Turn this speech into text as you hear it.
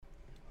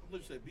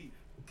Let's say beef.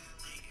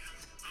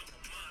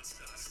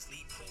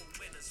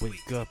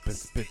 Wake up and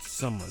spit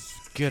summers.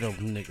 Ghetto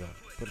nigga.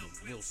 Put a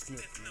Will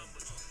Smith.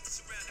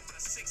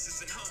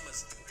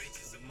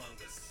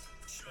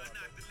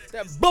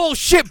 That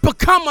bullshit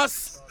become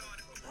us.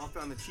 I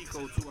found the cheat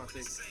code too, I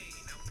think.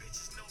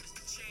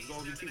 As long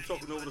as you keep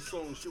talking over the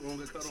song, shit won't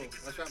get cut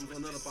off. That happens on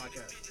another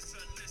podcast.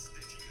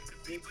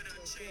 The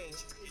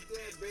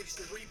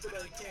reaper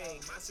done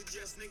came. I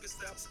suggest niggas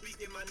stop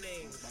speaking my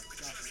name.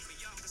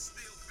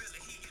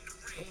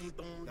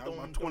 That was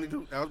about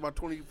 22. That was about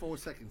 24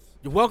 seconds.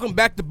 Welcome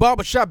back to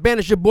Barbershop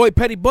Bandits, your boy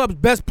Petty Bubs,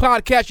 best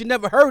podcast you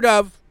never heard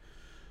of.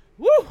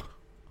 Woo!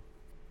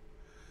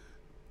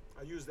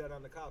 I used that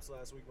on the cops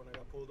last week when I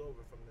got pulled over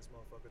from this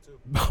motherfucker too.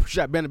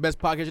 Barbershop Bandit, best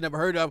podcast you never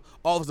heard of.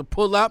 Officer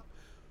pull up.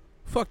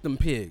 Fuck them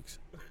pigs.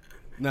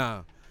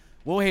 Nah.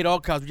 We don't hate all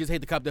cops. We just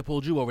hate the cop that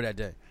pulled you over that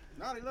day.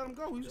 Nah, they let him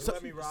go. Just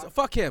let me rob. So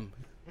fuck him.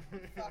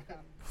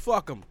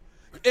 Fuck him.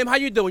 Em, how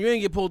you doing? You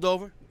ain't get pulled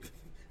over?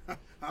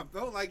 I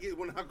felt like it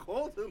when I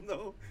called him,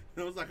 though.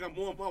 It was like I'm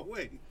on my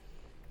way.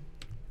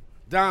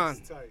 Don,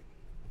 It's tight.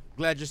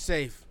 glad you're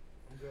safe.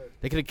 I'm good.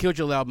 They could have killed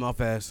your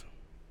loudmouth ass.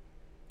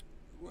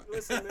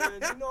 Listen, man,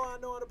 you know I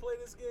know how to play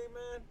this game,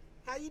 man.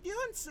 How you doing,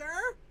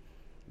 sir?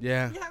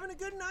 Yeah. You having a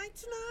good night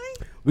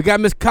tonight? We got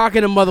Miss Cock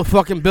in the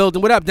motherfucking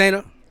building. What up,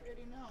 Dana?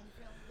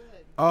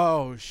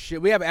 Oh,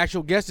 shit. We have an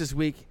actual guest this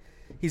week.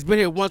 He's been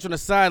here once on the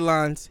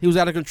sidelines. He was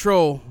out of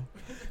control.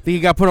 Think he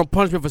got put on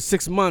punishment for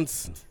 6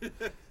 months.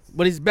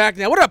 But he's back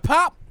now. What up,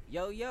 Pop?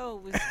 Yo,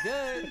 what's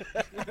good?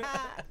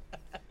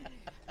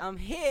 I'm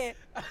here.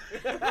 He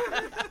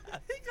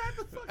got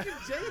the fucking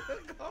J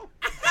go.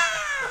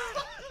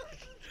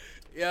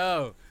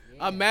 Yo,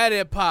 I'm mad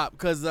at Pop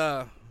because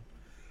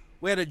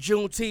we had a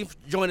Juneteenth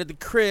joint at the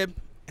crib,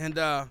 and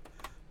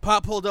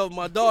Pop pulled over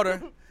my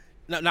daughter.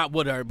 Not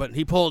with her, but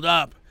he pulled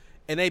up,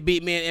 and they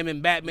beat me and Em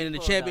and Batman in the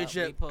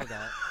championship. We pulled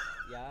up.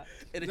 Yeah.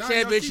 In the Nah,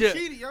 championship. Yo,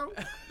 she cheated, yo.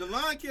 The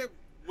line kept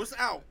was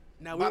out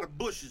Now by we- the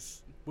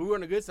bushes. We were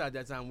on the good side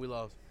that time. We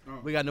lost. Oh.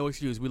 We got no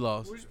excuse. We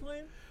lost. Who's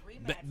playing?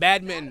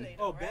 Badminton.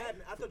 Oh, Batman.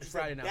 I thought you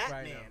Friday said now, Batman.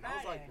 Friday now. I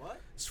was like,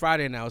 what? It's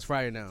Friday now. It's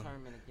Friday now.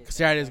 Tournament against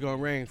Saturday's Batman.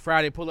 gonna rain.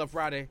 Friday, pull up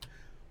Friday.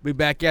 We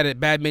back at it.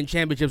 Badminton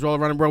championships all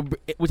around the world.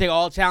 We take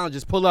all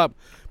challenges. Pull up.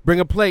 Bring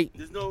a plate.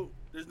 There's no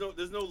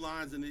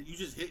lines in it. You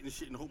just hitting the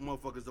shit and hope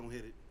motherfuckers don't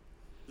hit it.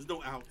 There's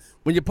no outs.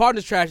 When your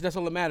partner's trash, that's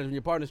all that matters. When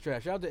your partner's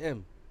trash. Shout out to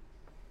M.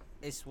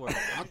 It's work.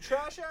 I'm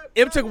trash at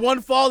M took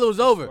one fall. It was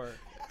over. work.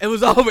 It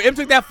was over. M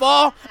took that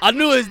fall. I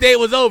knew his day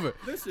was over.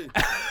 Listen,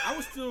 I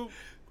was still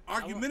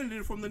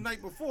argumentative from the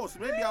night before, so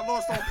maybe I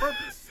lost on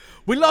purpose.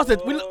 We lost it.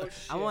 Oh, shit.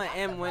 I want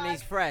M when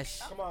he's fresh.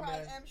 Come on,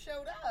 man. M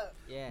showed up.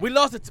 Yeah. We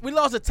lost it. We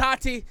lost to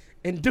Tati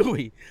and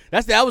Dewey.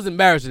 That was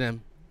embarrassing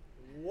them.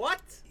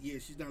 What? Yeah,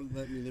 she's not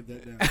letting me live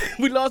that down.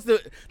 We lost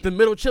the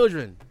middle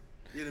children.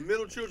 Yeah, the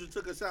middle children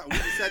took us out. We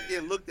just sat there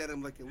and looked at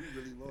them like, yeah, we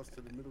really lost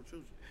to the middle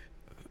children.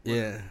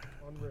 Yeah.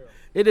 Unreal.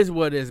 It is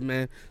what it is,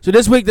 man. So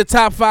this week the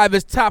top 5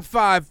 is top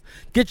 5.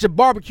 Get your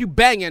barbecue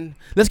banging.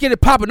 Let's get it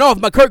popping off.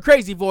 My Kurt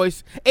Crazy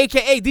voice,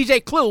 aka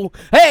DJ Clue.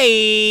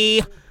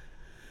 Hey,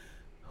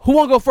 who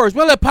wanna go first?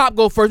 We'll let Pop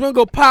go first. We're gonna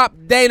go Pop,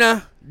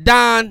 Dana,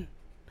 Don.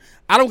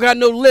 I don't got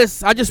no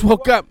list. I just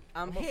woke up.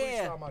 I'm gonna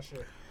here. freestyle my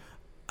shit.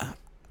 I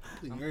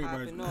think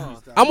everybody's popping gonna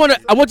off.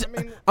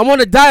 freestyle. I'm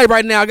on a diet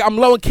right now. I'm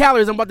low in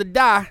calories. I'm about to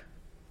die.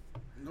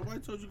 Nobody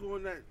told you go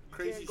on that You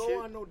crazy can't go shit.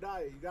 on no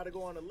diet. You gotta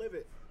go on a live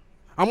it.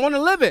 I'm gonna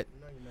live it.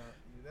 No, you're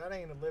not. That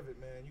ain't a live it,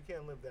 man. You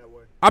can't live that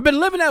way. I've been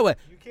living that way.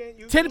 You can't.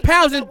 You 10 you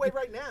pounds live in- that way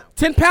right now.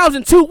 10 pounds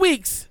in 2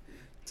 weeks.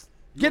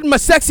 Getting my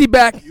sexy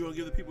back. You gonna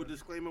give the people a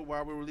disclaimer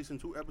why we're releasing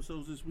 2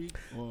 episodes this week?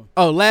 Or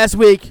Oh, last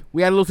week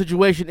we had a little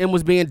situation. M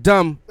was being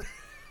dumb.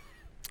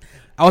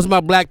 I was in my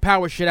Black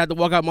Power shit. I had to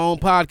walk out my own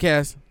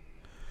podcast.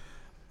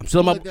 I'm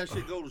still in let my that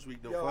shit go this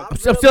week, though. Yo, fuck.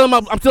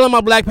 I'm still in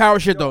my Black Power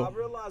shit Yo, though. I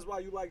realize why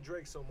you like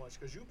Drake so much,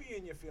 cause you be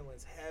in your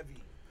feelings heavy.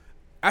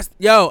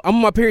 I'm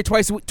on my period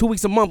 2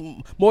 weeks a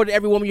month, more than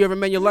every woman you ever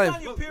met in your You life.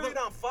 on your period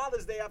on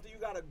Father's Day after you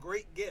got a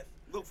great gift.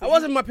 Look, for I you-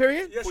 wasn't in my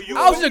period. Yes, Well, you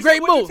you- I was in a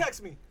great What'd mood. you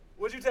text me?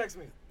 What'd you text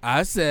me?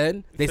 I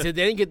said they said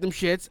they didn't get them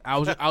shits. I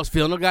was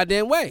feeling no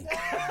goddamn way.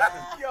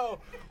 Yo,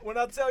 when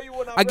I tell you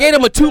when I gave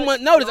him a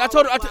 2-month notice. I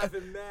told her- was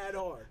laughing mad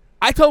hard.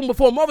 I told him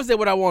before Mother's Day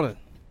what I wanted.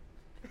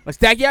 Like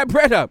stack your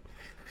bread up.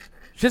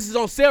 Shit is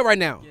on sale right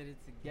now. Get it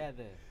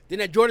together. Then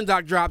that Jordan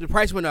doc dropped. The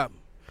price went up,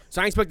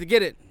 so I ain't expect to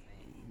get it.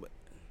 But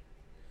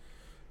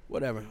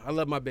whatever. I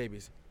love my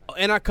babies. Oh,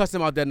 and I cussed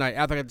them out that night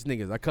after I got the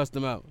sneakers. I cussed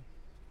them out.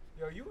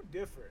 Yo, you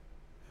different.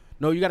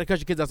 No, you gotta cuss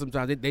your kids out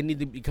sometimes. They need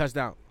to be cussed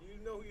out.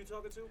 You know who you're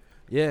talking to?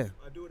 Yeah.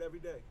 I do it every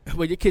day.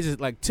 Well, your kids is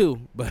like 2,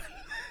 but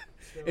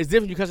it's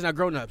different. You cussing out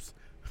grown-ups.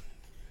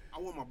 I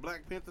wore my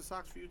Black Panther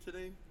socks for you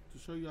today to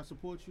show you I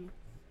support you,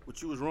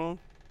 but you was wrong.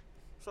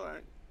 It's all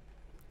right.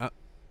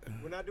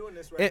 We're not doing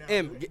this right now.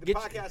 Em, The get-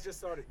 podcast just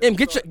started. Em,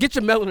 Don't start. get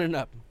your melanin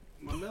up.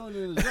 My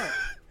melanin is up.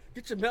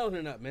 Get your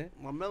melanin up, man.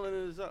 My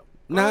melanin is up.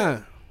 Nah.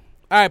 All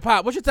right,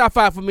 Pop. What's your top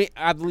 5 for me?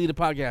 I have to leave the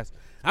podcast.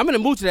 I'm in the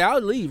mood today. I'll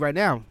leave right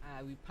now.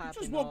 We You popping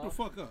just woke the off.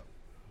 fuck up.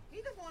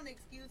 He just want an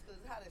excuse because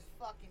it's hot as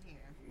fuck in here.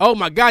 Oh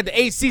my God, the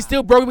AC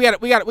still broken. We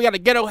got a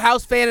ghetto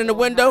house fan in the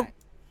window. Hot,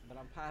 but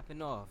I'm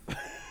popping off.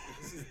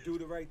 This is do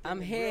the right thing.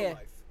 I'm in here. real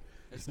life.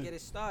 Let's get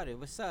it started.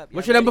 What's up?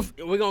 What's Y'all your number?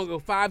 ready? We're gonna go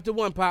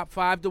 5-1, Pop.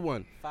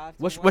 5-1. 5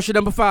 to What's 1? what's your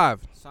number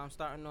 5? So I'm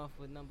starting off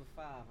with number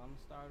 5. I'm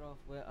gonna start off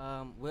with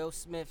Will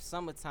Smith,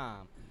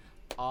 "Summertime."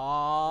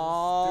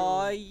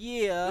 Oh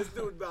yeah. This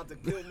dude about to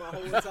kill my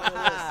whole entire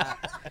list.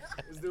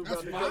 This dude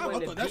about to fine. kill When my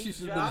the thought that beat shit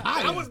should have drop- been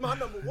higher. That was my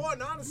number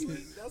one, honestly.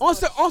 That's On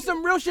my some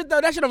shit. real shit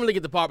though. That shit don't really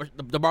get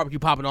the barbecue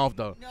popping off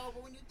though. No,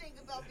 but when you think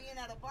about being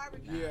at a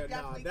barbecue, Yeah, you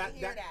definitely nah, can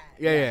hear that- that.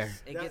 Yeah, yeah.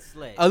 It That- gets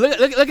lit. Oh,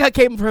 look how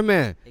Caden for him,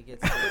 man. It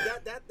gets But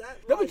lit. that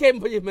Don't be like,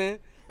 Caden for you, man.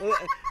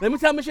 Let me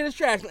tell me shit is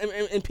trash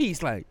in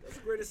peace, like. that's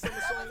the greatest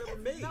summer song ever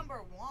made. Number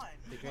one.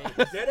 The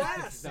greatest. Dead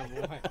ass.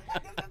 Number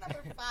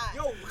 5.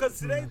 Yo, because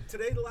today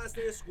the last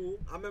day of school.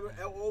 I remember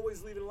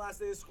always leaving the last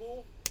day of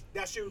school.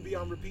 That shit would be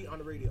on repeat on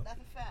the radio. That's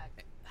a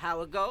fact.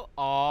 How it go?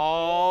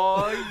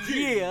 Oh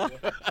yeah.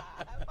 I'm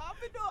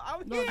popping off.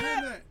 I'm No, here.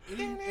 damn that.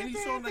 Any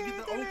song that get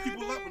the old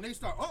people up and they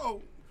start,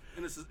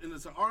 and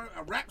it's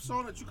a rap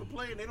song that you can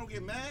play and they don't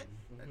get mad.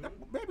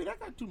 Baby,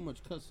 that got too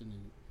much cussing in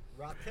it.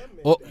 Rock Ken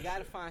made Oh. that. You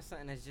gotta find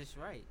something that's just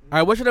right. All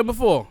right, what's your number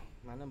 4?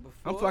 My number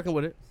 4. I'm fucking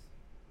with it.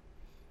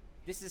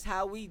 This is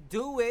how we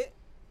do it.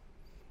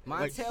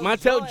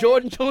 Montel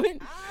Jordan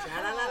joint.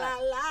 La la la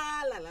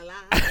la la la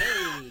la.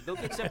 Hey, go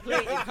get your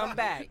plate and come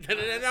back.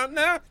 No.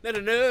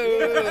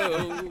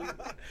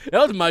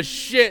 That was my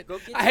shit. Go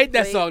get I hate your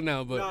that plate. song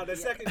now, but No, the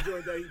second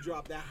joint that he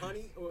dropped, that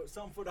honey or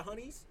something for the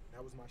honeys,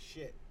 that was my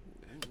shit.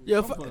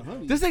 yo, Something for the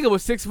honey. this nigga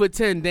was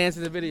 6'10"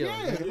 dancing in the video.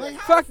 Yeah, like,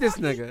 Fuck this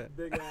nigga.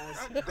 Big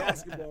ass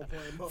basketball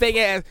playing. Fake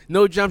ass,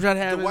 no jump shot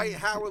having. Dwight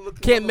Howard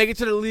looking. Can't make it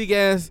to the league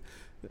ass.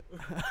 All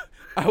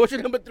right, what's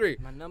your number 3?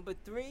 My number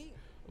 3,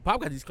 Pop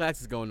got these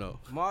classes going though.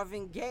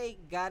 Marvin Gaye,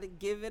 "Gotta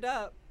Give It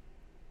Up."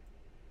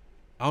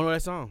 I don't know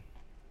that song.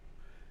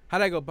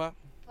 How'd that go, Pop?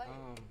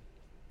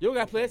 You don't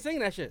got to play it, sing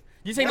that shit.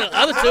 You sing the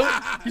other two.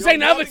 You sing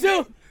the other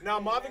two. Now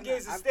Marvin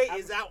Gaye's estate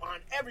is out on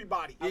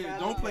everybody. Yeah,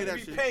 don't play that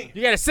You shit. be paying.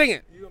 You gotta sing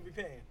it. You gonna be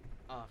paying.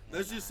 Oh,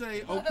 Let's just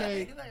say,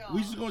 okay.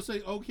 We just gonna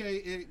say,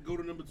 okay, and go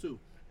to number 2.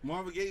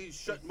 Marvin Gaye,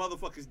 shut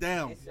motherfuckers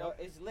down.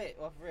 it's lit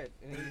off rip.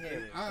 And you hear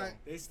it. All right.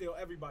 They steal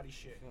everybody's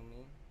shit. Feel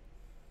me?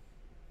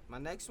 My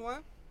next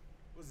one,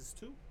 Was this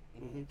 2?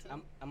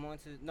 I'm on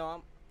to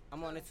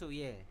I'm on the 2,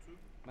 yeah.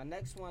 My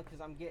next one, cause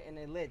I'm getting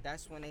it lit.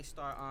 That's when they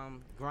start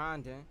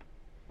grinding.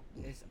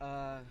 It's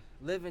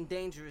 "Living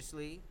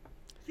Dangerously."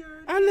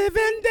 I'm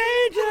living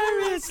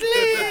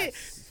dangerously.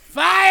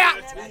 Fire.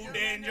 Too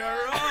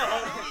dangerous.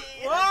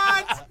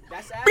 What?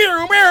 That's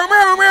Meow, meow,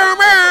 meow, meow,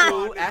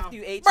 meow. after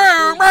you ate Meow,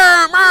 your food.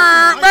 meow,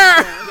 meow,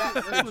 meow.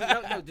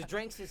 Yeah, no, the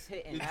drinks is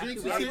hitting. The After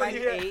drinks is everybody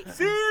hitting. ate.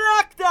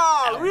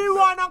 Selector!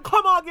 Rewind and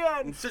come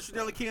again!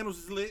 Citronella Candles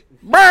is lit.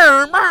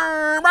 Meow,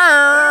 meow,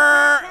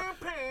 meow.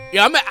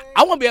 Yeah,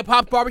 I want to be at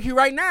Pop's barbecue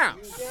right now.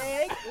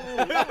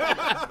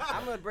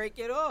 I'm gonna break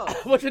it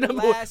off. What's your The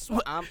number? last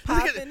one, I'm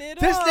popping it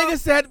This off. nigga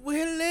said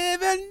we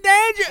live in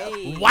danger.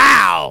 Hey.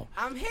 Wow.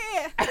 I'm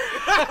here.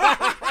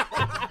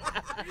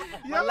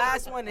 My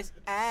last one is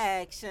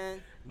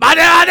 "Action."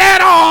 Whatever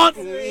that on.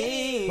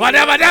 Mm.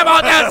 Whatever that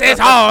on else is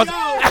on.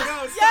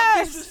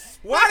 Yes.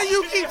 Why do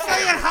you keep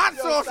saying hot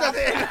sauce at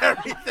the end of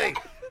everything?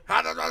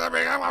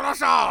 Hot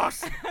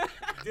sauce.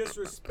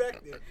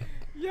 Disrespected.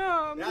 Yo,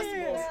 I'm That's the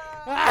here. most.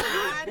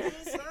 I need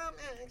some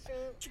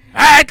action.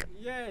 Heck.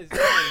 Yes.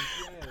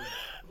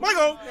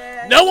 Michael.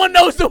 No one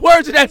knows the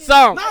words of that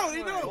song. No,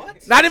 you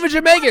don't. Not even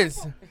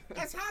Jamaicans.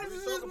 As hot as it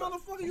is,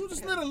 motherfucker, you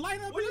just lit a light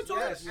up in the Yes,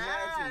 toilet. you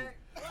had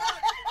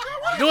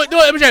to. Do it.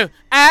 Let me show you.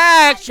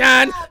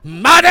 Action.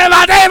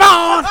 Whatever they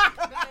want.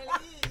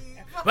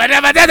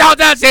 Whatever they don't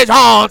else is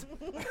on.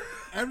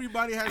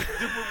 Everybody has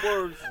different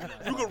words.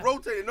 You can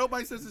rotate it.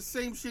 Nobody says the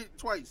same shit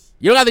twice.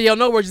 You don't have to yell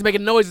no words. Just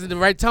making noises in the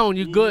right tone.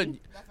 You good.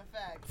 That's a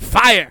fact.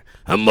 Fire.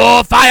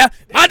 More fire.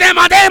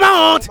 Whatever they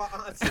want. My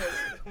aunt says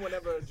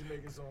whenever a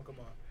Jamaican song come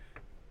on.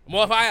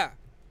 More fire.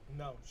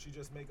 No, she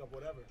just make up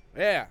whatever.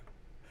 Yeah.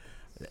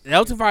 That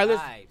was too far.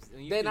 Listen. Vibes.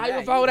 When Then do how you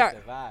gonna follow that?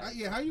 with the vibes.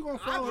 Yeah, how you gonna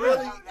I'm follow really,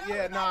 that?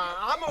 yeah, nah.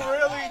 I'm a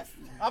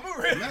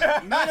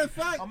really. Matter of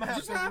fact, I'ma have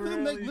just to have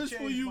him make really lists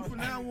for change you my- from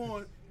now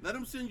on. Let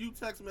him send you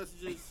text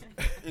messages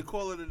and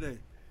call it a day.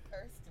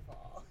 First of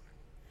all,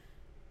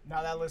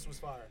 Nah, that list was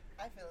fire.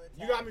 I feel it.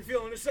 You got me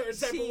feeling a certain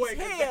type of She's way.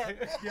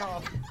 here.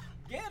 Yo,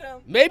 Get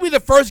him. Maybe the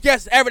first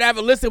guest ever to have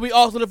a list that we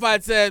all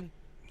solidified said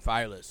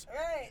fireless.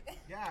 Right.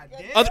 God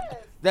damn. Other,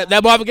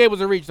 that Marvin Gaye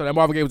was a reach, though. That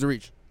Marvin Gaye was a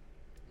reach.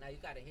 Now you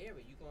gotta hear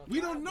it. You gonna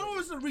We don't know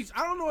it's a reach.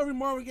 I don't know every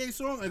Marvin Gaye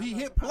song. If he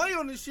hit play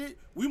on this shit,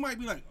 we might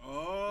be like,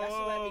 Y'all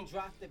should let oh. me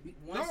drop the beat.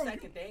 No, 1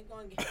 second. They ain't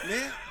gonna get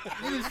Man, look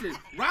at this shit.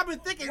 Robin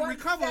Thicke ain't 1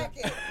 recovered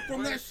second.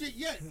 from that shit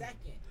yet.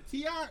 second.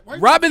 T.I.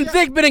 Robin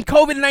Thicke been in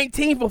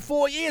COVID-19 for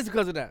 4 years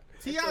because of that.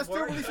 T.I.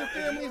 still releasing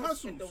family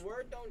hustles. If the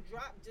word don't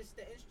drop, just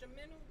the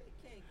instrumental,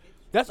 they can't get you.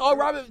 That's all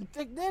Robin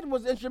Thicke did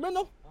was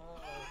instrumental. Oh,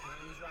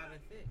 he's Robin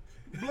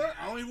Thicke. Blur,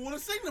 I don't even want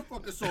to sing the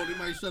fucking song. They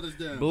might shut us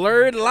down.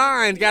 Blurred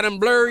lines got him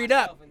blurred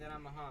up. And then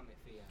I'm Muhammad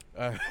for y'all.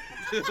 All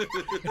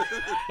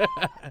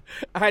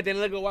right, Dana.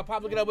 Let's go. While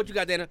Pop look it up, what you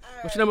got, Dana?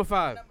 What's your number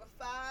 5? Number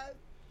 5,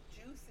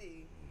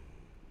 Juicy.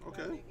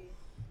 Okay. Biggie.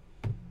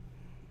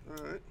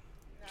 All right.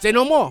 Say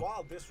no more.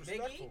 Wow,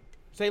 disrespectful.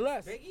 Say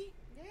less. Biggie?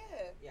 Yeah.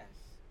 Yes.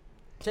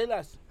 Say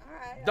less. All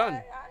right. Done. All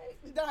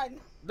right. Done.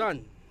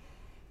 Done.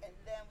 And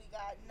then we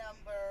got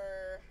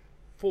number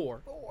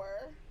 4.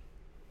 4,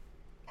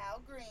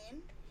 Al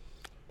Green.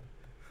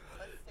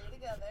 Let's stay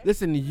together.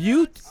 Listen,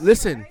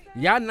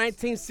 y'all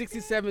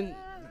 1967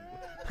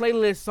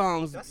 playlist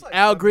songs, That's like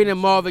Al Green fucking and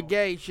Marvin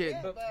Gaye shit.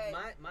 Yeah. But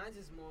But- mine's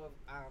is more of,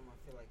 I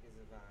feel like it's a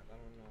vibe. I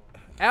don't know.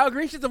 Al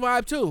Green shit's a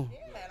vibe too. Yeah,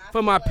 and I For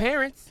feel my like-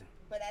 parents.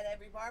 But at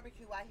every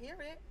barbecue, I hear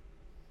it.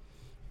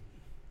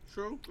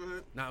 True. Go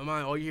ahead. Nah,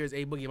 mine. All you hear is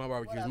A Boogie at my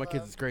barbecues. My Whatever.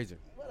 kids is crazy.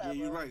 Whatever.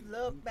 Yeah, you're right.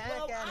 Look back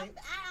Well, at I it.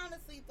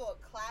 honestly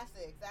thought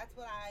classics. That's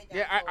what I got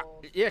Yeah,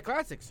 told. yeah,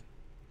 classics.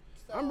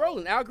 So, I'm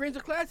rolling. Al Green's a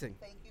classic.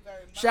 Thank you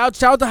very much.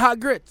 Shout out to Hot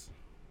Grits.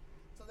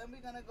 So then we're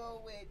gonna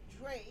go with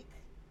Drake.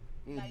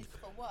 Mm. Nice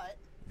for what?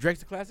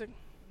 Drake's a classic.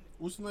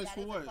 What's nice That for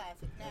is a what?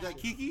 classic now. Is that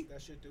Kiki?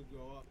 That shit do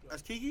go up.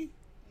 That's Kiki?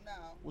 No.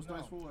 What's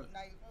nice for what?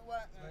 Nice for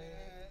what? You know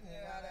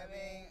what I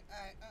mean?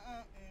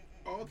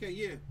 Oh, okay,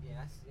 yeah. Yeah,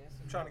 that's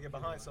I'm trying to get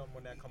behind something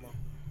when that come on.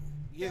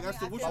 Yeah, that's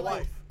the I which feel My one?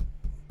 like- wife.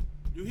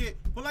 You hear?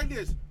 But like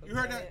this, you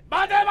heard that?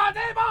 Yeah,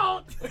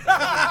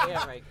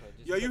 right, Chris.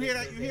 Just Yo, you put hear it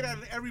that? to You his hear head.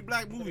 that in every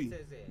black Put it movie to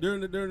his head. during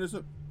this. That's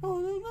the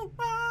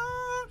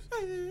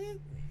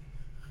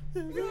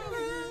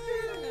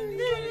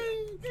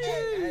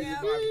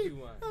barbecue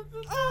one.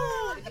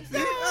 I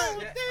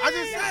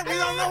just said we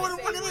don't know what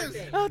the fuck it is.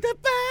 Yeah. Oh,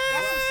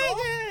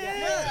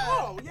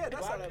 yeah,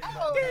 that's how that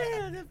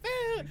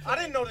I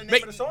didn't know the name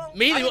Make- of the song.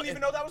 me I neither. didn't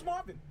even know that was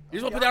Marvin. You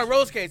just want to put that on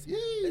Rose case.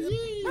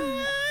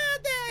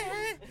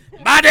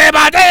 My day,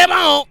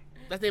 mon.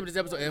 That's the name of this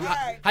episode.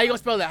 How you gonna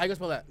spell that? How you gonna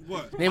spell that?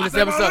 What? Name of this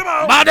episode.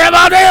 My day,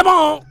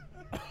 mon.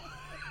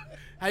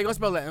 How you gonna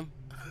spell that?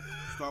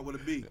 Start with a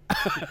B.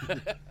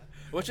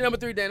 What's your number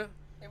 3, Dana?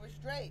 It was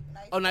Drake.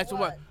 Nice Oh, nice for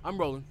what? I'm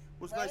rolling.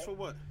 What's nice for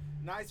what?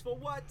 Nice for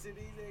what to these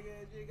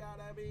niggas? You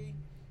gotta be.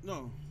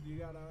 No. You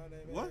gotta.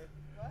 What?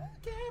 What?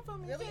 Care for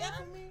me. Really? Care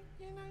for me.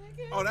 You know you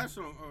care. Oh, that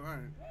song. Oh, all right.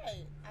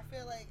 Right. I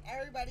feel like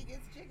everybody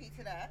gets jiggy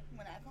to that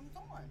when that comes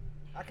on.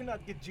 I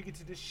cannot get jiggy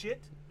to this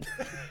shit.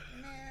 Man,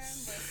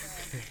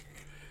 listen.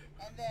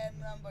 And then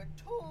number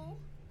 2,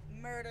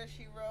 Murder,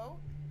 She Wrote.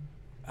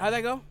 How'd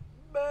that go?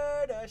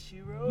 Murder, she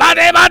wrote. My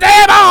day, mon.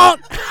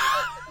 Murder,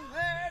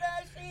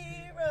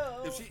 She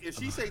Wrote. If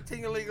she say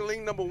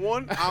ting-a-ling-a-ling number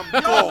 1, I'm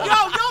Yo,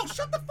 gone.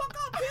 shut the fuck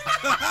up, man.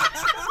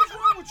 What's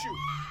wrong with you?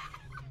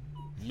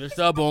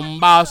 Mr.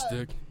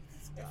 Bombastic.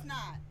 It's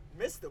not.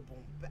 Mr.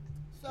 Boom Bap.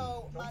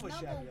 So Don't my put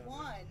number Shabby on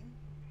 1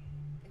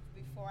 is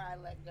Before I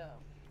Let Go.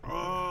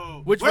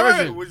 Oh. Which Wait,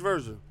 version? Which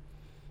version?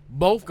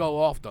 Both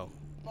go off though.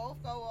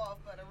 Both go off,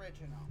 but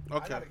original. I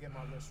Okay. gotta get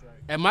my list right.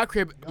 At my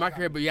crib,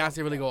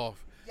 Beyonce really go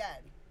off. Yeah.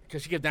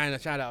 Cause she give Diana a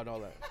shout out and all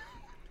that.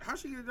 How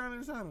she get it down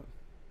inside her?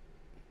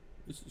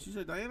 She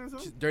said Diana or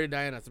something? She's Dirty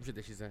Diana, some shit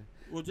that she said.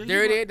 Well, Jay-Z's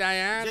Dirty my,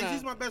 Diana.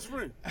 Jay-Z's my best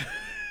friend.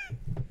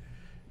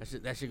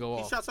 That should go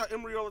He off. shouts out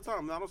Emery all the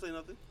time. No, I don't say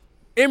nothing.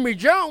 Emery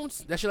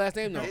Jones. That's your last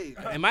name though. Hey.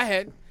 In my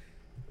head,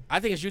 I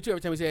think it's you too.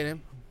 Every time we say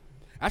him,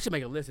 I should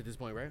make a list at this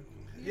point, right?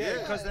 Yeah, Yeah.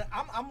 because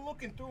I'm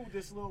looking through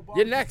this little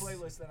You're barbecue next.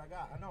 playlist that I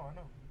got. I know.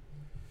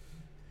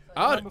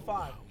 Oh, Number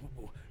 5.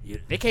 yeah,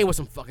 they came with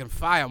some fucking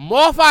fire,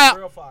 more fire.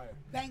 Real fire.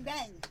 Bang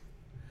bang.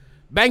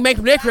 Bang bang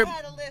from their I crib.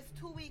 had a list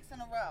 2 weeks in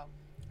a row.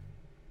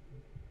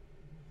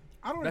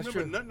 I don't That's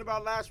remember true. nothing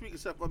about last week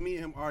except for me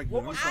and him arguing.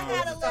 What I'm was I sorry.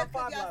 had a Top list because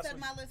five y'all last said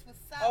week. my list was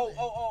solid.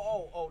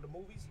 Oh, the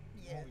movies?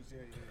 Yeah. Movies, yeah.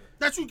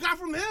 That you got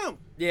from him.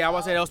 Yeah, I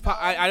want to say that was pop.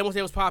 I didn't want to say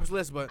it was Pop's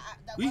list, but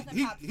That He wasn't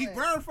he, Pop's he list.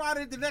 verified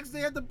it the next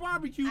day at the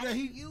barbecue I that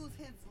he. didn't use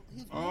his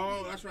Oh,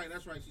 movie. that's right.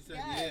 That's right. She said,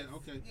 Yes. yeah,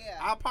 okay. Yeah.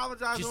 I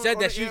apologize. she on- said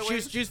on that the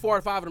airwaves. she's 4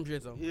 or 5 of them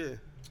shits. So Yeah.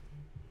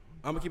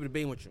 I'm gonna keep it a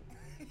bean with you.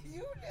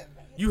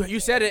 You did. You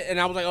said it, and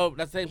I was like, oh,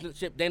 that's the same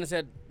shit Dana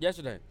said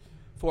yesterday.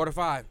 4 to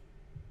 5.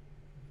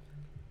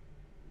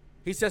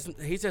 He says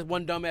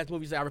one dumbass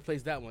movie. He said I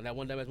replaced that one. That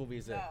one dumbass movie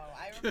he said. No,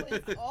 I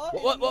replaced all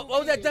his What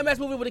was that movies. dumbass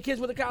movie with the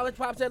kids with the college?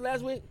 Pop said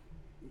last week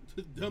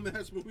The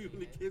dumbass movie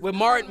when the kids. with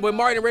Martin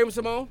and Raymond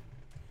Simone.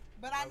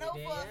 But I know for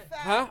a fact.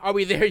 Huh? Are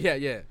we there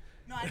yet? Yeah.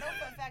 No, I know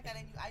for a fact I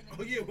didn't.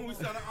 Oh yeah, when we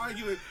started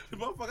arguing, the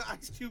motherfucker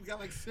Ice Cube got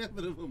like 7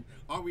 of them.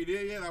 Are we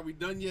there yet? Are we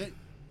done yet?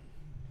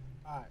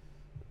 All right.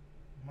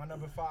 My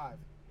number 5.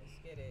 Let's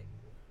get it.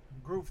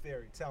 Groove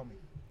Theory. Tell me.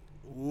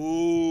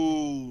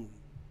 Ooh.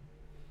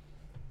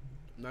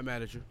 Not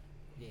mad at you.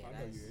 Yeah, I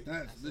know you.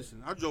 That's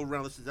listen. I drove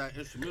around listening to that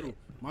instrumental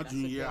my that's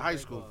junior a year good of high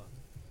break school. off.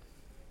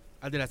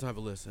 I did have to have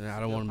a list, and I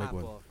don't want to make Pop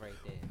one. off right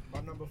there.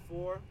 My number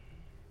 4.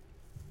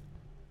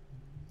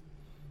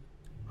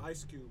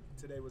 Ice Cube.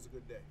 Today was a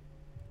good day.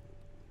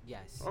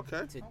 Yes.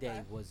 Okay. Today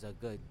Okay. was a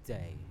good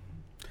day.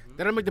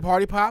 Did I make the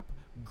party pop?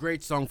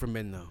 Great song from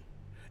men though,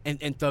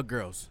 and Thug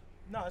Girls.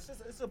 No,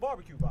 it's a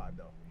barbecue vibe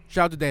though.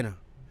 Shout out to Dana.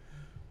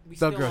 We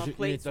Thug still Girls, on you need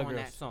plates Thug on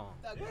Girls. that song.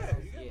 Thug Yeah,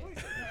 Girls. you get Yeah.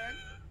 plates.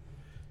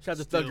 Shout out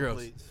to Still Thug Girls.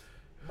 plates.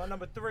 My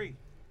number 3.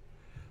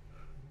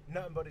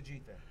 Nothing but a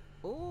G thing.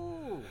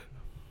 Ooh.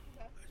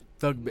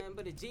 Thug.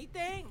 Remember the G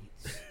thing?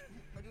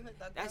 What do you think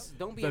that That's goes?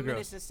 don't be Thug a girl.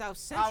 menace in South I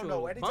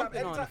Central. don't know.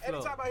 Bumping on the floor.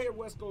 Anytime I hear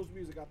West Coast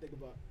music, I think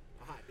about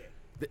a hot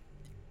day.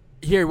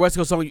 Here, West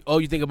Coast song.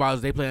 All you think about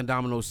is they playing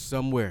dominoes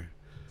somewhere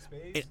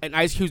Spades. in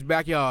Ice Cube's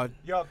backyard.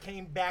 Y'all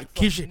came back from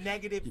Keisha-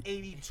 negative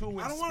 82 in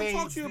I don't want to spades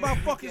talk to you this about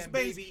fucking weekend,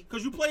 space baby.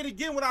 because you played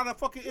again without a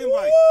fucking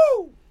invite.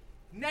 Woo!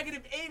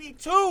 Negative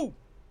 82.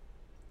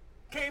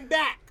 Came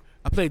back.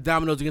 I played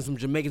dominoes against some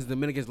Jamaicans and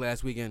Dominicans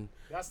last weekend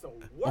That's the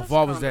worst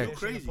Father's Day. combination to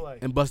Crazy. play.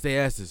 and bust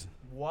their asses.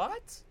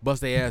 What?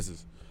 Bust their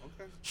asses.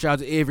 Okay. Shout out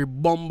to Avery.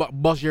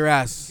 Bust your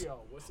ass.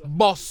 Yo, what's up?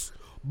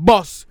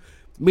 Bust.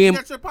 Me and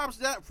That's your pop's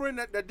that friend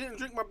that didn't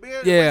drink my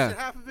beer. yeah, Wasted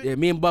half of it. yeah.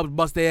 Me and Bubs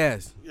bust their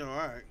ass. Yo, all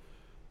right.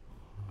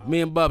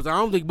 Me and Bubs. I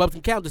don't think Bubs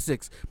can count to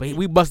 6, but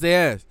we bust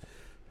their ass.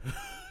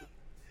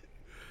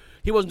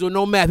 He wasn't doing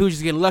no math. He was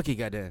just getting lucky.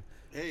 Goddamn.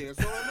 Hey, that's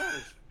all that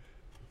matters.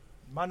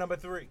 My number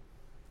 3.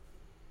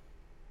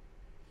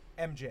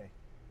 MJ.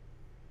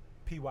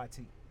 PYT.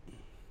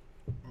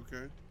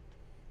 Okay.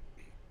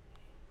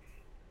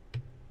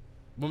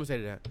 What am I say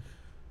to that?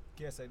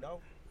 Can't say no.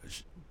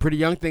 Pretty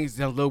Young things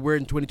sound a little weird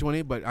in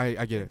 2020, but I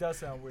get It it. does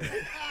sound weird.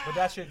 But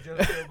that shit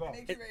just still go.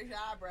 Makes you raise your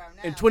eyebrow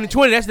now. In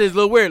 2020, that's a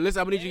little weird. Listen,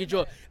 I'm gonna need you to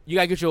get you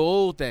gotta get your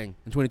old thing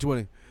in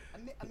 2020.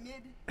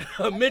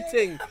 A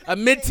mid-ting. A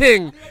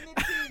mid-ting.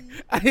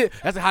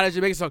 That's a hottest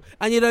Jamaican song.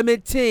 I need a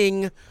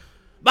mid-ting.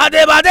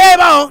 Bade,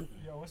 bon.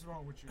 Yo, what's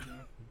wrong with you,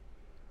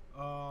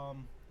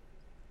 man?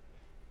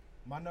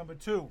 My number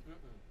 2.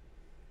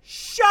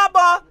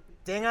 Shabba.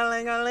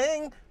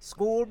 Ding-a-ling-a-ling.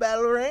 School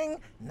bell ring.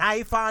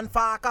 Knife and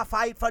fork a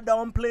fight for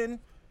dumpling.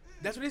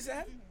 That's what he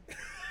said?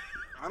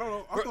 I don't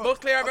know.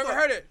 Most clear I've ever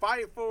heard it.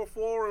 Fight for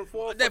 4 and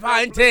 4. The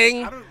fine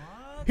thing.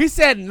 He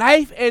said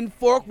knife and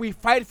fork, we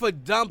fight for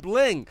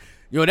dumpling.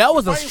 Yo, that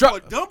was a Fighting struggle.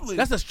 for dumpling?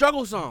 That's a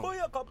struggle song.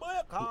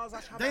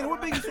 Dana,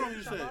 what biggest song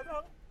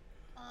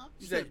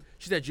you said?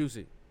 She said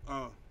juicy.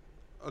 Oh,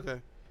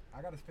 okay.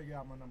 I gotta figure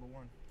out my number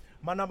 1.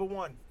 My number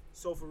 1.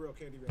 So for real,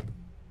 Candy Rain.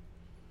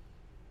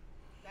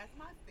 That's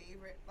my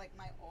favorite, like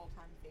my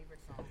all-time favorite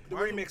song. The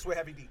remix with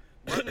Heavy D.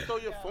 Why did you throw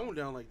your phone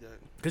down like that?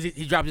 Because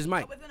he dropped his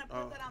mic. I was gonna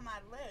put that on my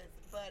list,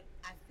 but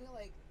I feel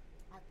like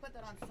I put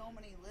that on so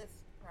many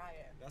lists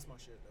prior. That's my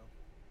shit though.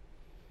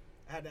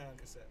 I had that on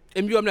cassette.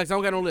 MU up next. I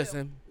don't got no list,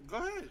 Em. Go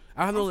ahead.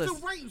 I have no I'm list.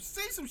 still writing.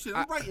 Say some shit.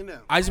 I'm writing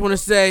now. I just want to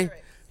say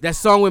that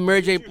song with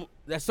Mary J.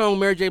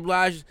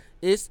 Blige.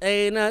 It's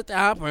ain't a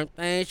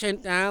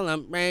celebration,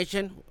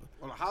 celebration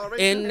On a holleration?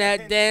 in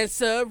that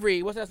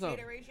dancery. What's that song?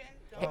 Hateration,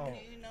 Oh. don't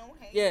you know?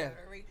 Yeah.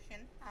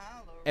 Hateration,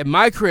 holler. At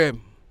my crib,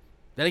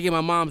 that'll get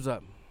my mom's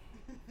up.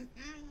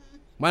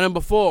 My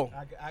number 4.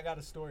 I got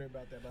a story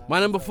about that. But My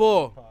I'll number tell you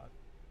 4. on the pod.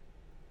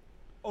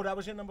 Oh, that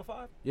was your number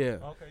 5? Yeah.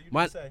 Okay, you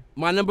My can say.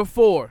 my number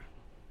 4.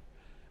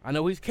 I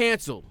know he's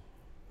canceled,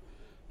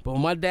 but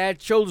when my dad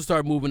chose to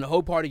start moving, the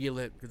whole party get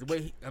lit. Cause the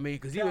way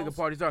because he make a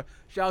party start.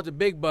 Shout out to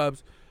Big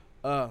Bubs.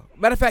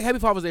 Matter of fact, happy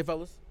Father's Day,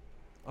 fellas.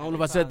 I don't know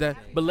if I said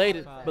that.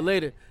 Belated. You know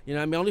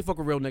what I mean? I only fuck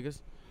with real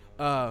niggas.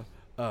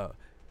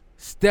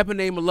 Step in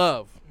the Name of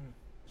Love.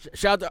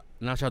 Shout out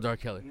to R.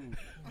 Kelly.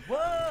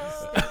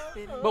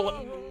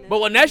 But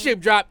when that shit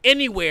dropped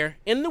anywhere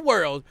in the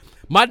world,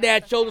 my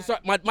dad chose to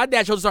start. My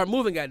dad chose to start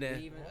moving. Goddamn.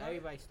 Even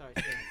everybody starts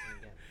dancing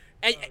again.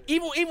 And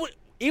even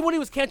when he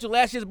was canceled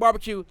last year's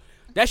barbecue,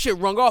 that shit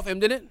rung off him,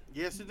 didn't it?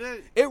 Yes, it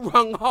did. It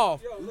rung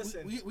off. Yo,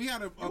 listen. We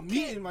had a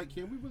meeting like,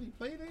 can we really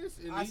play this?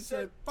 And I he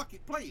said, fuck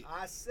it, play it.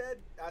 I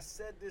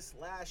said this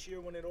last year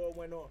when it all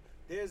went on.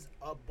 There's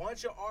a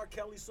bunch of R.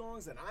 Kelly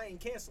songs and I ain't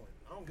canceling.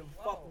 I don't give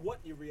a fuck what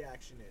your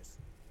reaction is.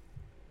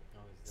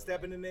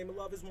 Step in the Name of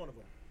Love is one of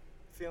them.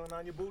 Feeling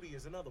on Your Booty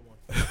is another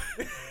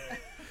one.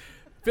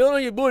 Feeling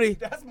on your booty.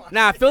 That's my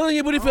Nah, feeling on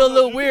your booty feel a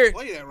little weird.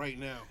 Play that right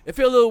now. It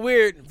feel a little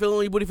weird. Feeling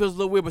on your booty feels a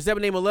little weird. But Step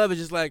in the Name of Love is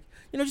just like,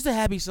 just a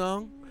happy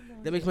song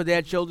that makes my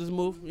dad's shoulders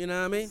move. You know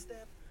what I mean?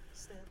 Step.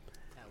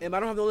 And I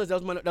don't have the list.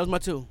 That was my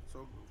 2.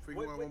 So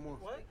figure out one more.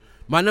 What?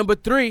 My number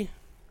 3. You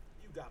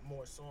got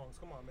more songs.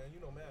 Come on, man. You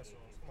know mad songs.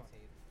 Come on.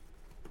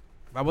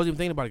 I wasn't even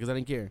thinking about it because I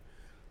didn't care.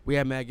 We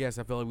had mad guests.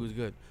 I felt like we was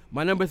good.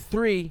 My number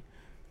 3.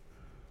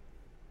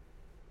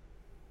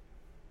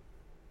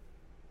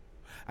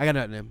 I got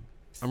nothing, Em.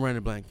 I'm running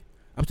a blank.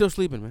 I'm still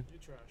sleeping, man. You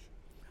trash.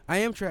 I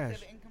am Do trash. you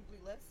have an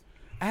incomplete list?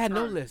 I had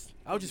no list.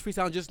 I was just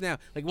freestyling just now.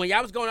 Like when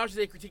y'all was going, I was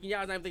just critiquing y'all.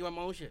 I was not even thinking about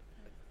my own shit.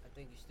 I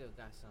think you still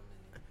got something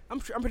in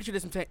there. I'm pretty sure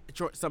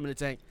there's some in the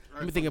tank. Let me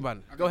Alright, think fuck about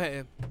it. it. Go ahead,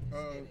 Em.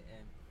 And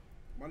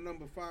My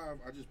number 5,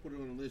 I just put it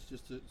on the list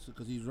just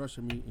because he's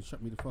rushing me and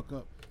shut me the fuck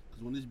up.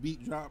 Because when this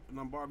beat drop and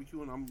I'm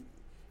barbecuing, I'm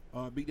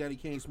Big Daddy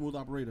Kane, Smooth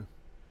Operator.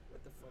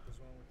 What the fuck is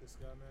wrong with this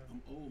guy, man?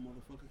 I'm old,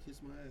 motherfucker. Kiss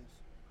my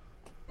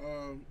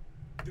ass.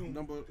 Doom.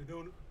 Number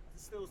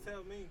Still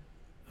tell me.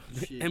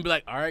 shit. And be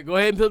like, all right, go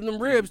ahead and flip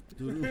them ribs.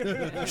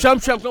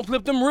 Chump, gonna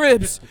flip them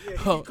ribs.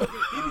 Oh.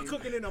 He be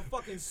cooking in a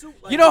fucking soup.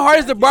 Like You know how hard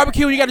is the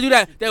barbecue when you got to do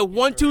that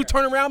 1-2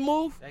 turnaround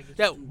move?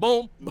 That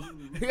boom.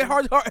 It's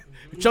hard.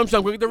 Chump,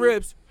 quick the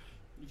ribs.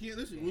 You can't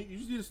listen. You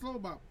just need a slow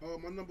bop.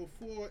 My number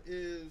 4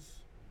 is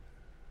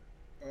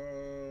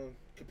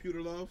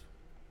Computer Love.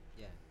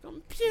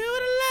 Computer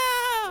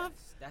love.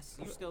 That's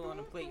you still on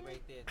the plate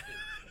right there too.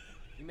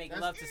 You making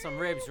That's- love to some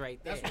ribs right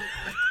there. That's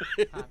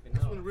Popping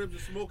That's when the off. ribs are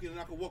smoking and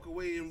I can walk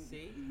away and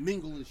See?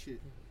 mingle and shit.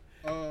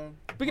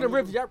 Speaking of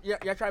ribs, y'all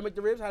try to make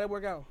the ribs? How'd that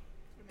work out?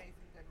 You made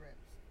some good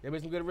ribs. Y'all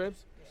made some good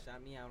ribs?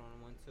 Shot me out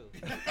on one too.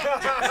 Come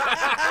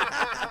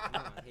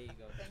on, here you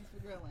go. Thanks for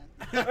grilling.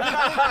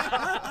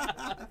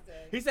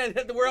 He said,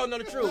 let the world know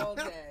the truth. All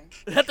day.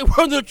 Let the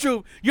world know the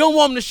truth. You don't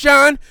want them to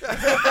shine.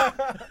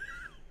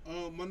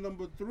 My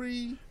number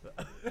 3,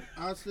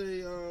 I'll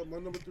say my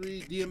number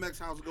 3, DMX,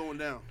 How's It Going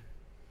Down.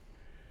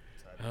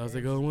 How's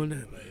it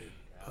going?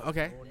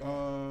 Okay.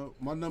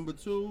 My number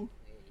 2,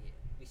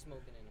 We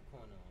smoking in the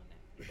corner on that.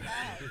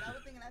 Yes, I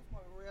was thinking that's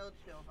more real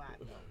chill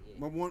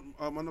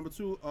vibe. my number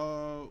 2,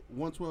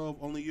 112,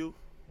 Only You.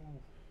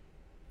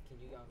 Can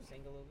you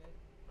sing a little bit?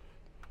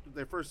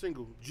 Their first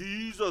single,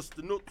 Jesus,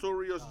 the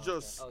Notorious Oh,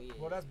 Just. okay. Oh yeah.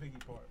 Well, that's Biggie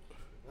part.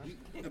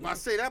 If I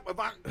say that,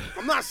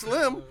 I'm not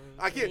Slim,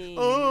 I can't.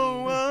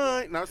 Oh,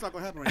 right. No, it's not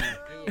gonna happen right now.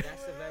 Yeah,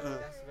 that's a very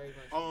much.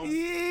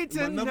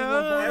 My number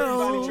one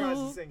Everybody tries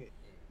to sing it.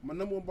 My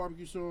number 1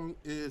 barbecue song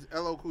is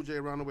LL Cool J,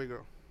 Round the Way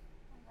Girl.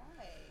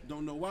 Right.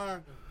 Don't know why.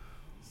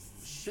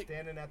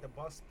 Standing at the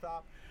bus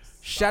stop.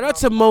 Shout out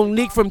to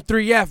Monique from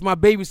 3F, my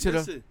babysitter.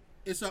 Listen,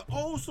 it's an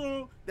old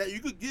song that you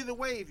could get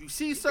away if you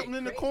see something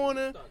in the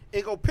corner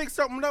and go pick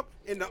something up.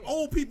 And the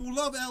old people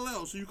love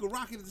LL, so you can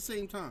rock it at the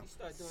same time.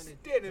 Start doing it.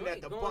 Standing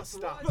at the bus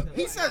stop. Look,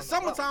 he said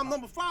summertime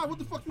number 5. What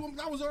the fuck you want?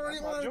 That was already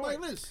on everybody's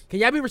list. Can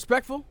y'all be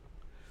respectful?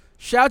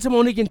 Shout out to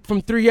Monique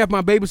from 3F,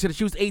 my babysitter.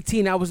 She was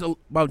 18. I was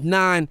about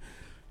 9.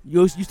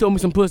 You stole me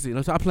some pussy.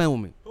 Don't stop playing with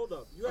me. Hold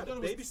up. You had a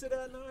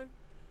babysitter at 9?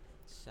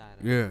 Shot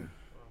it. Yeah.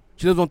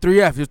 She lives on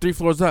 3F. She was 3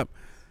 floors up.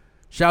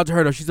 Shout out to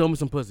her, though. She stole me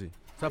some pussy.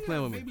 Stop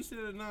playing with me.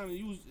 Babysitter at 9 and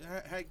you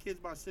had kids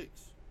by 6.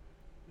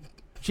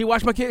 She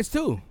watched my kids,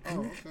 too. Oh,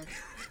 okay.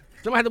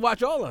 Somebody had to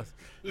watch all us.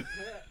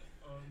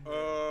 All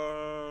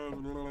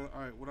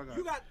right, what I got?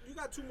 You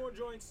got 2 more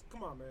joints.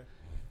 Come on, man.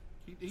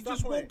 He Stop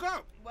just playing. woke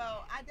up.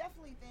 Well, I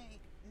definitely think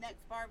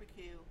next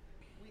barbecue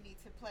we need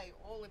to play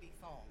all of these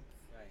songs.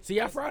 See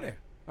y'all Friday.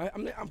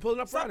 I'm pulling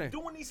up Stop Friday.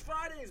 doing these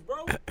Fridays,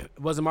 bro. It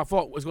wasn't my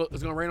fault. It's going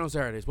to rain on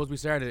Saturday. It's supposed to be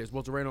Saturday. It's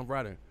supposed to rain on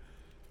Friday.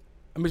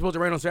 I mean, it's supposed to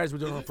rain on Saturday. We're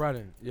doing it on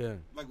Friday. Yeah.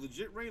 Like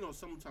legit rain or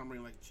summertime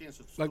rain, like chance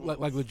of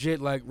Like legit,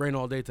 like rain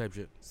all day type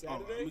shit. Oh,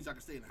 Saturday. that means I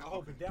can stay in the I house.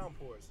 hope it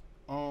downpours.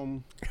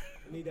 Um,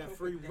 I need that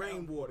free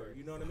rainwater.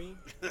 You know what I mean?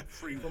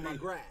 free For my rain.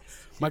 grass.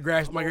 My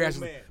grass I'm an old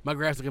man.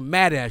 looking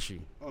mad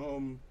ashy.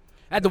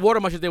 I had to water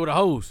my shit there with a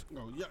hose.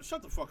 No, yeah,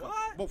 shut the fuck up,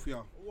 What? both of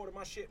y'all. I water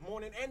my shit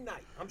morning and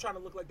night. I'm trying to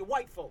look like the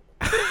white folk.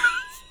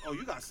 Oh,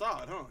 you got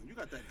sod, huh? You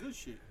got that good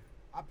shit.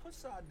 I put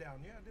sod down.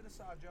 Yeah, I did a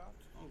sod job.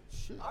 Oh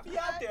shit. I'll be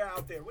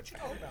out there. What you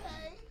know about?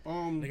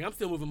 Okay. Nigga, I'm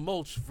still moving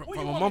mulch What, from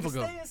you a want month me to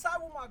ago. stay inside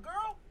with my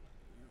girl?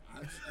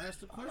 I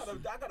asked the I question.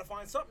 gotta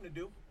find something to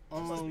do. This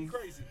must be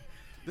crazy.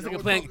 This No, nigga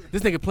we're playing. talking-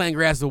 This nigga playing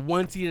grass with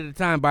one seed at a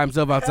time by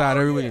himself outside Hell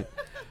every yeah. weekend.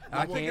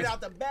 I We'll get can't.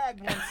 out the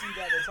bag one seed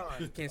at a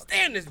time. Can't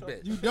stand this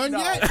bitch. You done No,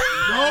 yet?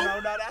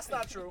 no, that's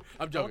not true.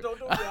 I'm joking. Don't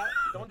do that.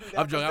 Don't do that.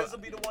 I'm joking. This will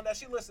be the one that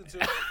she listened to.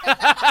 You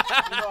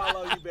know I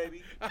love you,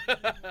 baby. I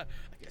can't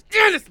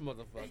stand this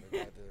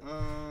motherfucker.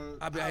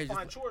 I I be I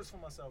find just. chores for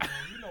myself, man.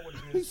 You know what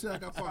it He is. said I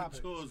got Stop 5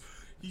 it. chores.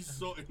 He's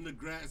sorting the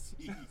grass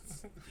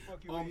seeds.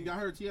 Fuck you, mean? Y'all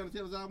heard Tiana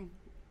Taylor's album?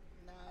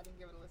 No, I didn't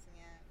give it a listen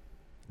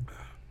yet.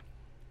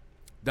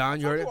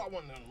 Don, you heard it? I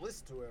wanted to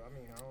listen to it. I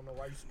mean, I don't know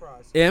why you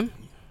surprised. M.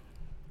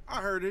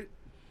 I heard it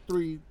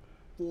 3,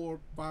 4,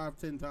 5,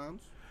 10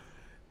 times.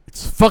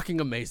 It's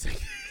fucking amazing.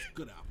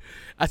 Good album.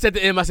 I said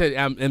to M, I said,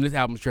 M, this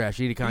album's trash.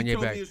 You need He Kanye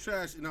told back. me it's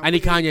trash. And I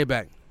need went in- Kanye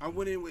back. I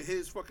went in with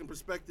his fucking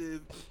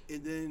perspective,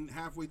 and then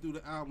halfway through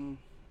the album,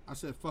 I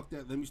said, "Fuck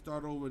that! Let me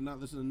start over and not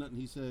listen to nothing."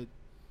 He said,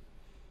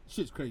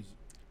 "Shit's crazy."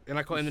 And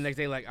I called him the next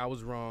day like, I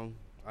was wrong.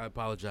 I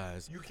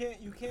apologize. You can't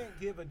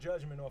give a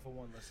judgment off of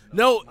one listen.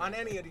 No. On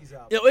any of these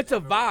albums. Yo, it's a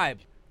vibe.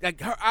 Like,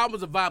 her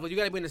album's a vibe, but you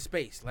gotta be in the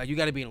space. Like, you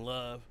gotta be in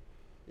love.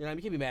 You know what I mean?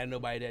 You can't be mad at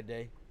nobody that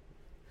day.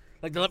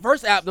 Like, the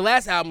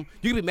last album,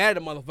 you can be mad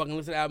at the motherfucker and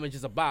listen to the album, it's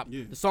just a bop.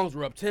 Yeah. The songs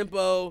were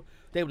up-tempo.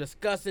 They were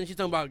disgusting. She's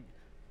talking about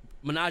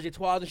menage a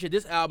trois and shit.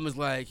 This album is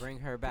like, Bring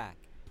her back.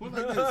 Put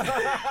it like this.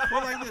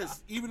 Put it like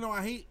this. Even though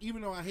I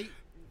hate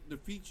the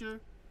feature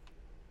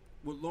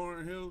with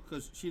Lauryn Hill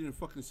because she didn't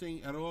fucking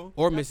sing at all.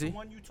 or That's the Missy.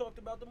 one you talked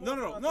about the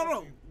most.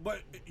 No.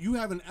 But you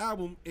have an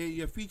album and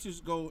your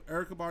features go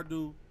Erykah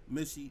Badu,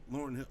 Missy,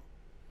 Lauryn Hill.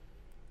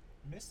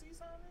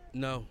 Missy's on there?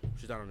 No,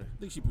 she's not on there. I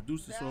think she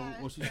produced the song,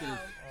 or she said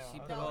She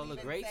put Don't all the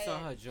even greats say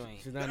on it. her joint.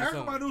 She's the not on the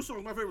Erykah song. Badu song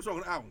is my favorite song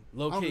on the album.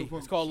 Low I don't key. give a fuck.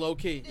 It's called Low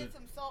Key. She did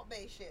some salt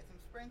based shit, some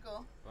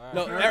sprinkle. Wow.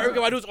 No, Erykah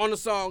Badu's on the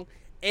song,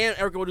 and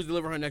Erykah Badu's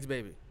delivering her next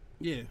baby.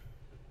 Yeah,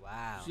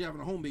 Wow. she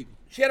having a home baby.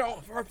 She had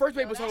her first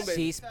baby was home baby.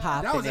 She's That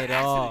popping was an it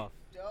accident. off.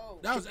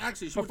 Dope. That was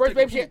actually she Her was first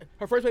taking baby, poop.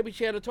 her first baby,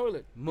 she had a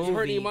toilet. She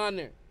heard Movie. Iman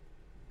there.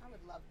 I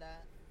would love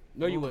that.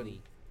 No, you Movie.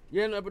 wouldn't.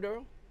 You had an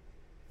epidural?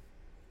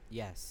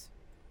 Yes.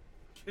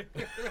 And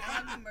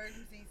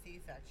emergency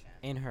C-section.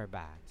 In her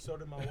back. So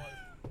did my wife.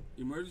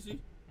 Emergency.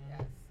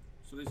 Yes.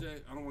 So they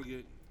said I don't want to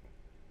get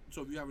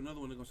So if you have another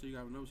one, they're gonna say you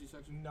have another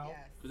C-section. No. Yes.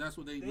 Because that's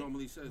what they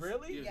normally says.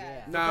 Really? Yeah.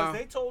 Yeah. Because No.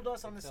 they told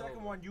us on the It's second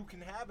over. one you can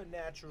have a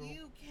natural.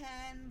 You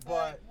can, But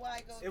but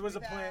why go it was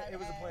through a plan. that It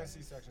was a planned and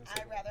C-section.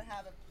 I'd rather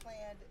have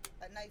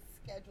a nice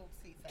scheduled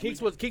C-section.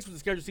 Keeks was the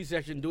scheduled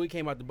C-section. Dewey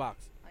came out the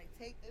box. I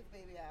take this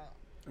baby out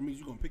That means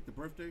you're gonna pick the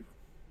birthday.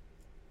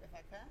 if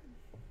I can.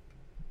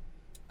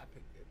 I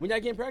picked it. When y'all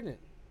getting pregnant?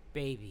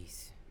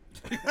 Babies.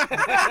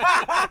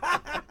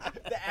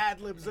 The ad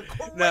libs are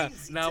crazy. I want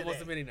today.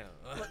 some mini now.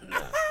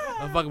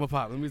 I'm fucking my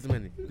pop. Let me get some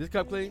mini. This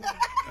cup clean?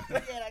 Yeah,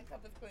 that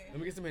cup is clean. Let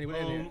me get some mini. What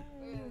in there?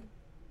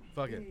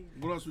 Fuck it.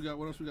 What else we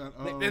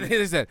got?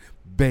 They said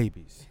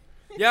babies.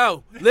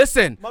 Yo,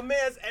 listen. My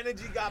man's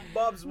energy got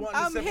Bubs wanting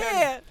I'm some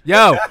here.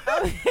 Yo,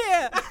 I'm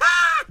here.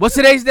 what's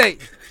today's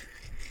date?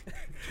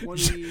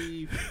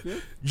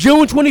 25th.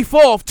 June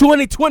 24th,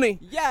 2020.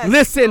 Yes.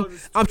 Listen,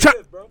 I'm trying.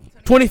 25th, bro.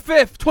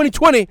 25th,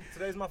 2020.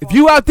 Today's my If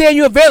you out there and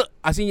you available,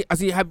 I see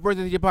you. Happy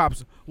birthday to your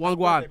pops.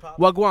 Wagwan, birthday, Pop.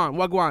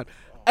 wagwan.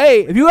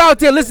 Hey, if you out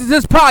there listening to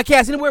this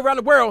podcast anywhere around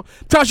the world,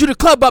 trying to shoot a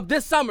club up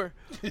this summer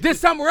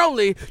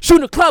only,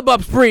 shooting a club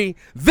up spree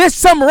this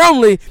summer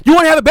only. You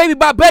want to have a baby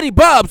by Betty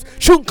Bubs,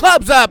 shooting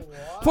clubs up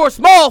for a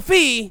small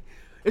fee.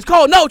 It's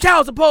called no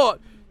child support.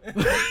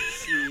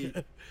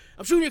 Shit.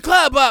 I'm shooting your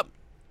club up.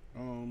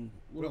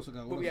 What else I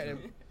got? What we got there?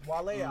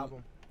 Wale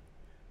album.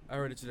 I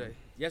heard it today.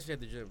 Yesterday at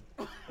the gym.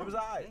 It was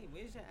alright. Hey,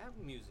 where's your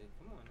album music?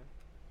 Come on. Man.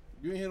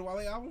 You ain't hear the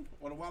Wale album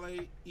or the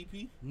Wale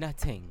EP?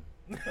 Nothing.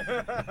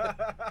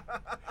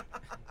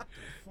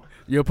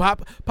 Yo,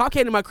 Pop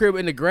came to my crib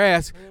in the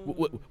grass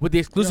with the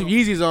exclusive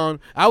Yeezys on.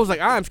 I was like,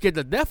 I'm scared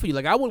to death for you.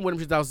 Like, I wouldn't want him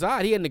just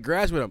outside. He in the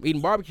grass with him,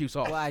 eating barbecue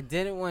sauce. Well, I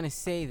didn't want to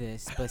say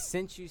this, but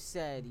since you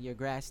said your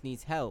grass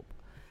needs help,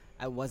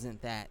 I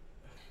wasn't that,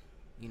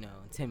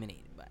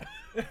 intimidated by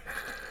it.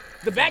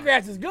 The back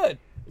grass is good.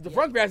 The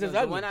front grass is The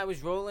ugly. one I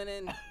was rolling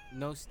in,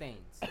 no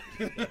stains.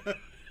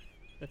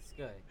 It's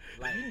good.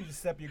 Like, You need to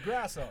step your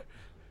grass up.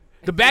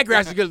 The back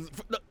grass is good.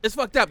 It's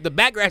fucked up. The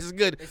back grass is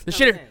good. It's The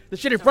shit, coming in. the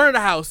shit in It's front of the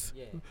coming in. house.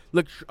 yeah.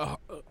 Look, Well,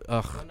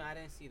 no, I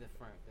didn't see the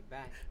front. The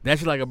back.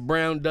 that's like a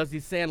brown, dusty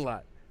sand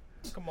lot.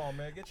 Come on,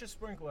 man. Get your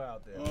sprinkler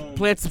out there.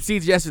 Planted some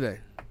seeds yesterday.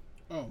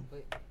 Oh,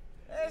 But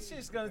That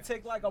shit's gonna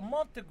take like a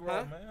month to grow,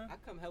 Huh? man. I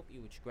come help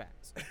you with your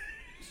grass.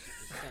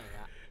 Just saying,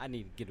 I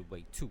need to get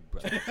away too,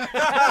 bro.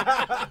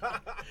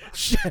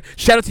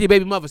 Shout out to your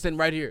baby mother sitting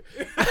right here.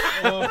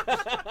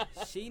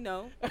 She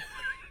know.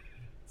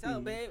 Tell her,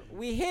 babe,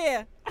 we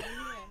here.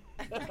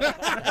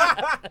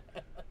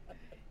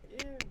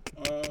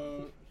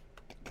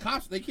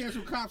 Cops. They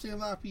canceled Cops and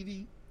Live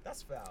PD.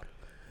 That's foul.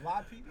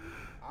 Live PD?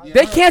 Yeah.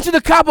 They canceled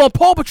the cop on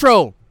Paw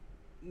Patrol.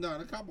 No,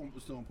 the cop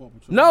was still on Paw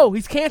Patrol. No,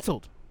 he's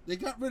canceled. They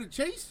got rid of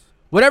Chase.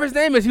 Whatever his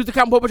name is, he was the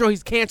cop on Paw Patrol.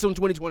 He's canceled in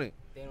 2020.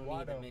 They don't Why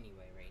need them though?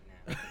 anyway right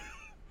now.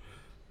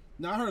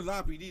 Now I heard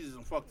Live PD is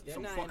some They're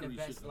some not in fuckery the shit.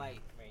 best though. light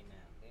right now.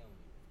 They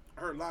don't.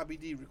 I heard Live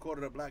PD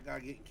recorded a black guy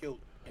getting killed,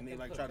 and they They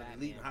like put tried to Batman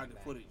delete and hide the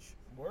back. footage.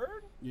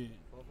 Word? Yeah.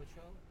 Paw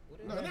Patrol? What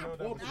is No, that? not know Paw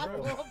that was Not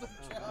Patrol. Paw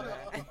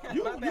Oh, Patrol. my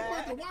You bad.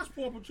 about to watch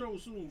Paw Patrol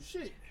soon?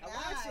 Shit. I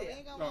watched Nah, we it.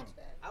 ain't gonna No. watch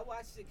that. I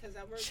watched it because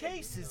I worked.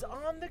 Chase with, is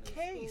on the school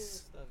case. and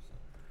stuff, so.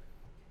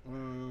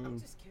 I'm Um,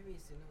 just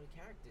curious to know the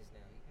characters now.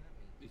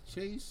 You got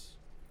me. Chase.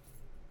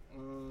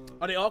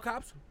 Are they all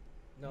cops?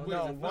 No, No,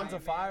 there's a one's a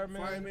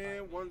fireman. fireman.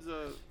 Fireman. One's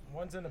a.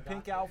 One's in a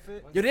pink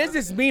outfit. Yo, there's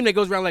this meme that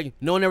goes around like,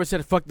 no one ever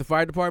said fuck the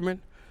fire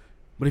department.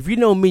 But if you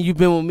know me, you've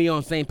been with me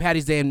on St.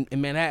 Patty's Day in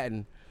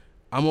Manhattan,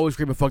 I'm always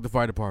screaming fuck the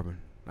fire department.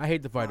 I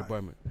hate the fire Why?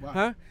 department. Why?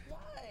 Huh? Why?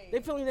 They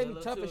feel like they They're be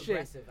a tough little as too shit.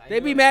 aggressive. I They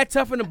be know. mad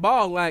tough in the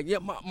ball. Like, yeah,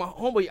 my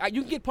homeboy,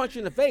 you can get punched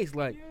in the face.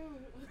 Like,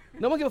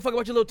 no one give a fuck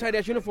about your little tight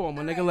ass uniform,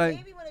 my nigga. Alright, Like,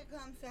 maybe when it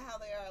comes to how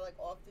they are like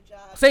off the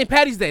job. St.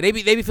 Patty's Day, they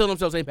be feeling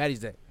themselves St. Patty's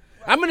Day.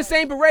 I'm in the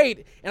same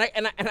parade, and I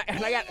got.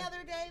 Any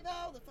other day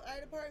though, the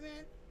fire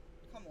department.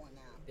 Come on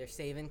now. They're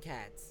saving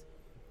cats.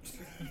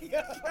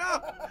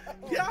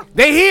 Yeah.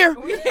 They here.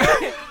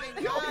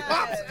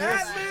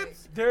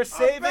 Yes. They're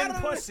saving better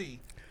than-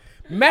 pussy.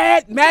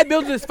 Mad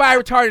building is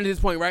fire retardant at this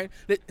point, right?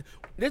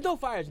 There's no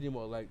fires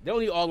anymore. Like, they don't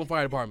need all them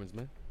fire departments,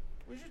 man.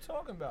 What you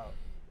talking about?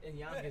 And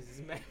Yonkers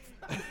is mad.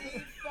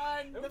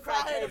 Defund the Them fire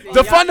crackheads department.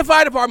 The fun the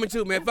fire department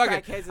too, man. Fuck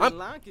it. Crackheads I'm and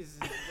Yonkers is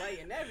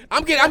lighting everything.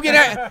 I'm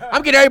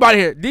getting everybody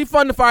here.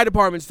 Defund the fire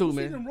departments too, You see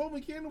man. them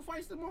Roman candle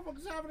fights that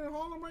motherfuckers having in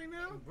Harlem right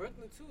now?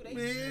 Brooklyn too. They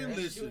Man, they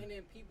listen. shooting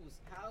in people's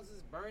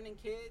houses, burning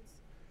kids.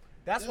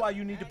 That's why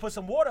you need to put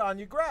some water on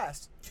your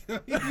grass. You're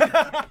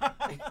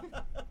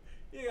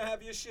gonna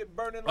have your shit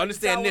burning. Like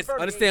Understand sour this.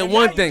 furnace. Understand And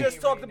one now thing. You just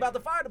talked about the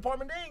fire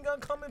department. They ain't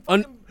gonna come and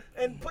Un- fucking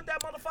and put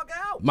that motherfucker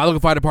out. My local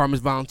fire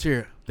department's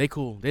volunteer. They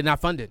cool. They're not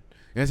funded.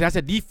 You know, I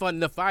said defund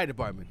the fire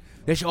department.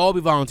 They should all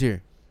be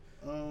volunteer.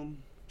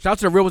 Shout out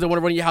to the real ones that want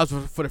to run your house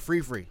for the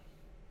free.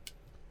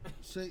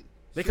 Say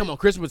They come on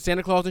Christmas with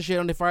Santa Claus and shit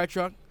on their fire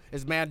truck.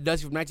 It's mad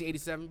dusty from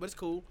 1987, but it's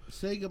cool.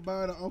 say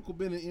goodbye to Uncle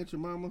Ben and Aunt your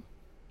mama.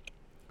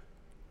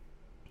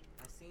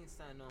 I seen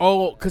something on.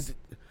 Oh, cause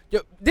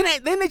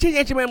didn't they change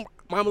Aunt Your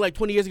Mama like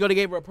 20 years ago? They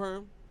gave her a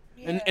perm,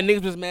 and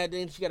niggas was mad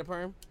then she got a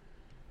perm.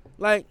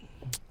 Like,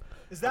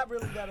 Is that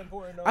really that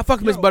important? Though? I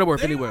fuck Miss Yo,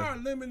 Butterworth they anywhere. are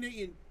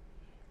eliminating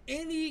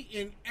any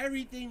and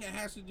everything that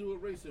has to do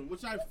with racing,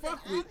 which I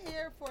fuck with. I'm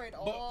here for it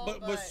all,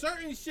 But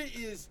certain shit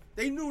is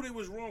they knew they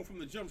was wrong from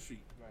the jump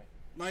street. Right.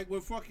 Like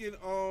with fucking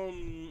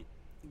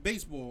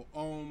baseball,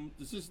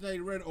 the Cincinnati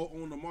Red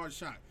on the Marge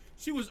shot.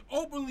 She was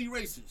openly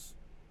racist.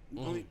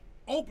 I mean,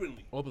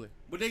 openly.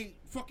 But they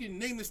fucking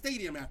named the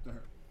stadium after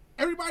her.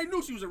 Everybody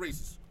knew she was a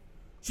racist.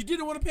 She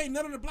didn't want to pay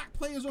none of the black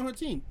players on her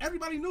team.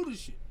 Everybody knew this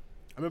shit.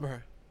 I remember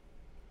her.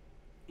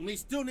 And they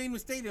still named the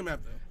stadium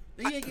after her.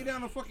 They ain't get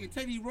down to fucking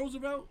Teddy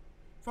Roosevelt,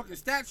 fucking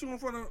statue in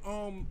front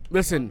of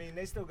Listen, I mean,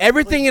 they still got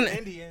everything the in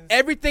Cleveland Indians.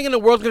 everything in the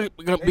world's gonna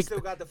They be still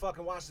got the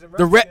fucking Washington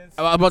the Redskins.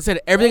 I'm about to say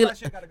that everything. All that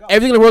shit gotta go.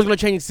 Everything in the world's gonna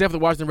change except for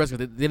the Washington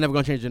Redskins. They're never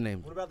gonna change their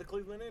name. What about the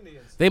Cleveland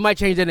Indians? They might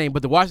change their name,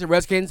 but the Washington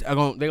Redskins are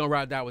gonna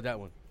ride out with that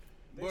one.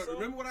 But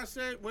remember what I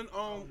said when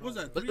what was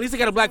that? At least they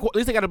got a black. At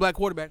least they got a black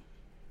quarterback.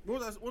 What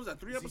was that?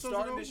 3 Is he episodes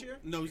starting ago? this year?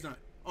 No, he's not.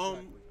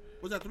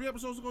 Was that 3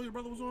 episodes ago? Your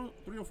brother was on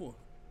 3 or 4,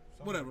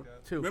 whatever. like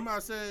that. 2. Remember I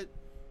said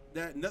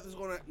that nothing's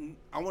gonna.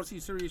 I want to see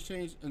serious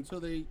change until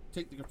they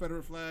take the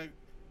Confederate flag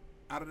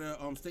out of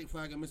the state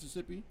flag in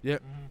Mississippi.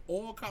 Yep.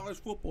 All college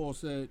football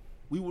said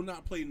we will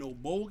not play no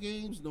bowl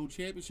games, no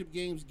championship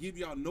games. Give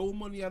y'all no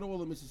money at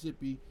all in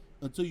Mississippi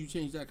until you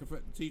change that.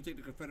 Until you take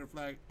the Confederate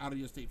flag out of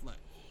your state flag.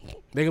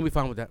 They're gonna be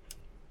fine with that.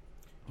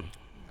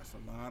 That's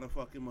a lot of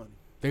fucking money.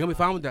 They're gonna be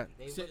fine with that.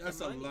 They with That's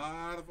the a money.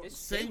 lot of It's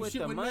same with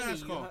shit the with money, NASCAR.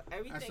 you know,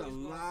 everything That's a is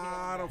gonna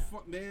lot scale of down.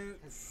 fuck, man.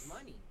 It's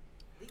money.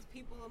 These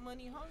people are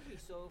money hungry,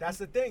 so That's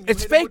the thing. You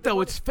It's hit 'em fake with the though.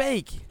 money. It's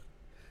fake.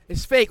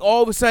 It's fake.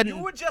 All of a sudden,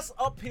 You were just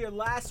up here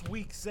last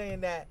week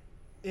saying that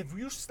if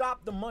you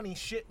stop the money,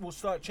 shit will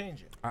start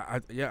changing.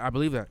 I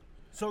believe that.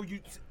 So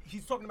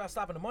he's talking about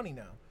stopping the money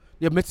now.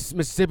 Yeah,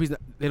 Mississippi's.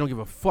 They don't give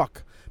a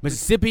fuck.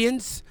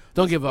 Mississippians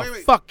don't give a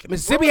Wait. fuck.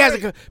 Mississippi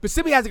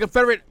Wait. has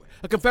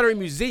a Confederate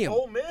museum.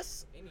 Ole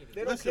Miss,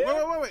 they don't Listen,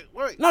 care.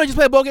 wait. No, they just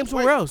play a ball game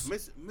somewhere else.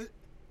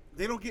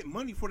 They don't get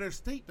money for their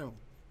state though.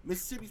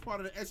 Mississippi's part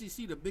of the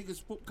SEC, the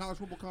biggest college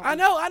football conference. I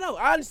know.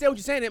 I understand what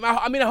you're saying.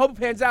 I mean, I hope it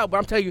pans out, but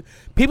I'm telling you,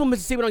 people in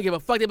Mississippi don't give a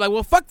fuck. They're like,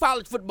 well, fuck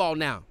college football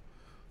now.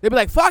 They'd be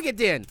like, fuck it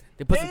then.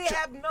 They put They some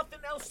have nothing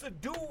else to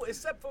do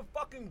except for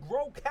fucking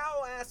grow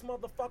cow ass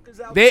motherfuckers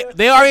out They- there.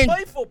 they are and in-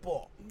 play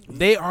football.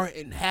 They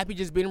aren't happy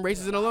just being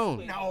racist and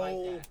alone. No.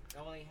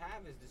 All they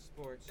have is the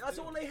sports. That's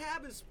too. all they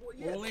have is sport.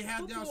 Yeah, All they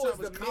have down football south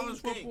is is the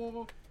college main thing.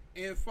 football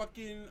and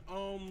fucking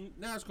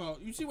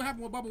NASCAR. You see what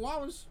happened with Bubba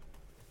Wallace?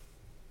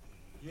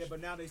 Yeah,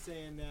 but now they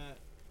saying that.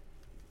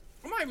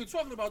 I'm not even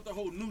talking about the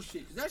whole new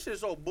shit. 'Cause that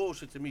shit's all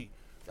bullshit to me.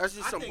 That's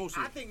just some bullshit.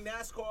 I think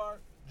NASCAR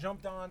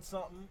jumped on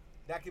something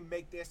that can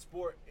make their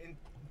sport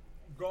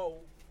go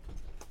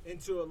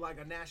into like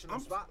a national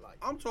spotlight.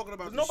 I'm talking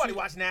about. But the nobody shit.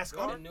 watch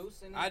NASCAR. The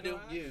noose in the I do.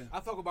 garage? Yeah. I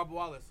fuck with Bubba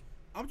Wallace.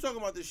 I'm talking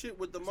about the shit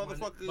with the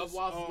motherfuckers. Bubba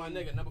Wallace is my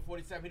nigga. Number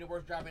 47. He the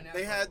worst driver in NASCAR.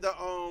 They had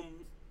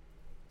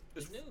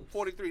it's The news.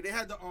 43. They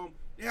had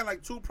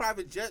like 2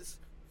 private jets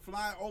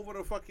fly over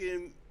the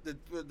fucking the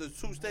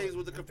 2 states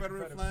with the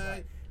Confederate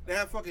flag. They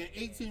had fucking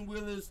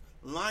 18-wheelers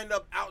lined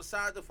up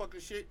outside the fucking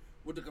shit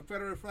with the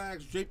Confederate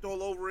flags draped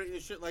all over it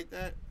and shit like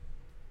that.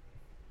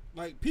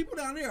 Like, people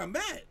down there are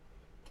mad.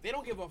 They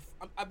don't give a.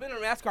 I've been on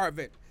a NASCAR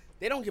event.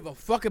 They don't give a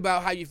fuck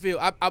about how you feel.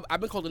 I've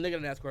been called a nigga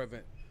at a NASCAR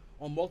event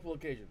on multiple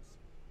occasions.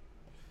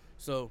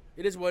 So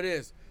it is what it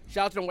is.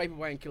 Shout out to them white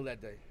people I ain't killed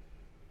that day.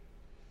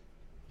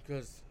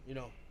 Because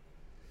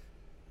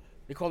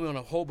they called me on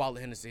a whole bottle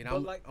of Hennessy, and I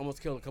But like-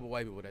 almost killed a couple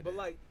white people that But day.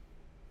 like,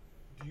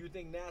 do you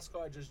think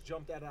NASCAR just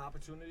jumped at an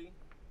opportunity?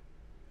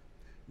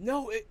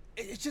 No,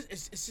 it's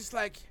just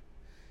like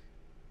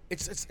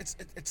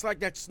it's like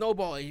that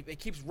snowball. It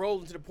keeps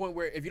rolling to the point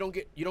where if you don't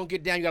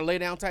get down, you gotta lay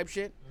down type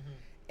shit.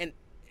 And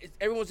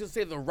everyone's gonna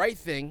say the right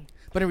thing,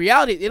 but in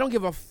reality, they don't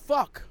give a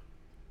fuck.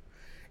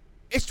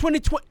 It's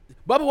 2020.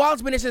 Bubba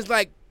Wallace's been there since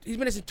he's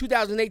been there since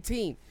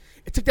 2018.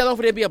 It took that long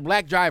for there to be a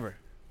black driver.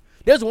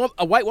 There's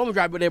a white woman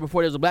driver there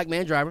before there was a black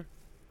man driver,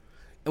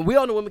 and we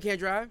all know women can't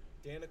drive.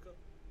 Danica?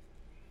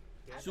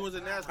 She was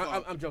in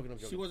NASCAR. I'm joking.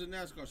 She wasn't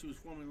NASCAR. She was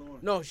Formula 1.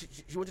 No, she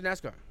went to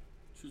NASCAR.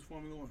 She was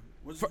Formula 1.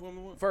 Was she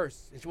Formula 1?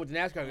 First, and she went to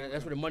NASCAR.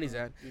 That's where the money's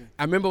at. Yeah.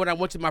 I remember when I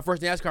went to my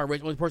first NASCAR race.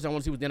 The only person I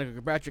wanted to see was Danica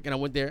Kirkpatrick, and I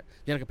went there.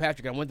 Danica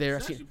Patrick, and I went there.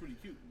 She's I actually seen, pretty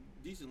cute.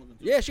 Decent looking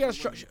too. yeah, she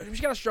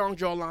got a strong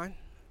jawline.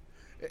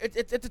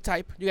 It's a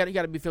type. You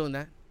got to be feeling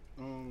that.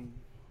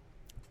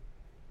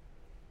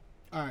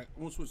 All right, I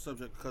want to switch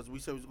subject because we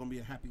said it was going to be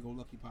a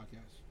happy-go-lucky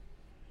podcast.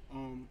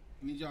 I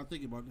need y'all to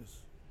think about this.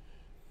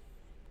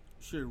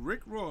 Should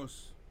Rick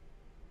Ross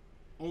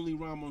only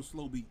rhyme on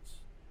slow beats?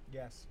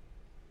 Yes.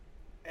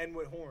 And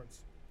with horns.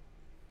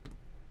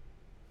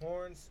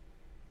 Horns,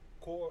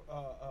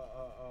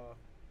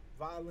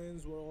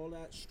 violins with all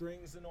that,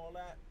 strings and all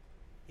that.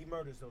 He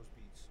murders those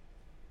beats.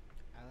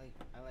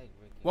 I like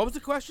Rick. What was the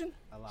question?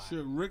 a lot.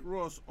 Should Rick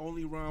Ross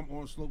only rhyme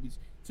on slow beats?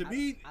 To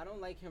me, I don't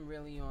like him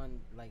really on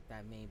like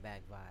that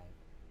Maybach vibe.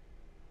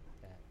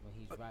 That when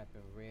he's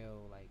rapping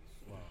real like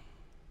slow.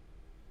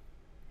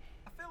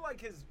 I feel like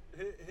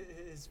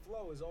his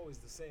flow is always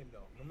the same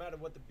though. No matter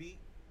what the beat,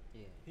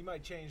 Yeah. he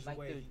might change the Like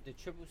way. the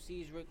Triple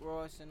C's Rick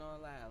Ross and all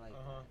that. I like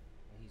Uh-huh. that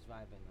when he's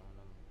vibing on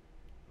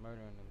them.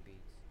 Murdering them beats.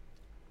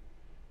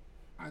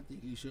 I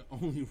think he should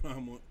only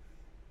rhyme on.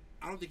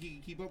 I don't think he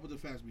can keep up with the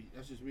fast beat.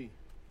 That's just me.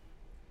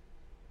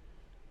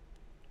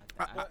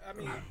 I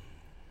mean,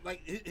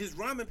 Like his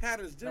rhyming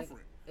pattern is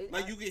different.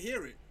 Like you can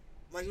hear it.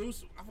 Like it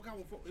was. I forgot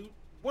what. It was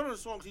one of the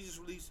songs he just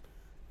released.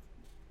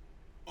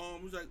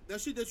 It was like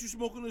that shit that you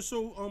smoking is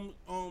so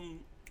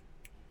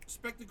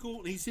spectacle,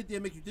 and he sit there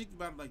and make you think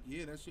about it. Like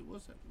yeah, that shit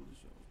was happening with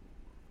the show.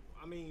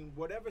 I mean,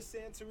 whatever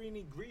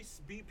Santorini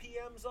Greece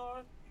BPMs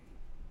are,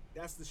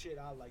 that's the shit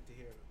I like to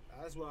hear.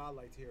 That's what I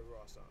like to hear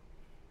Ross on.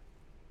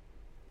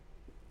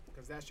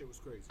 Cause that shit was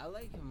crazy. I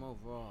like him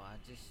overall. I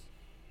just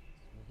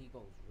when he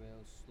goes real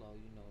slow,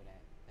 you know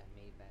that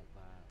Maybach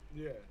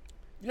vibe. Yeah.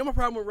 You know my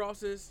problem with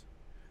Ross is?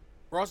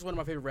 Ross is one of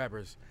my favorite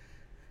rappers.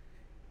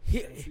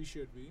 Yes, he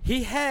should be.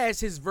 He has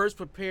his verse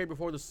prepared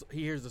before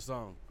he hears the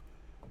song.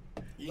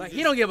 Like just,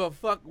 he don't give a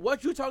fuck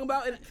what you talking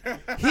about.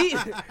 He, He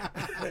gonna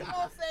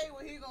say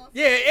what he gonna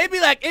say. yeah, it'd be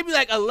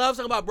like a love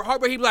song about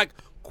heartbreak. He'd be like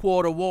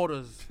quarter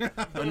waters, a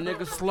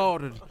nigga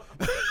slaughtered.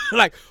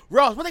 Like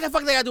Ross, what the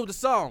fuck they got to do with the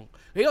song?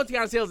 He on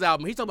Tiana Sales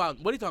album. He's talking about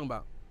what he talking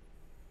about?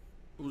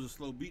 it was a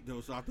slow beat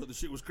though, so I thought the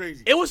shit was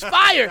crazy. It was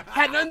fire.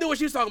 Had nothing to do with what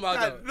she was talking about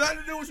Had though. nothing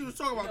to do with what she was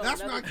talking about. You know,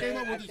 That's when I another came thing,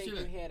 up with I the think shit.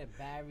 you hear the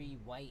Barry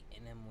White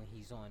in him when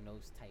he's on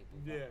those type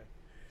of Yeah. vibes.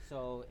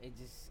 So it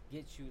just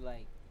gets you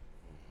like,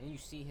 and you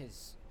see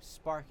his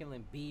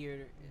sparkling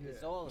beard.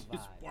 It's Yeah. all a His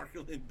vibe.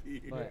 sparkling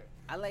beard. But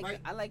Like-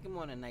 I like him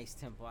on a nice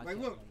tempo. I Like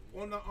can't look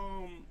lie. on the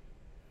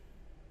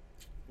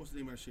what's the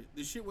name of that shit?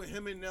 The shit with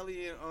him and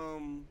Nelly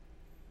and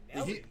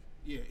Nelly.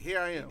 Here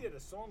I am. He did a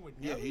song with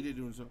Yeah, Nelly. he did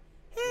do so.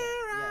 Yeah,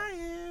 Here yeah. I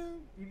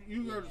am.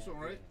 You heard the song,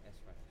 right? Yeah,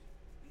 that's right.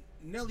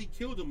 Nelly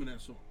killed him in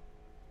that song.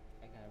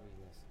 I gotta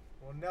re-listen.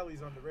 Well,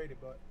 Nelly's underrated,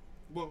 but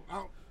Well,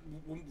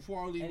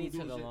 before I leave, And he we'll do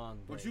took the a shit. long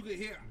But break. you could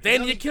hear. Dana,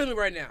 Nelly- you're killing me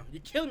right now.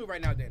 You're killing me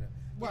right now, Dana.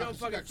 Why? You know, She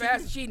fucking got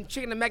fast chicken? eating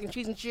chicken and mac and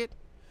cheese and shit.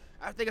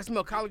 I think I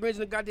smell collard greens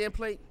in the goddamn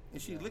plate.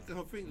 And she licking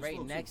her fingers. Right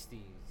slow, too. next to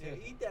you. yeah,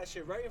 eat that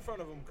shit right in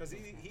front of him, cause he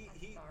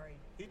Sorry.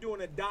 he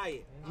doing a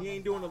diet. He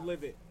ain't doing a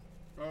live it.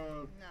 Nah,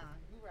 you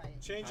right.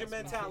 Change your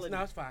That's mentality.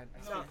 No, it's fine.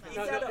 No, it's eat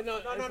fine. that up. No, No,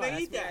 it's no, fine. no,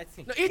 That's eat me, that. I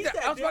think. No, eat that.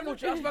 I was Dana. fucking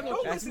with you. I was fucking with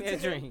you. Don't That's me listen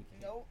a to him. drink.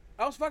 Nope.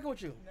 I was fucking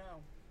with you. No.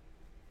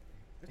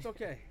 It's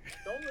okay.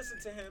 Don't listen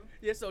to him.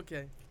 Yeah, it's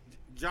okay.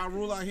 Ja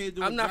Rule out here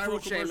doing I'm not gyro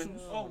food shaming.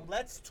 commercials. Oh,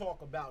 let's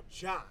talk about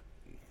Ja.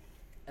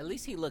 At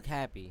least he look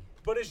happy.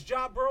 But is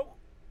Ja broke?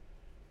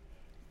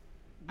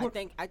 What-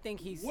 I think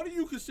he's. What do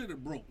you consider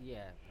broke?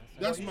 Yeah.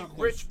 That's Well, my he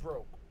question. rich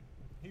broke.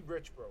 He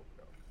rich broke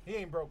though. He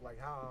ain't broke like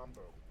how I'm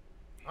broke.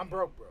 I'm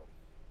broke, bro.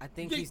 I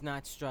think Think- he's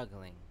not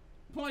struggling.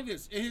 Point like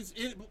this: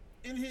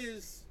 in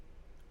his,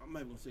 I'm not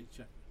even gonna say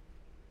check.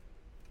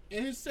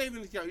 In his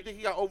savings account, you think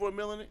he got over $1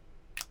 million in it?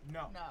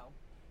 No. No.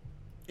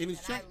 In his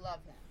And check, I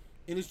love him.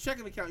 in his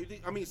checking account, you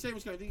think? I mean,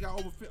 savings account, you think he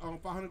got over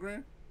 500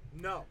 grand?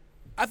 No.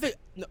 I think.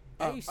 No,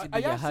 That used to are be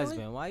your y'all silly?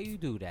 husband. Why you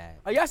do that?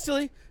 Are y'all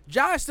silly?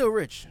 Ja is still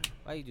rich.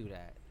 Why you do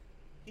that?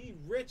 He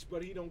rich,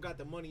 but he don't got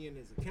the money in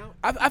his account.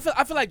 I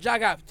feel like Ja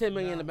got 10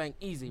 million in the No. bank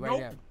easy right Nope.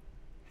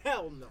 now.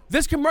 Hell no.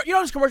 This commercial, you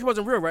know, this commercial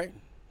wasn't real, right?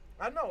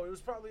 I know, it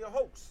was probably a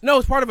hoax. No,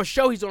 it's part of a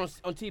show he's on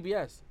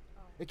TBS.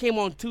 It came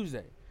on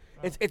Tuesday.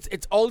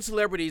 It's all the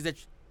celebrities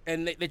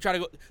and they try to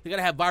go. They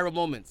gotta have viral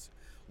moments.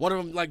 One of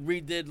them like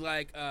redid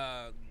like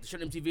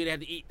shit on MTV. They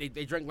had to eat.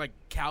 They drank like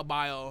cow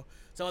bile.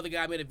 Some other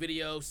guy made a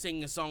video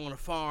singing a song on a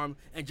farm,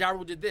 and Ja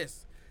Rule did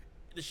this.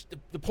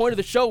 The point of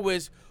the show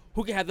was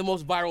who can have the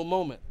most viral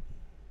moment.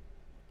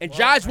 And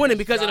Ja's winning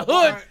because in the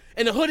hood, won.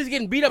 and the hood is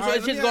getting beat up, so All right,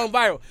 this let shit's me going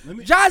viral. let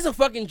me- Ja's a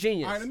fucking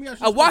genius. All right, let me ask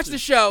you I this watched question. the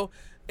show.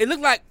 It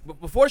looked like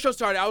before the show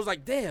started, I was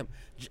like, damn,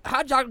 how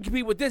Ja gonna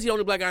compete with this? He the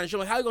only black guy on the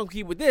show. How you gonna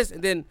compete with this?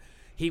 And then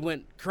he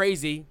went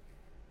crazy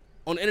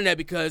on the internet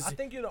because I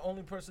think you're the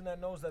only person that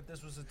knows that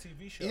this was a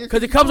TV show. Yeah.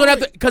 it comes on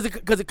after because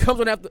it comes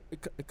on after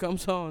it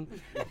comes on.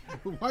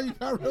 Why you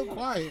got real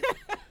quiet?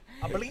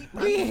 I believe.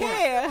 We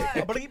here.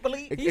 I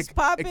believe. He's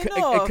popping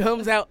off. It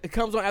comes out. It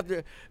comes on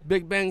after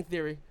Big Bang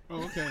Theory.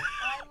 Oh, okay.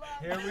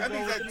 Here we That go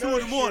means with at the 2 in the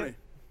nerd morning. shit.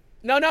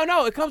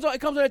 No. It comes on at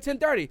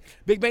 10:30.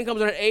 Big Bang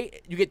comes on at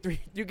 8.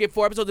 You get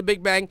 4 episodes of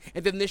Big Bang,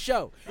 and then this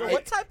show. Yo,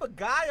 what type of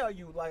guy are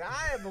you? Like, I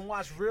haven't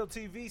watched real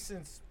TV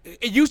since.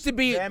 It used to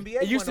be. The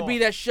NBA It used to went be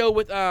off. that show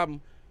with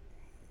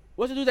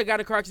what's the dude that got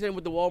in a car accident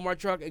with the Walmart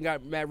truck and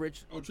got mad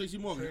rich? Oh, Tracy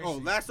Morgan. Tracy. Oh,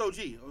 Last OG.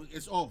 Oh,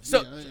 it's off.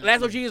 So Yeah.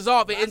 Last OG is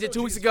off. It Last ended 2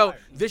 OG weeks is ago. fire.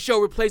 This show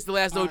replaced the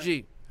Last All OG.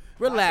 right.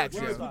 Relax.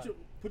 Last Wait, OG yo. is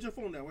put your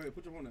phone down. Wait,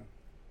 put your phone down.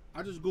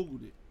 I just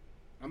Googled it.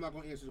 I'm not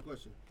going to answer the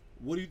question.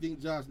 What do you think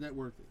Ja's net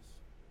worth is?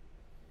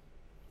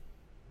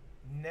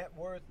 Net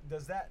worth,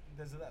 does that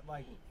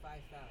like,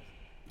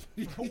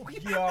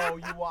 5,000. yo,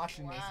 you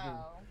washing this dude.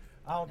 Wow.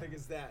 I don't think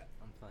it's that.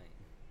 I'm playing.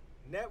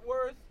 Net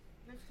worth?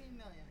 15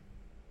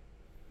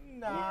 million.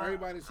 Nah. Well,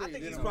 everybody say I think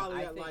they he's don't. probably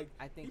I at think- like,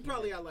 I think he he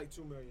probably has- at like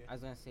 2 million. I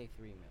was gonna say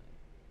 3 million.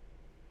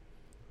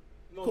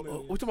 No We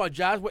million. talking about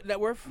Ja's what net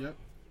worth? Yep.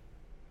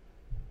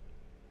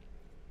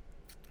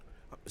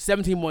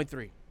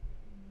 17.3.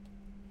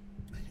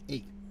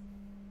 8.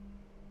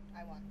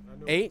 I won. I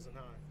knew 8? it wasn't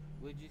high.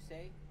 Would you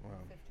say?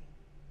 15.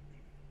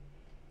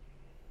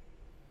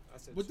 I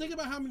said But 2. think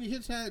about how many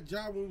hits had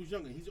Ja when he was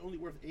younger. He's only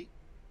worth 8.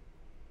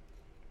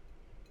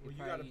 Well,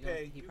 you gotta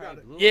pay. You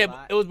gotta. Yeah,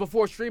 but it was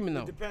before streaming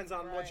though. It depends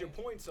on what your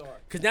points are.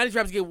 Cause now these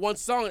rappers get one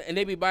song and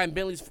they be buying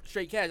Bentleys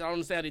straight cash. I don't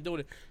understand how they doing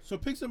it. So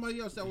pick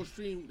somebody else that was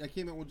streamed that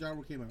came out when Ja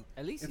Rule came out.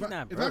 At least If he's I,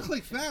 not if broke. I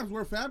click Fabs,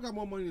 where Fab got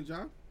more money than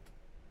Ja?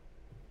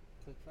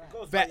 Click Fab. It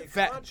goes by your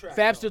contract,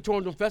 Fab though. still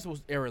touring on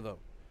festivals era though.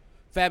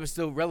 Fab is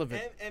still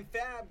relevant. And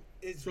Fab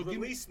is So give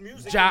me- released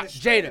music Ja, in the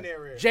streaming Jada,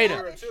 era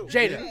Jada, too.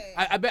 Jada.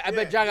 Yeah. I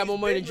bet Ja got more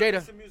money than he's been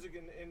Jada. releasing music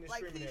in the Like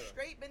streaming he's era.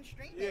 straight been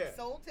streaming. Yeah.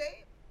 Soul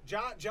Tape.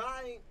 Ja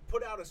ain't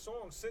put out a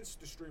song since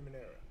the streaming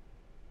era.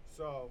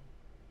 So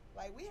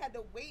Like we had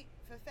to wait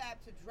for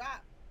Fab to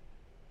drop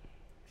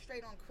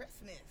straight on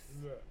Christmas.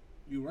 yeah.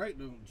 You right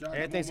though. Ja got more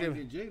money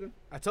Thanksgiving. than Jada.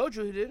 I told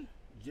you he did.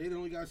 Jada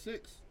only got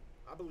 6.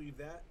 I believe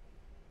that.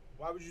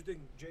 Why would you think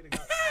Jada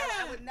got?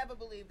 I would never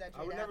believe that.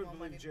 I would Jada never had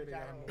more believe money Jada than got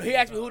Ja more. Rule. He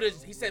asked me who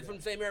this. He said from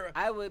the same era.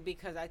 I would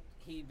because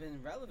he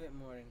been relevant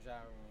more than Ja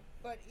Rule.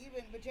 But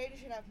Jada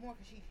should have more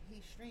because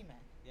he's streaming.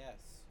 Yes.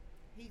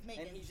 He's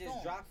making And he just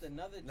songs. dropped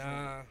another joint.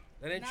 Nah,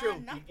 that ain't Nah, true.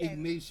 nothing.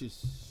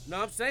 Ignatius.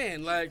 No, I'm saying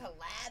He's like,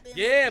 collabing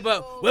yeah, with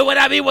but people. where would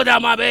I be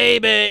without my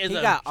baby? It's He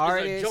a, got it's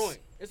artists. a joint.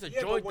 It's a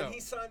Yeah, joint but when though. he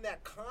signed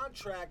that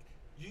contract,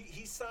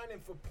 he's signing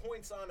for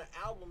points on an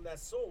album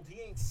that's sold. He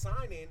ain't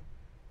signing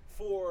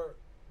for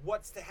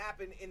what's to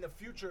happen in the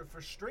future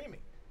for streaming.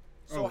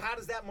 So Oh. how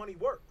does that money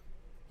work?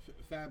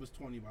 Fab is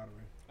 20, by the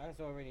way. I just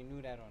already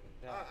knew that on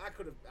the dot. I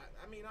could have.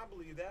 I mean, I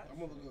believe that. I'm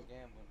gonna look up.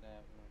 Gambled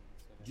that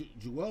one. So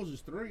Jewels is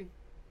 3.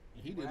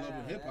 And he did wow, Love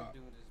and Hip Hop. That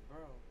dude is bro.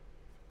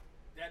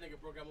 That nigga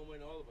broke out more money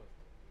than all of us.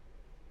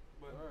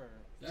 Word.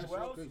 That's so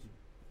Jewels? crazy.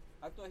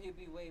 I thought he'd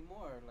be way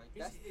more. Like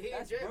He's- that's he in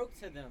that's jail. broke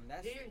to them.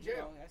 That's He in you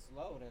jail. know, that's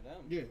low to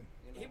them. Yeah.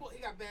 You know?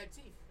 He got bad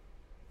teeth.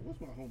 What's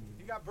my homie?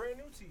 He got brand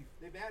new teeth.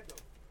 They bad though.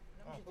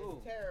 Them shit Who?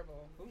 is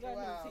terrible. Who got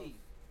Wow. new teeth?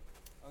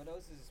 Oh,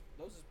 those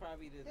is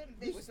probably the Them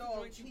big what's the dog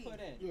joint you teeth. put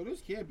in? Yo,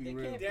 this can't be They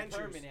real. can't be Dentures.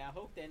 permanent. I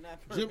hope they're not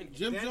Jim, permanent.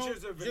 Jim Dentures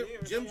Jones, are Jim,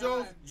 veneers. Jim Yeah.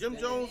 Jones, Jim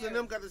They're Jones, and veneers.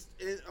 them got this.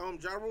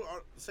 Ja Rule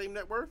are the same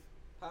net worth.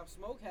 Pop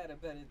Smoke had a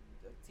better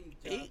teeth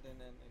job 8? than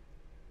that.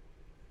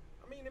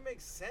 I mean, it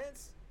makes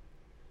sense.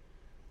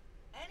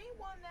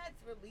 Anyone that's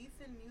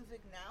releasing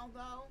music now,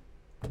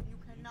 though, you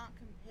cannot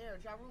compare.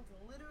 Ja Rule's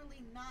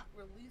literally not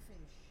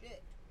releasing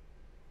shit.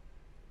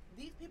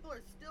 These people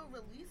are still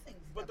releasing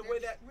stuff. But the They're way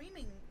that-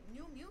 streaming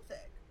new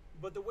music.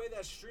 But the way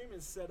that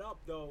streaming's set up,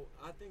 though,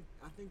 I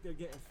think they're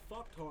getting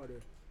fucked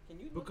harder Can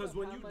you look because up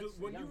when how you much do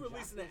when you Young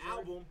releasing Jock an is worth?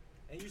 album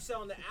and you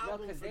selling the No,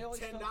 album 'cause they for always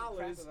talk $10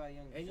 crap about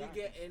Young and you Jock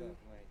getting stuff,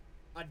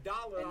 like,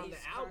 $1 And on the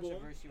he's album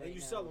controversy and right you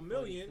now sell with $1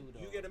 million, 42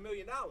 you though. get $1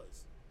 million.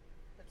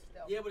 But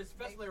still. Yeah, but it's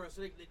festival era,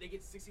 so they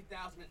get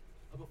 60,000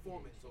 a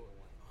performance or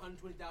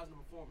 120,000 a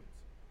performance.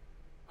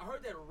 I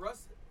heard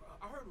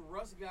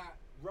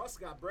Russ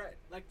got bread.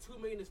 like $2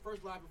 million his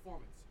first live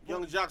performance.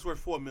 Young Jock's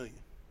worth $4 million.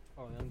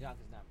 Oh, Young Jock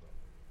is not broke.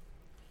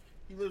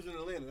 He lives in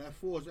Atlanta. That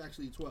 4 is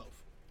actually 12.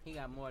 He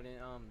got more than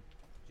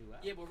Jewel.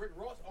 Yeah, but Rick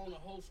Ross owned the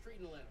whole street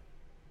in Atlanta.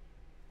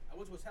 I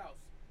went to his house.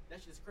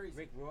 That shit's crazy.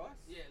 Rick Ross.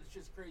 Yeah, it's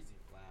just crazy.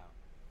 Wow.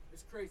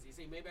 It's crazy.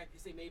 They say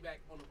Maybach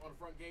on the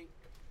front gate.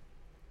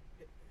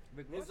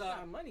 Rick His, Ross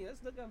got money.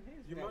 Let's look up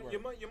his. Your net money,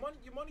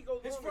 worth. your money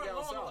goes His longer front down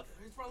lawn,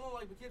 south.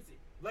 like Poughkeepsie.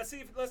 Let's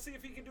see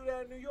if he can do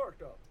that in New York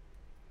though.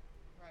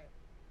 Right.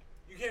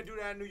 You can't do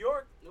that in New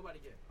York. Nobody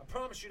can. I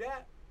promise you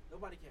that.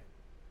 Nobody can.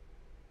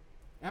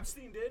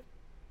 Epstein did.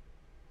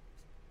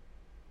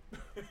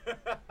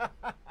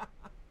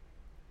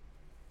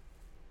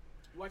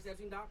 You watch that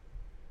Epstein doc?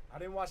 I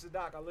didn't watch the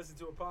doc. I listened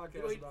to a podcast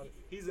You know, about it.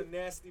 He's a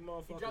nasty He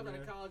motherfucker, dropped out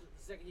man. of college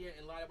the second year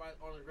and lied about it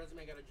on his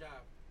resume, got a job.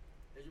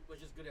 He was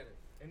just good at it.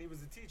 And he was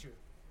a teacher,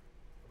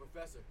 A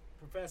professor.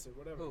 professor,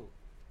 whatever. Who?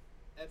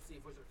 Epstein.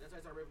 That's how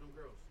he started raping them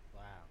girls.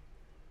 Wow.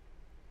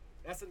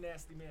 That's a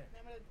nasty man.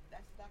 Remember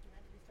that's the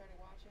documentary we started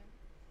watching?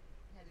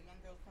 Had the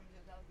young girls come to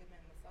his house, give him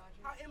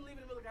massages. How am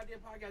leaving the middle of the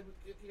goddamn podcast?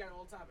 He got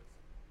all topics.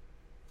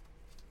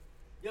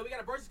 Yo, we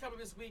got a versus coming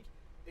this week.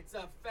 It's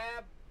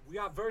Fab. We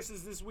got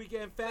verses this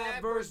weekend.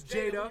 Fab versus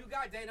Jada. Who you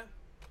got, Dana?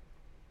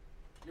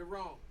 You're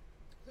wrong.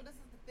 So this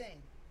is the thing.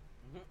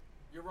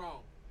 You're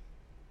wrong.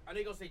 I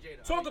think gonna say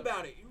Jada. Talk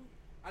about it.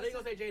 I think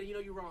gonna say Jada. You know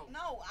you're wrong.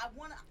 No, I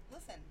wanna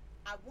listen.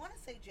 I wanna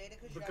say Jada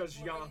Because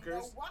you already know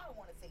Yonkers. why I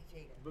wanna say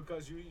Jada.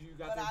 Because you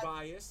got But that I-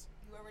 bias.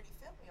 You already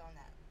felt me on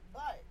that.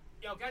 But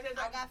Yo, guys,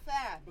 I got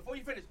Fab. before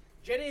you finish,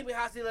 Jada ain't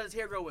behind to let his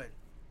hair grow in.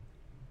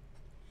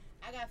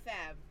 I got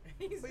Fab.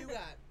 Who you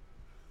got?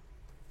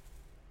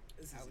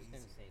 This I is was easy.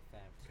 gonna say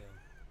Fab too.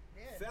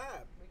 Yeah.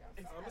 Fab. We got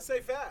I'm Fab. gonna say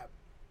Fab.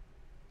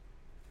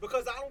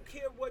 Because I don't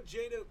care what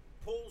Jada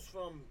pulls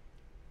from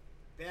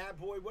Bad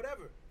Boy,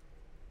 whatever.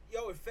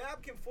 Yo, if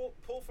Fab can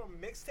pull from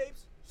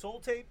mixtapes, soul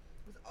tape,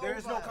 It's there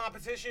is no over.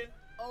 competition.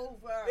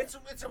 Over. It's a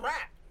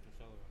rap.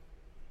 It's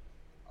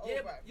over. Yeah,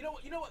 over. but you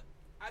know what?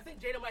 I think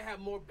Jada might have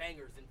more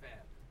bangers than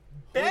Fab.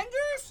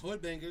 Bangers?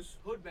 Hood bangers.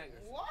 Hood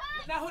bangers. What?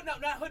 Not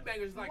hood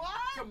bangers. Like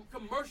What?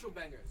 commercial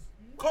bangers.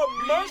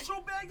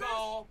 Commercial bangers?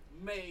 Go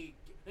make.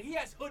 He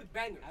has hood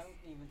bangers. I don't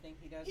even think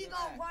he does. He the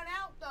gonna rap. run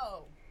out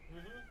though.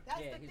 That's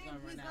Yeah, the he's thing. gonna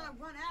He's run gonna out.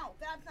 run out.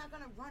 Fab's not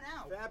gonna run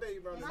out. Fab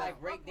ain't running It's Nah, out.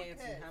 like fuck with breakdancing.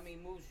 this. How many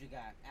moves you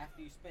got?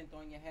 After you spent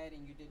on your head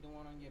and you did the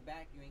one on your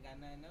back, you ain't got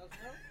nothing else,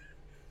 bro?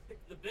 The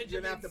You're Benjamins.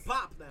 gonna have to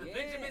pop now. Yeah.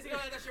 Benjamins, he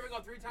gonna let that shit ring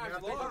on 3 times. Yeah, The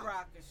Floor Benjamins-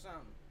 rock or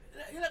something.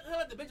 He'll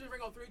let the Benjamins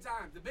ring on 3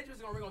 times. The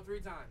Benjamins gonna ring on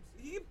 3 times.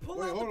 He pull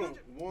Wait, out hold the on.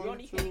 Benjamin. One,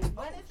 only two.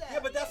 When is that? Yeah,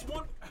 but that's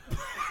one.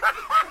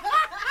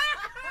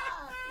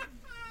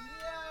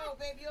 Yo,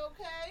 baby,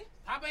 okay?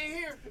 Papa ain't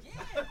here. Yeah.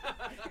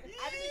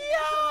 I didn't even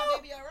know my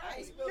baby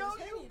alright. Spilled Yo, his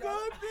you Henny, though.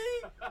 good,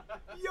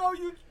 B? Yo,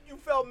 you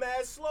felt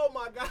mad slow,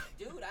 my guy.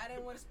 Dude, I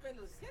didn't want to spend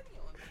a Henny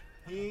on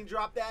it. He ain't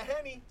dropped that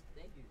Henny.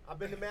 Thank you. I've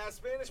been to mad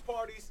Spanish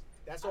parties.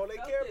 That's all I they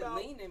felt care it about.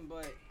 leaning,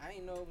 but I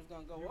didn't know it was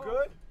gonna go You off.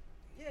 good?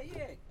 Yeah.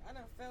 I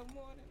done felt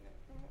more than that.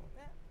 Come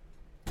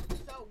on,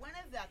 that. So when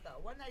is that though?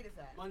 What night is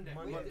that? Monday.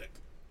 Monday.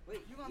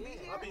 Wait, You gonna be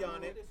here? I'll be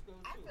on it.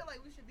 I feel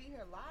like we should be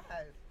here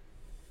live.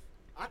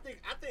 I think.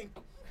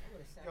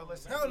 Yo,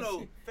 listen. Hell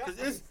no,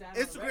 because Fab-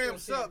 Instagram Fab-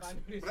 sucks.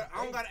 Fab- But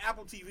I don't got an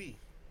Apple TV.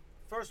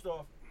 First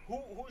off,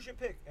 who's your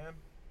pick, Em?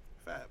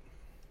 Fab.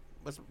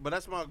 But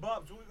that's my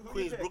Bubs, who you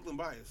Queens pick? Brooklyn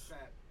bias.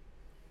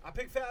 I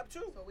picked Fab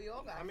too. So we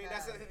all got. I mean,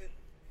 Fab.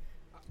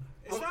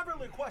 it's not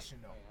really a question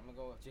though. I'm gonna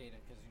go with Jada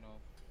because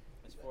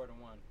it's 4-1.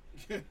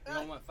 You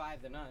don't want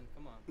 5 to none.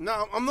 Come on.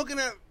 No, I'm looking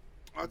at.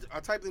 I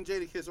typed in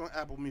Jada Kiss on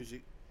Apple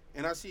Music,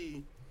 and I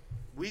see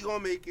 "We Gonna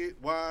Make It."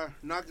 Why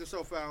knock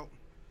yourself out?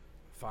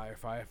 Fire.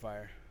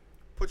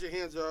 Put your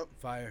hands up.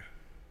 Fire.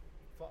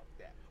 Fuck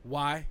that.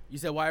 Why? You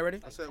said why already?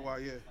 I said why,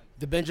 yeah.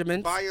 The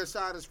Benjamins. By Your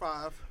Side is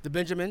 5, The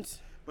Benjamins.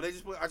 but I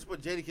just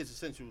put Jada Kiss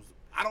Essentials.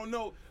 I don't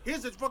know.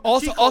 Here's the fucking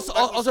Also, cheat code, also,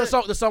 like we also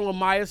said. the song with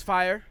Maya's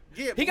Fire.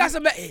 Yeah, He but got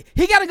some.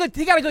 He got a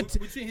good.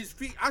 between his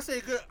feet. I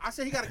say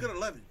he got a good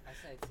 11. I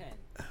said 10.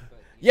 But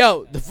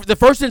Yo, the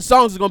first 10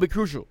 songs is gonna be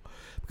crucial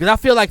because I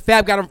feel like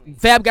Fab got him.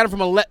 Fab got him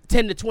from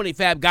 10 to 20.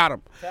 Fab got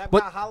him. Fab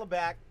But got Holla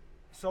Back,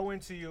 So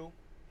Into You.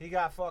 He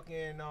got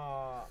fucking.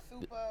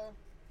 Super.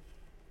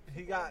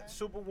 He got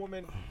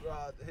Superwoman.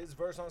 His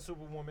verse on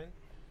Superwoman,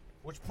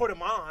 which put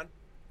him on.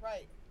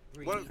 Right.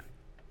 What?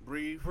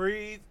 Breathe.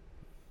 Breathe.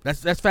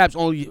 that's Fab's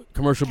only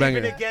commercial Keeping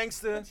banger. It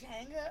Gangsta.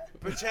 Pachanga.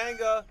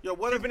 Pachanga. Yo,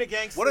 what if Keeping It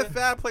Gangsta. What if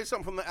Fab plays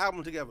something from the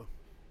album together?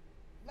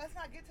 Let's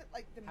not get to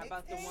like the How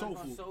about the mixtape. one Soul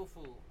on Food. Soul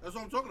Food? That's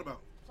what I'm talking about.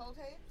 Soul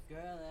tapes.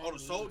 Girl, Oh, the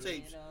Soul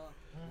tapes.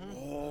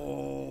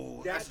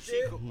 Oh, That that's a cheat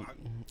shit? code.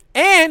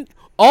 And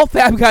all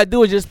Fab got to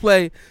do is just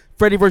play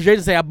Freddie vs. Jada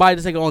and say I buy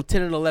this nigga on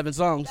 10 and 11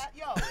 songs. That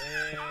yo. Damn.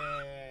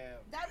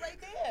 That right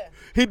there.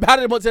 He bought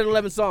him on 10 and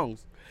 11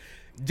 songs.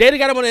 Jada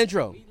got him on the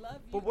intro. We love you.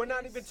 But we're not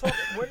Chris. even talking.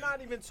 We're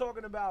not even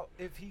talking about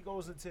if he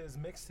goes into his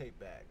mixtape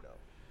bag though.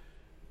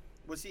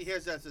 But see,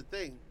 that's the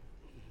thing.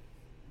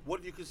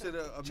 What do you consider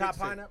a Chop mixtape?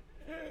 Pineapple,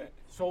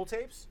 Soul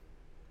Tapes.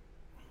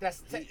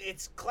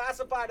 It's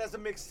classified as a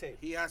mixtape.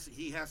 He has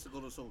to go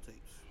to Soul Tapes.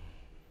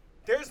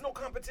 There's no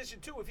competition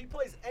too. If he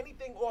plays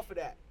anything off of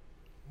that,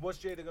 what's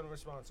Jada gonna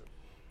respond to?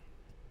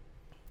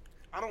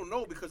 I don't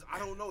know because I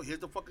don't know. Here's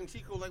the fucking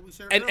cheat code like we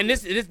said. And earlier.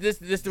 this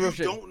the real you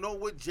shit. don't know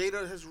what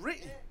Jada has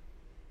written.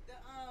 The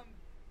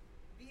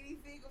BD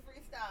Fiegel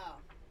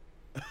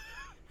freestyle.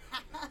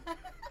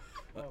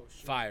 Oh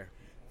shit. Fire.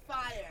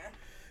 Fire.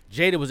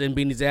 Jada was in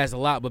Beanie's ass a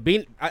lot, but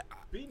Beanie,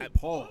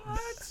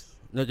 Pause.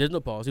 no, there's no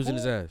pause. He was in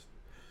his ass.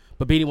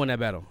 But Beanie won that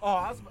battle. Oh,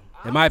 I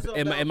In my was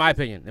in my, in my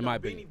opinion, in my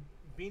opinion.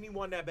 Beanie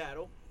won that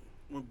battle.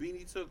 When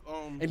Beanie took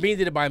And Beanie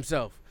did it by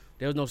himself.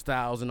 There was no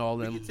styles and all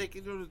you them. can take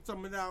it to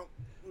something out.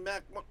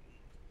 Mac, what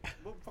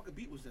fucking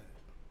beat was that?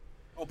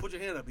 Oh, put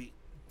your hand up, beat.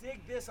 Dig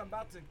this. I'm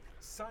about to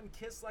sun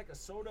kiss like a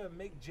soda and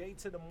make Jay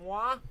to the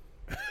moi.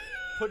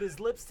 Put his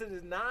lips to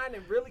the 9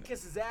 and really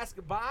kiss his ass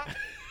goodbye.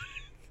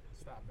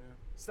 Stop, man.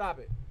 Stop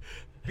it.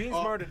 Beans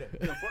murdered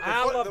him.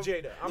 I love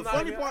Jada. I'm the not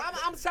funny even, part-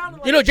 I'm sounding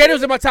like You know, Jada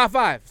was in my top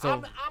 5, so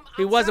I'm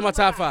he was in my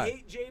sounding top like 5. I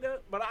hate Jada,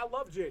 but I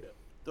love Jada.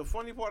 The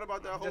funny part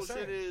about that I'm whole just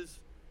shit saying. is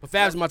But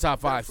Fab's in my top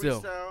that 5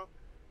 still. freestyle,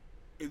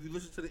 if you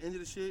listen to the end of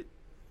the shit,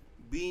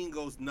 Bean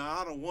goes,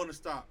 "Nah, I don't want to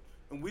stop,"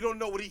 and we don't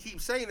know what he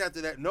keeps saying after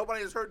that.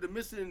 Nobody has heard the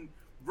missing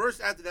verse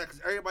after that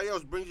because everybody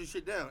else brings your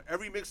shit down.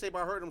 Every mixtape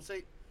I heard him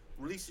say,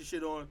 release the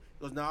shit on,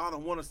 he goes, "Nah, I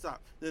don't want to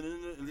stop." Then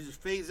it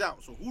just fades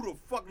out. So who the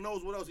fuck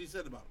knows what else he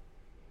said about it?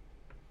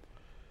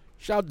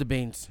 Shout out to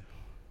Beans.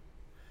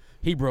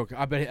 He broke.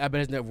 I bet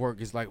his net worth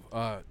is like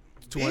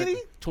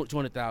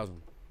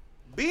 200,000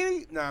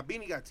 Beanie? Nah,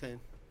 Beanie got 10.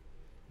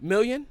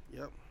 million.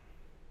 Yep,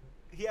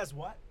 He has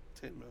what?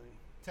 10 million.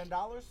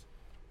 $10?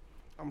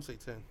 I'm gonna say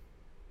 10.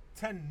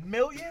 10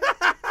 million?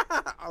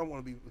 I don't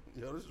want to be.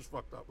 Yo, this is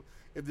fucked up.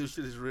 If this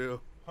shit is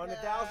real,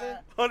 100,000?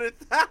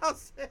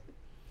 100,000.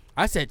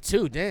 I said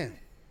 2. Damn,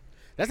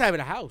 that's not even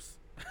a house.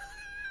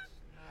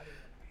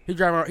 He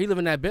driving. Around, he live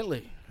in that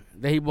Bentley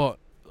that he bought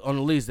on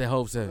the lease. That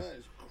Hov said. That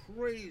is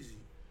crazy.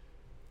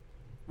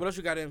 What else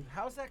you got in?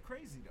 How's that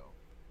crazy though?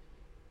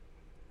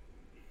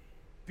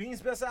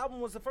 Bean's best album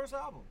was the first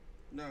album.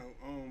 No,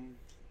 I'm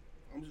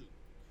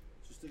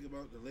just thinking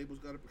about the labels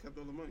got it kept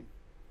all the money.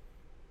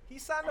 He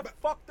signed a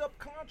fucked up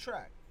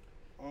contract.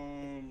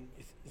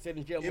 He said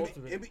in jail most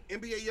of it.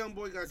 NBA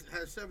YoungBoy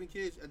has 7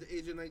 kids at the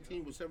age of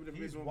 19 with 7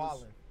 different He's baby wildin'.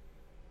 mamas.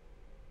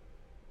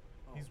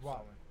 He's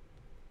wilding.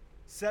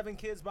 7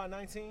 kids by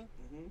 19.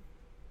 Mm-hmm.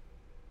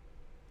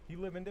 He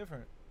living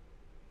different.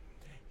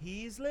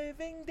 He's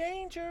living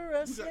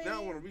dangerously.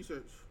 Now I want to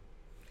research.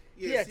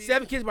 Yeah, see,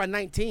 7 kids by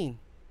 19.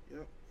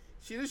 Yep.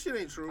 See, this shit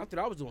ain't true. I thought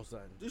I was doing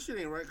something. This shit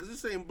ain't right because this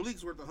saying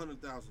Bleak's worth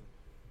 100,000.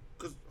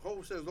 Because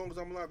Hov says as long as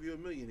I'm alive, you're a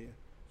millionaire.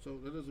 So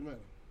that doesn't matter.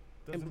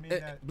 Doesn't mean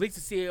that. Bleak's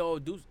the CEO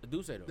of Duce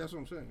though. That's what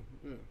I'm saying.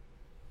 Yeah.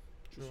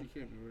 True. She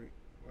can't be right.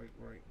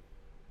 Right.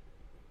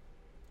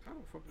 How the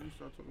fuck did we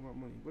start talking about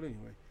money? But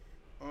anyway,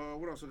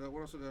 what else I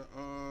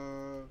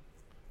got?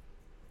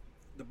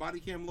 The body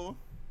cam law.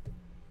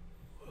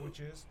 Which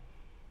is?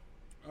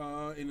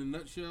 In a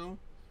nutshell,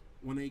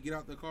 when they get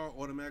out the car,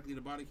 automatically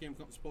the body cam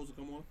supposed to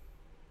come on.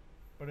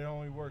 But it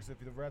only works if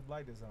the red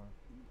light is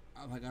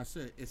on. Like I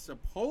said, it's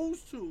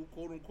supposed to,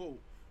 quote unquote,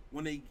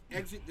 when they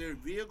exit their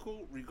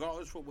vehicle,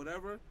 regardless for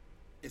whatever,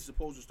 it's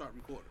supposed to start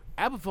recording.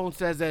 Apple phone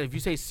says that if you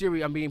say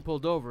Siri, I'm being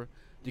pulled over,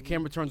 the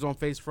camera turns on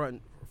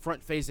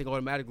front facing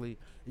automatically,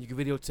 and you can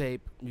videotape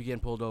you getting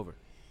pulled over.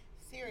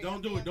 Siri,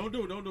 Don't do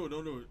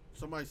it.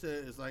 Somebody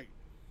said it's like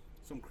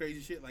some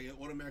crazy shit, like it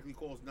automatically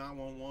calls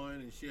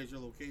 911 and shares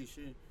your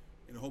location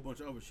and a whole bunch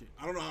of other shit.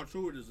 I don't know how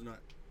true it is or not,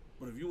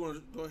 but if you want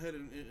to go ahead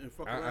and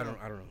fuck around. I don't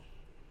know.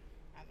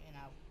 I mean,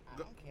 I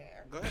don't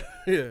care. Go ahead.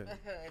 Yeah.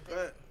 If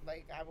it's,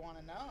 like, I want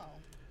to know.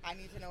 I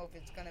need to know if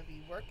it's going to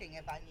be working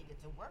if I need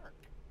it to work.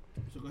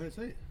 So go ahead and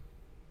say it.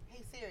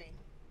 Hey, Siri.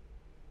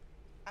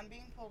 I'm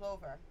being pulled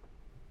over.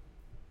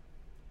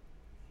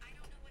 I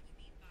don't know what you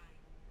mean by.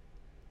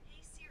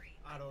 Hey Siri.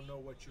 I don't know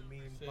what you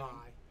mean Say by.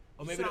 it.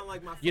 You maybe sound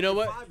like my You know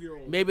what?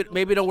 5-year-old. Maybe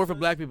it don't work for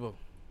black people.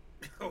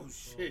 Oh Oh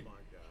shit. my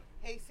god.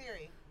 Hey,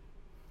 Siri.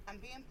 I'm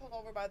being pulled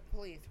over by the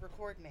police.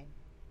 Record me.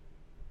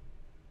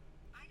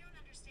 I don't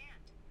understand.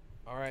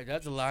 All right,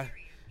 that's a lie.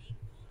 Siri, I'm being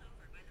pulled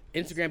over by the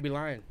police, Instagram be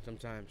lying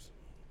sometimes.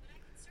 but I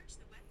can search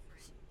the web for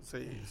it.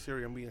 Say,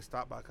 Siri, I'm being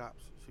stopped by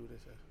cops. See what they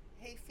say.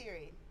 Hey,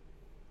 Siri.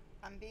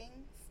 I'm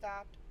being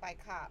stopped by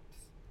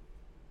cops.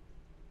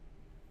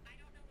 I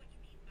don't know what you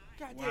mean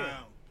by. God damn.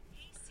 Wow.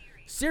 Hey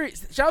Siri,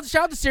 Siri, shout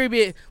out to Siri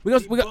being we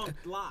got Debunked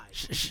live.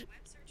 sh- web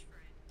search for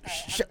it.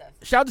 Alright, sh- I'm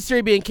this. shout out to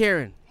Siri being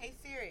Karen. Hey,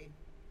 Siri.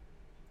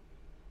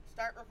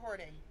 Start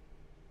recording.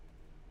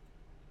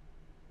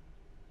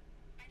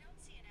 I don't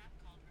see an app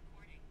called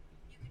recording.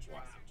 You can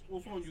try searching.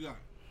 What phone you got?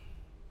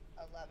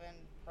 11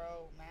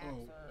 Pro Max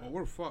Oh, or...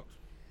 we're fucked.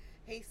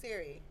 Hey,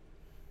 Siri.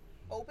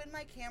 Open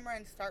my camera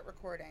and start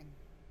recording.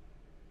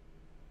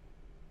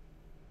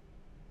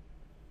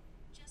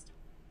 Just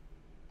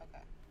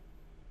Okay.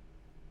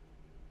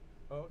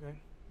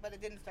 Okay. But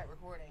it didn't start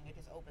recording. It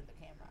just opened the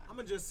camera. I'm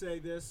gonna just say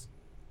this.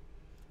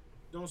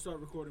 Don't start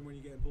recording when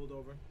you're getting pulled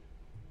over.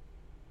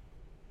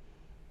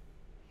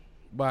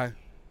 Bye.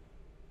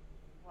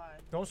 Why?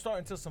 Don't start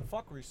until some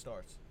fuckery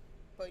starts.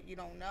 But you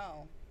don't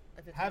know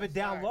if it's Have gonna it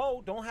down start.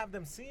 low. Don't have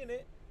them seeing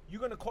it.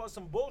 You're gonna cause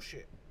some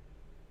bullshit.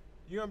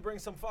 You're gonna bring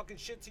some fucking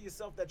shit to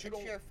yourself that you It's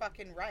don't. your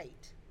fucking right.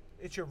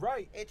 It's your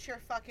right. It's your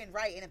fucking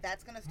right. And if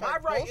that's gonna My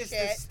start right bullshit,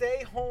 is to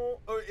stay home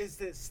or is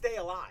to stay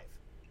alive.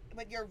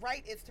 but your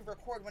right is to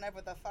record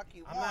whenever the fuck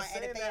you I'm want. not and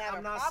saying if they that. have I'm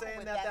a not problem saying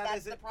with that that that's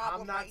isn't. the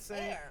problem I'm not right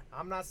saying. there.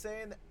 I'm not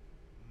saying.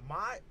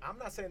 I'm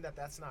not saying that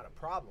that's not a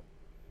problem.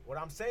 What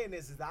I'm saying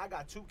is that I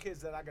got 2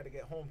 kids that I gotta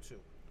get home to.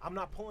 I'm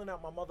not pulling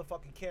out my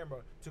motherfucking camera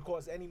to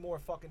cause any more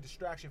fucking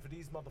distraction for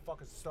these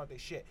motherfuckers to start their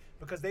shit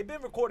because they've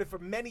been recorded for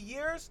many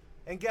years.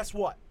 And guess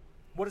what?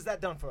 What has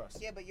that done for us?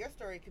 Yeah, but your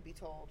story could be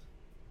told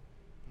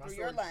My through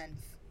your story-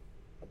 lens,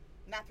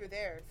 not through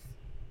theirs.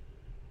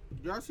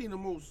 Y'all seen the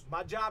most?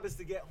 My job is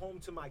to get home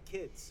to my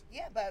kids.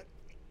 Yeah, but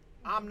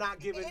I'm not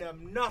giving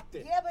them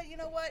nothing. yeah, but you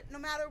know what? No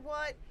matter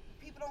what,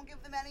 people don't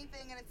give them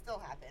anything, and it still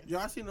happens.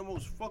 Y'all seen the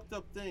most fucked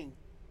up thing?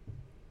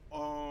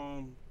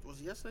 Was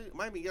it yesterday? It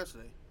might have been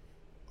yesterday.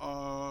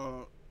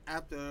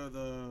 After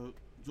the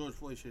George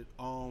Floyd shit.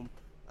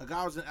 A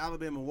guy was in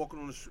Alabama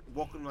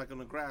walking like on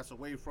the grass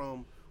away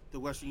from the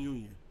Western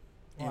Union.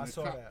 Oh, I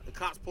saw that. The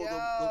cops pulled him.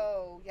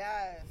 Yo,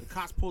 yes. The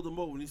cops pulled him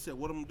over and he said,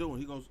 "What am I doing?"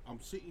 He goes, "I'm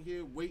sitting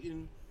here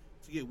waiting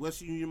to get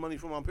Western Union money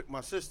from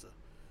my sister."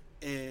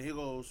 And he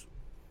goes,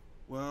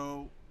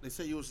 "Well, they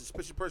say you're a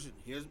suspicious person.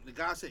 The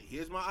guy said,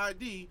 here's my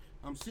ID.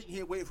 I'm sitting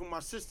here waiting for my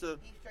sister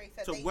He straight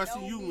said to they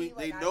Western know Union. me,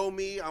 They like, know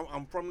me.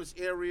 I'm from this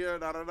area.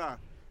 Da da da."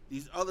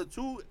 These other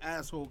 2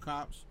 asshole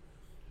cops.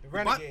 The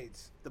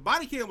renegades. The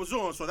body cam was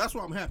on, so that's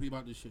why I'm happy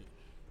about this shit.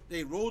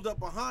 They rolled up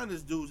behind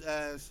this dude's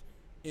ass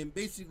and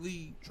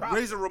basically Dropped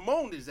Razor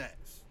Ramon his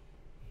ass.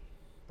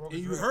 Broke And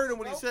his you rib. heard him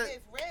when he broke said, his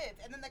ribs,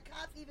 and then the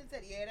cops even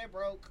said, "Yeah, they're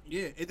broke."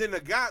 yeah. And then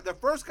the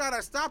first guy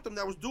that stopped him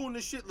that was doing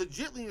this shit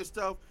legitly and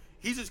stuff,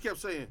 he just kept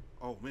saying,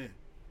 "Oh man,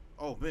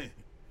 oh man,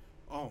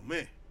 oh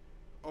man,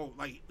 oh,"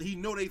 like he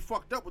know they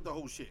fucked up with the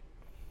whole shit.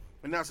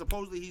 And now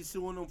supposedly he's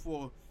suing them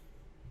for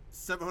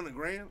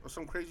 $700,000 or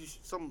some crazy,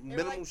 some They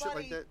were minimum shit like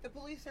 "Buddy, that. The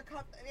police are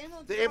coming.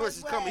 The ambulance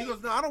is coming. He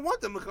goes, "No, I don't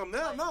want them to come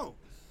now. Like- No."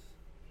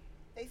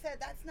 They said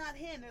that's not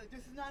him.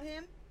 This is not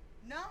him.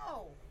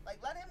 No, like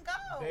let him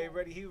go.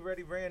 He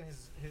already ran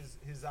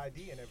his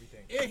ID and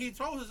everything. Yeah, he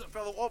told his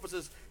fellow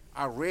officers,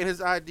 "I ran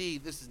his ID.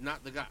 This is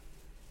not the guy."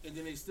 and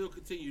then they still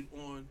continued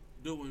on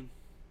doing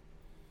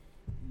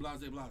blase.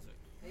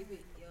 Maybe,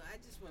 yo, I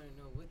just want to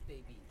know what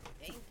they be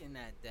thinking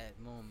at that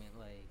moment.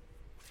 Like,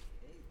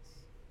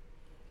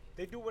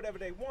 They do whatever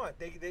they want.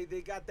 They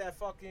got that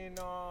fucking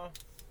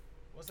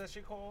what's that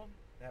shit called?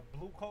 That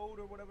blue code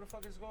or whatever the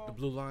fuck it's called. The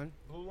blue line.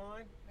 Blue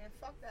line. Man,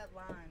 fuck that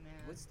line, man.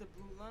 what's the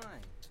blue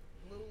line?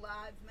 Blue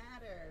lives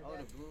matter. Oh,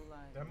 That- the blue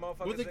line. Them Well,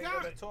 motherfuckers the ain't guy,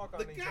 gonna talk on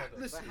the each guy,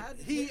 other. listen, But how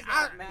does He, his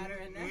not matter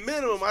in that?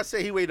 minimum, I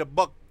say he weighed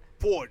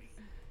 $140,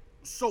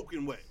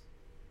 soaking wet.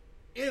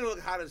 And it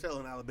looked hot as hell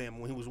in Alabama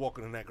when he was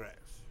walking in that grass.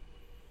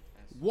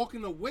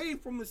 walking away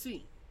from the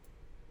scene.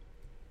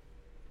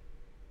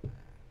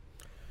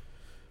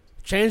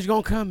 Change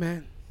gonna come,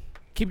 man.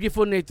 Keep your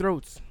foot in their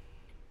throats.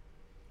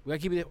 We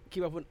gotta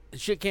keep up with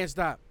shit. Can't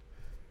stop.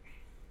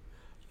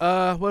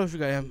 What else we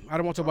got? I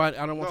don't want to talk about.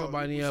 I don't want to talk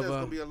about any you said of. it's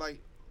gonna be a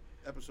light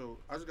episode.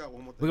 I just got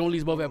one more thing. We're gonna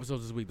release both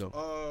episodes this week,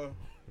 though.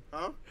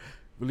 Huh?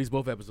 Release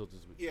both episodes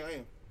this week. Yeah, I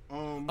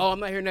am. Oh, I'm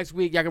not here next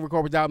week. Y'all can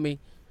record without me.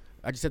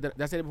 I just said that.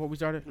 Did I say it before we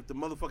started? If the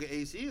motherfucking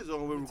AC is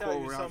on, we Let me tell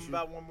record you without something you.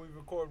 about when we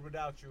record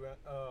without you,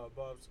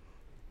 Bubs.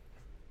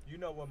 You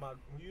know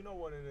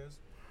what it is.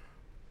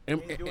 We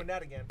ain't doing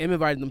that again. I'm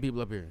inviting them people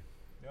up here.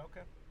 Yeah,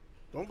 okay.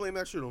 Don't blame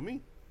that shit on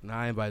me. Nah,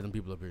 I invited them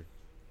people up here.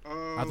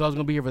 Um, I thought I was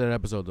gonna be here for that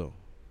episode though.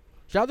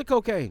 Shout out to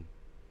Cocaine.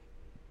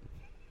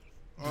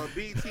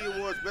 BET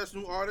Awards Best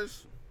New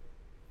Artist.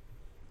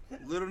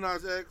 Little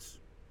Nas X,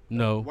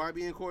 No,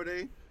 YB and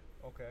Cordae,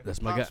 Okay.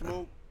 that's my Pop guy.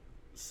 Smoke,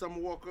 Summer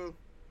Walker,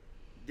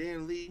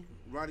 Dan Lee,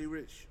 Roddy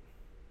Rich.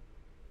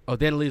 Oh,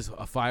 Dan Lee's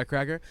a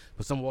firecracker,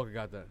 but Summer Walker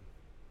got that.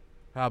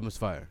 Album's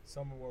fire.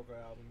 Summer Walker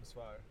album is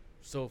fire.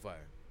 So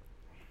fire.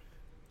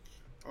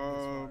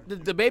 The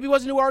The baby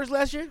was a new artist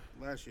last year.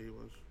 last year he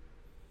was.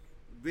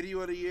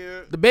 Video of the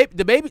year. The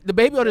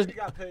baby on his You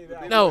got paid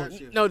out. no last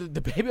year. no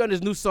the baby on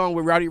his new song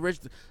with Roddy Rich,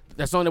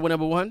 that song that went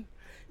 #1.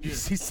 He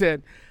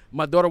said,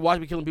 "My daughter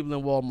watched me killing people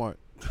in Walmart.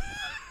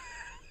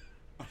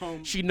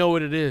 She know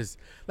what it is.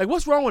 Like,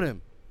 what's wrong with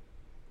him?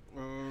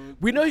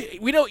 We know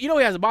he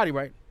has a body,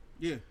 right?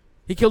 Yeah.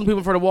 He killed people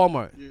in front of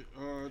Walmart. Yeah,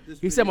 this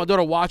He said my video-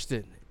 daughter watched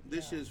it.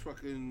 This shit's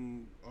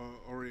fucking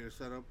already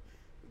set up.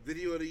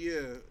 Video of the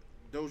year.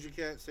 Doja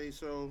Cat, Say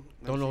So.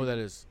 Don't know who that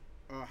is.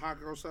 Hot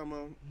Girl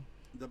Summer,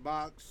 The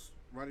Box,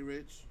 Roddy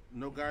Rich,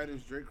 No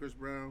Guidance, Drake, Chris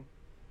Brown,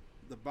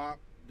 The Bop,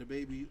 The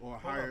Baby, or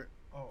Higher,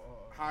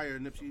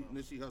 Nipsey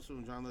Hussle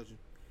and John Legend.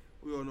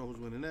 We all know who's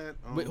winning that.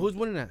 Wait, who's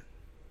winning that?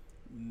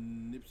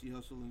 Nipsey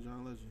Hussle and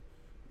John Legend.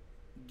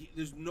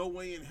 There's no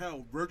way in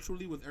hell,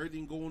 virtually with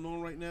everything going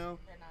on right now,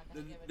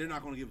 they're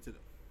not going to give it to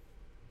them.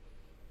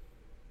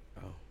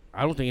 Oh,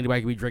 I don't think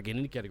anybody can be Drake in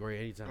any category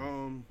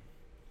anytime.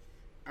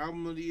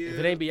 Album of the year. If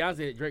it ain't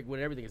Beyonce, Drake win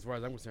everything as far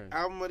as I'm concerned.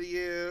 Album of the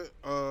year.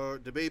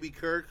 The Baby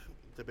Kirk,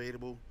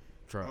 debatable.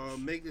 Trash.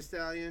 Meg Thee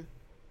Stallion.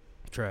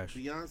 Trash.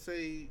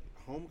 Beyonce,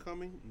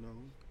 Homecoming. No.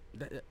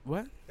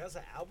 What? That's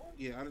an album?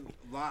 Yeah, I didn't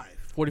live.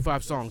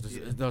 45 songs.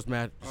 Yeah. It does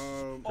mad.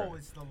 Oh,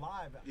 it's the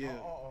live. Yeah.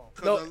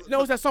 No,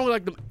 it's that song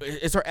like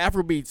it's her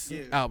Afrobeats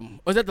Yeah. album.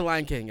 Or is that the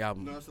Lion King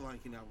album? No, it's the Lion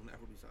King album, the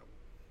Afrobeats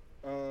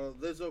album.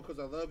 Lizzo, Cause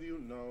I Love You.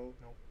 No.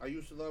 I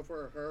Used to Love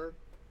Her.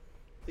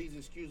 Please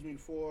Excuse Me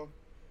For.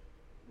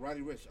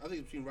 Roddy Rich. I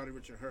think it's between Roddy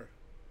Rich and her.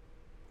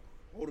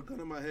 Hold a gun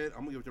in my head.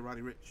 I'm gonna give it to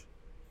Roddy Rich.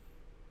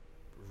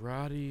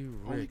 Roddy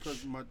Only Rich.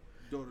 because my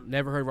daughter.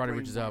 Never heard Roddy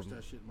Rich's brainwashed album.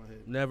 That shit in my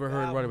head. Never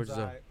heard Roddy Rich's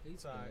album.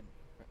 It's alright.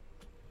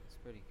 It's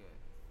pretty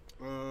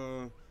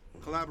good.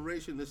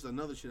 Collaboration. This is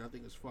another shit I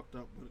think is fucked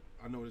up, but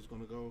I know it's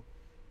gonna go.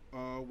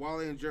 Wale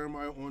and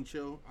Jeremiah on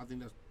Chill. I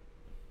think that's.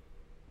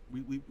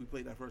 We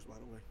played that first, by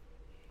the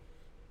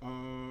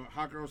way.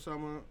 Hot Girl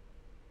Summer.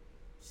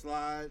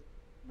 Slide.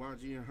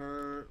 YG and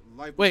Her.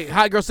 Life. Wait,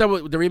 Hot Girl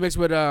Summer, the remix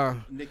with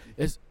Nicki.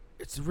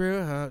 It's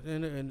real hot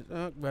and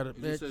talk about it,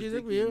 It bitch. says She's a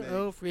Nicki real Minaj.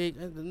 old freak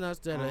and the nuts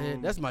that I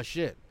hit. That's Um, my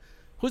shit.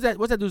 Who's that?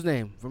 What's that dude's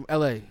name from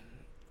L.A.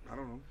 I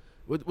don't know.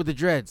 with the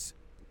dreads?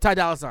 Ty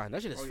Dolla $ign.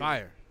 That shit is Oh, yeah.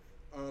 fire.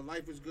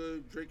 Life is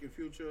Good. Drake and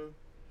Future.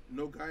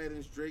 No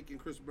Guidance. Drake and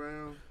Chris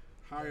Brown.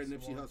 Higher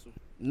That's the Nipsey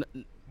one.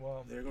 Hussle.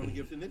 Well, They're gonna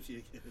give it to Nipsey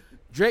again.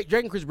 Drake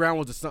and Chris Brown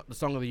was the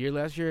song of the year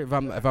last year, if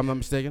I'm not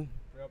mistaken.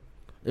 Yep.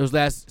 It was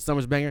last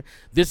summer's banger.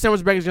 This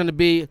summer's banger is gonna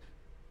be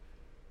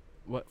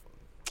what?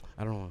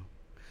 I don't know.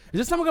 Is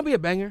this summer gonna be a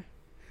banger?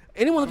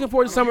 Anyone looking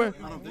forward to summer?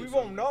 I don't we think so.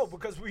 won't know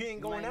because we ain't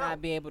We going might out.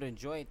 not be able to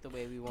enjoy it the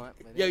way we want.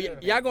 But Yeah,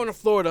 it's y'all going to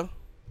Florida?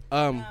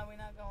 Nah, we're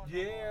not going.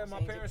 Yeah, my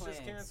Change your parents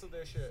just plans. canceled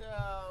their shit.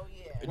 So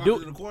yeah.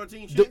 Do- the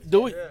quarantine Do, shit?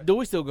 do we Yeah. do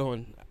we still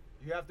going?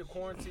 You have to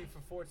quarantine for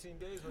 14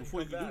 days when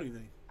Before you you come can do back.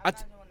 anything. I I'm t-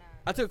 not doing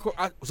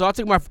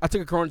that. I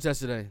took a corona test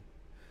today.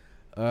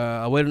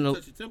 I waited.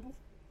 Touch your temple?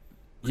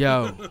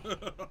 Yo,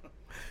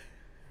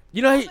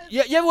 you know,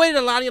 you ever waited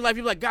a lot in your life?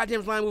 You're like, goddamn,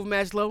 this line moving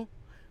mad slow.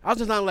 I was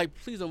just like,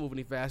 please don't move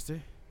any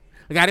faster.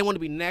 Like, I didn't want to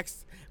be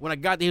next. When I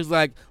got there, he was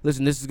like,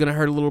 listen, this is gonna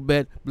hurt a little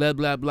bit. Blah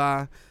blah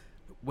blah.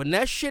 When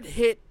that shit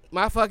hit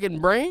my fucking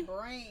brain,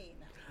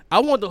 I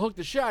wanted to hook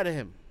the shit out of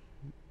him.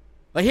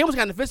 Like, he almost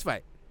got in a fist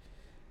fight.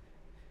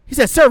 He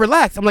said, sir,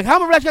 relax. I'm like, how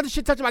am I relax? You got this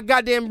shit touching my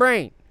goddamn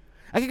brain.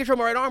 I can't control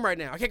my right arm right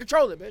now. I can't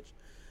control it, bitch.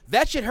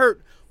 That shit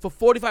hurt for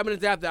 45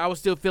 minutes after. I was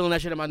still feeling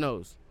that shit in my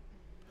nose.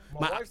 My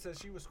My- wife said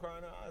she was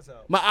crying her eyes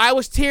out. My eye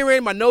was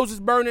tearing. My nose was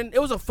burning. It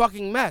was a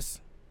fucking mess.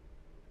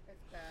 It's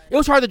bad. It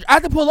was hard to. I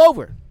had to pull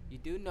over. You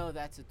do know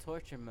that's a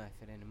torture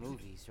method in the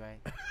movies, right?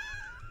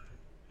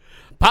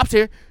 Pops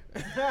here.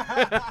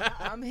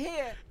 I'm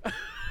here.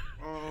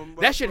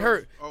 But That shit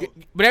hurt. Oh,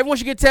 But everyone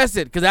should get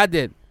tested, because I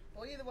did.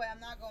 Well, either way, I'm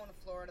not going to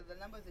Florida. The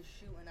numbers are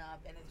shooting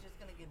up, and it's just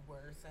gonna get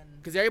worse. And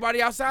Because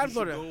everybody outside you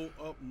should Florida.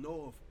 go up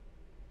north.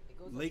 It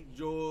goes Lake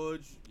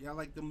George. Yeah, I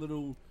like them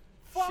little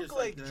Fuck shits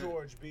Lake like that.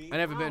 George, B. I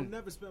never I'll been.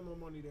 never spend my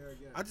money there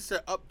again. I just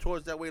said up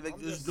towards that way. Like,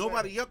 I'm there's just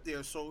nobody up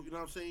there, so you know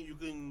what I'm saying. You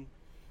can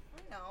I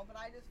know, but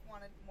I just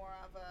wanted more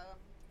of a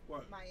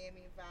what?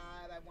 Miami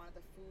vibe. I wanted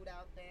the food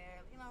out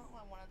there. You know,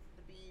 I wanted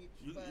the beach.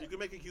 You but can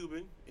make a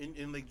Cuban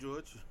in Lake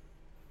George.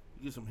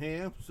 You get some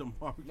ham, some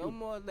barbecue. No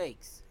more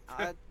lakes.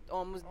 I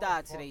almost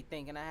died today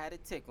thinking I had a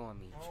tick on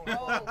me. oh, so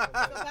how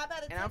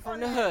about a And I'm tip from on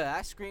the that? hood.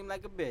 I scream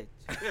like a bitch.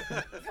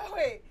 So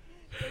wait,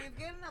 so he's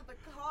getting out the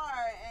car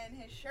and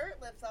his shirt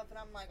lifts up, and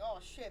I'm like, oh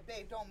shit,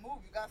 babe, don't move.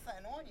 You got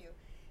something on you.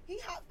 He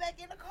hopped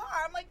back in the car.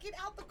 I'm like, get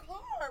out the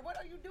car. What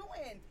are you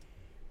doing?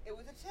 It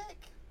was a tick.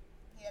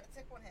 He had a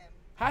tick on him.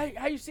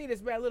 How you see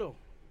this, man, little?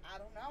 I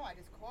don't know. I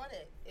just caught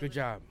it. Good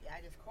job. Yeah,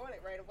 I just caught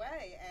it right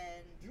away,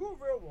 and You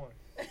a real one.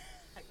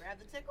 I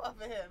grabbed the tick off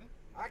of him.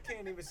 I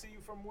can't even see you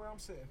from where I'm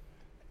sitting.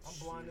 I'm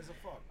blind as a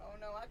fuck. Oh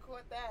no, I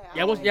caught that.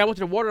 Yeah, I went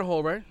to the water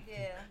hole, right?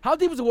 Yeah. How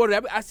deep is the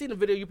water? I seen the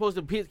video you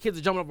posted. Kids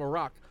are jumping off a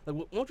rock.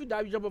 Like, won't you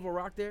dive? You jump off a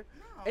rock there?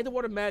 No. Ain't the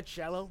water mad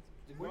shallow?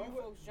 The Where grown you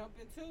at? folks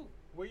jumping too.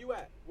 Where you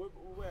at? Where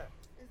at?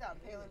 It's out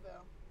in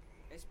Palinville.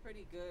 It's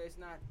pretty good. It's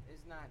not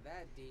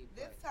that deep.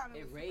 This but time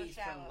it was super raised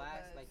from shallow, last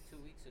 'cause- like 2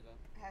 weeks ago.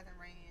 It hasn't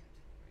rained.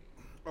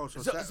 Oh, so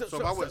So- so, so- so, so-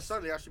 if I went so-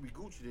 Sunday, I should be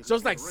Gucci. Then So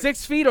it's like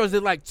 6 feet, or is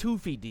it like 2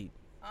 feet deep?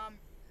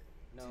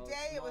 No, Today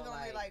it's it was more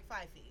only like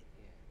 5 feet.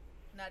 Yeah.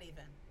 Not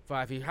even.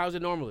 5 feet. How's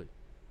it normally?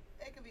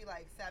 It could be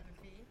like 7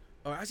 feet.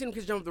 Oh, I seen them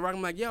kids jump off the rock.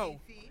 I'm like, yo,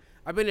 8 feet.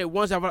 I've been there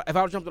once. If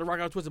I would jump to the rock,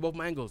 I would twist both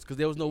my ankles because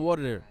there was no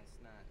water there.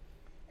 It's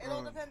not. It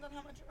all depends on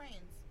how much it rains.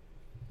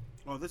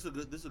 Oh, this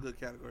is a good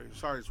category.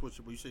 Sorry to switch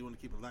it, but you say you want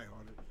to keep it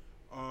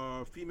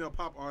lighthearted. Female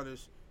pop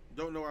artist.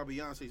 Don't know why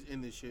Beyonce's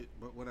in this shit,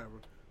 but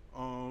whatever.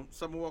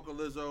 Summer Walker,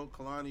 Lizzo,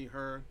 Kalani,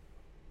 her,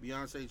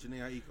 Beyonce,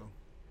 Janae Aiko.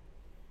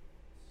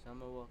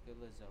 Summer Walker,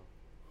 Lizzo.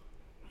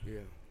 Yeah.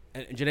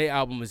 And Janae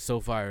album is so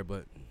fire,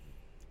 but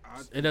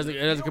it doesn't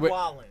You're compare.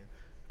 wildin'.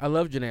 I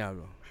love Janae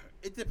album.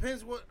 It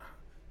depends what.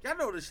 Y'all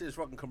know this shit is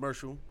fucking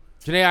commercial.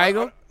 Janae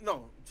Aiko?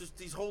 No, just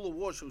these whole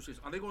award show shits.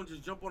 Are they going to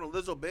just jump on a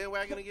Lizzo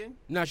bandwagon again?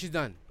 No, she's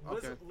done.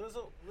 Okay.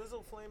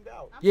 Lizzo flamed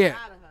out. I'm Yeah.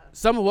 proud of her.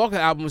 Summer Walker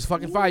album is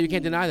fucking fire. You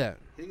can't deny that.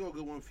 Here you go,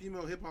 good one.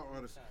 Female hip hop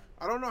artist.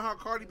 I don't know how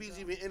Cardi B's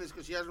even in this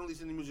because she hasn't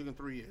released any music in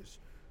 3 years.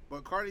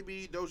 But Cardi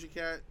B, Doja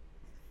Cat.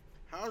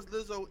 How's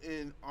Lizzo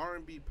in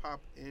R&B,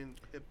 pop, and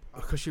hip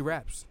hop? Because she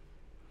raps.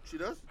 She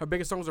does? Her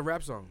biggest song was a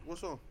rap song. What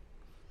song?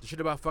 The shit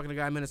about fucking a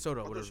guy in Minnesota.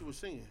 I Or thought whatever. she was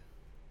singing.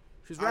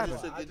 She's I rapping.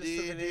 just took I a just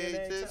took a DNA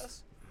DNA test.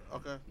 test.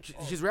 Okay.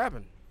 She's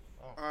rapping.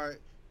 All right.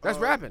 That's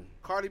rapping.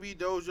 Cardi B,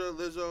 Doja,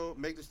 Lizzo,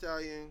 Meg Thee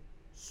Stallion,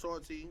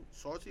 Salty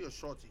or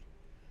Shorty?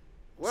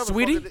 Whatever the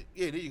Sweetie? fuck it is.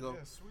 Yeah, there you go.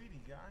 Yeah,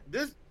 sweetie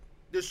guy.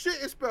 The shit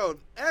is spelled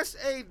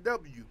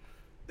S-A-W.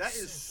 That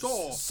is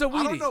Saul. Saweetie.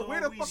 I don't know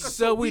where the fuck a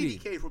Saweetie.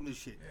 Saweetie came from this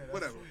shit. Yeah, that's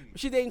Whatever. sweetie.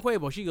 She dating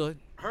Quavo. She good.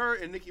 Her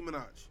and Nicki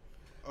Minaj.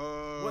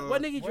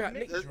 What Nicki what drop?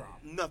 Nicki- That's drop?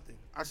 nothing.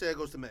 I say it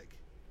goes to Meg.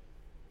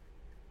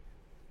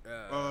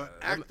 That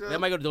Actor.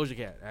 might go to Doja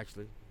Cat,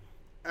 actually.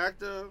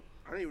 Actor.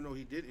 I didn't even know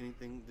he did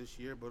anything this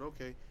year, but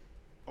okay.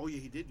 Oh yeah,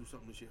 he did do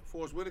something this year.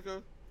 Forrest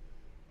Whitaker.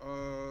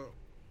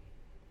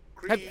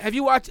 Creed. Have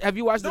you watched?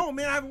 No,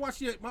 man, I haven't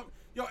watched it yet.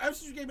 Yo, ever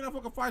since you gave me that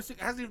fucking 5, 6,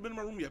 it hasn't even been in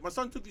my room yet. My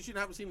son took this shit and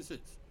I haven't seen it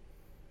since.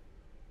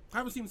 I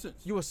haven't seen it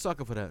since. You a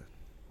sucker for that.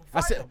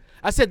 Fight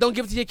I said, don't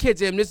give it to your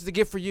kids, Em. This is a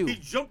gift for you. He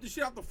jumped the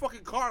shit out the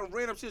fucking car and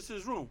ran upstairs to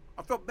his room.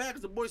 I felt bad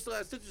because the boy still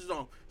had stitches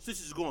on.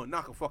 Stitches is gone.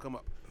 Knock him, fuck him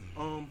up.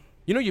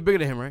 You know you're bigger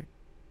than him, right?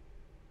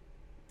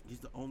 He's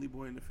the only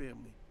boy in the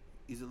family.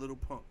 He's a little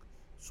punk.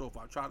 So if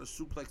I try to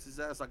suplex his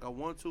ass like I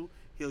want to,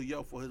 he'll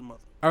yell for his mother.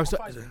 All right,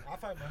 I'll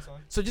fight my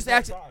son. so just He's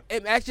ask,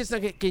 outside. ask your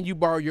son, can you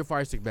borrow your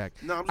fire stick back?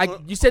 No,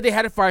 You said they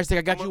had a fire stick.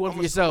 I got you one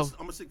for yourself. I'm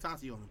gonna stick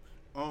Tati on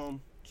him.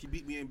 She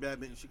beat me in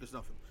badminton. She could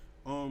stuff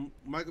him.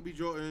 Michael B.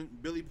 Jordan,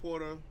 Billy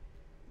Porter,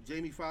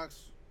 Jamie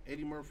Foxx,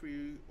 Eddie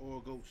Murphy,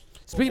 or Ghost.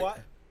 Speak.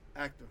 What?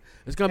 Actor.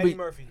 It's gonna Eddie be.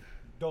 Murphy,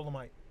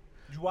 Dolomite.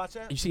 Did you watch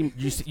that? You see?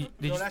 Did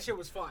No, you? that shit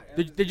was fire.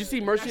 Did you see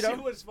Mercy that though?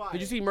 Shit was fire.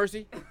 Did you see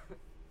Mercy?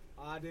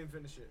 I didn't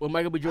finish it. With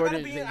Michael B. I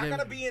Jordan.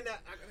 gotta be in that.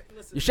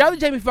 Listen, You shout out to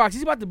Jamie Foxx.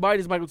 He's about to buy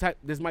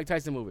this Mike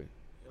Tyson movie.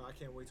 Yo, I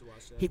can't wait to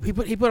watch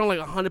that. He put on like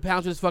 100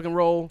 pounds for this fucking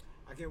role.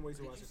 I can't wait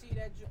to Did watch you it. see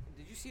that?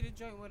 Did you see the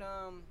joint with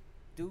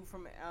dude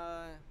from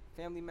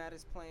Family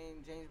Matters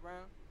playing James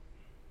Brown?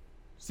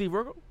 Steve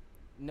Urkel?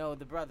 No,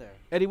 the brother.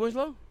 Eddie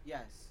Winslow?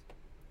 Yes,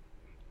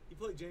 He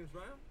played James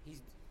Brown.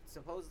 he's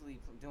supposedly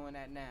doing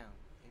that now.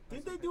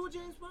 Didn't they do a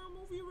James Brown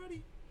movie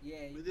already? Yeah,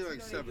 They did you like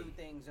know 7. They do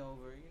things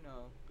over, you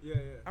know. Yeah,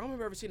 I don't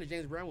remember ever seeing a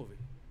James Brown movie.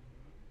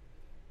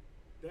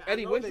 yeah.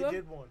 Eddie I know Winslow? They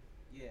did one.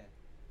 Yeah.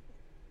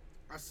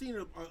 I seen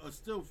a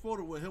still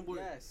photo with him with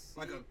Yes.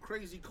 like a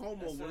crazy comb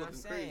That's over what I'm looking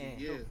saying.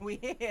 crazy. Yeah. We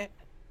here.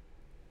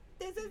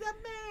 This is a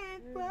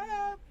man, bro.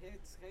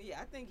 Yeah,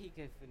 I think he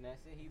could finesse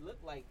it. He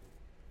looked like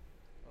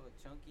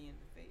chunky in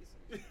the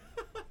face.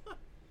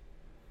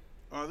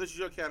 This is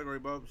your category,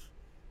 Bubs.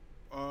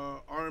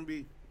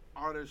 R&B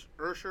artist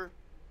Usher,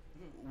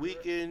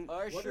 Weeknd,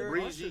 Usher.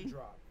 Breezy,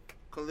 drop?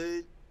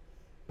 Khalid.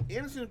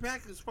 Anderson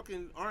 .Paak is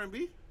fucking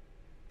R&B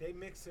They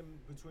mix him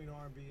between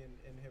R&B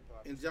and hip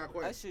hop. and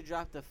Jacquees. Usher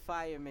dropped a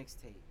fire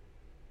mixtape.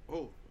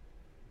 Oh,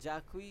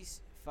 Jacquees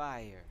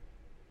Fire.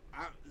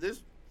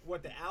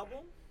 What, the album?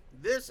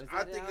 This Was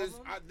I that think the is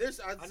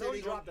album? I know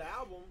he dropped the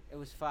album. It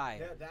was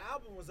fire. The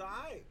album was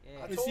alright.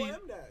 Yeah. I And told see, him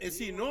that. and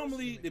see, He won't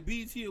normally listen to the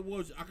me. BET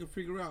Awards I can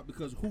figure out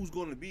because who's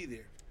going to be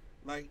there.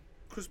 Like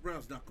Chris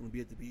Brown's not going to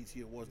be at the BET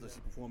Awards unless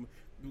he's performing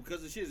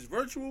because the shit is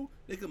virtual.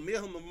 They can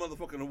mail him a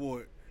motherfucking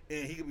award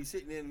and he could be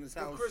sitting in his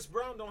But house. Chris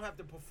Brown don't have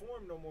to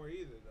perform no more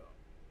either, though.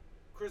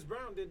 Chris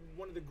Brown did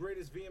one of the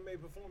greatest VMA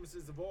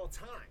performances of all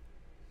time.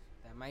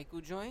 That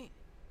Michael joint?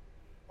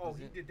 Oh, Was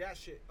he it? did that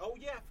shit. Oh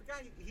yeah, I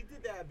forgot he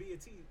did that at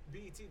BET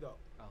though.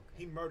 Okay.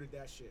 He murdered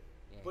that shit.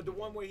 Yeah, But the he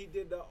one did. where he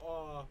did the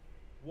wall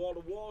to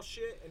wall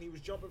shit and he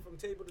was jumping from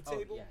table to Oh,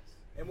 table. yes.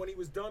 And when he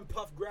was done,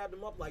 Puff grabbed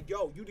him up like,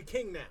 "Yo, you the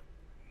king now."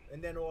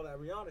 And then all that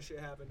Rihanna shit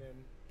happened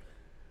and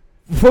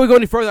Before we go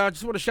any further, I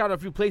just want to shout out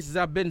a few places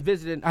I've been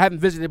visiting. I haven't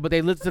visited, but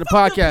they listen to the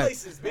Fuck them podcast.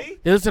 places, B.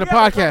 They listen to the We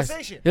having a podcast.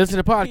 conversation. They listen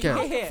to the I podcast.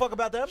 don't give a fuck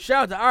about them.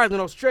 Shout out to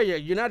Ireland, Australia,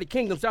 United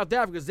Kingdom, South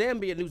Africa,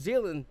 Zambia, New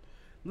Zealand.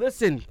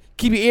 Listen,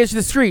 keep your ears to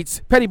the streets.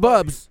 Petty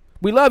Bubs,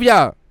 we love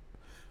y'all.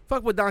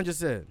 Fuck what Don just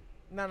said.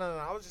 No.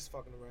 I was just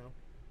fucking around.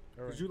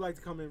 Would you like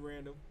to come in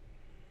random?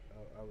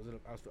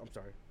 I'm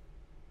sorry.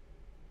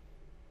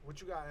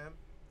 What you got, Em?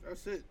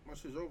 That's it. My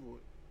shit's over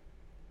with.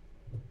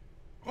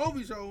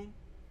 Hovey's home.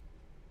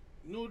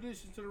 New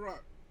addition to the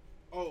rock.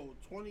 Oh,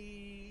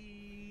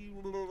 20.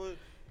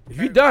 If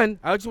you're done,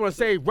 I just want to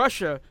say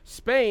Russia,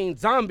 Spain,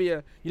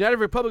 Zambia, United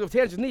Republic of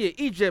Tanzania,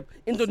 Egypt,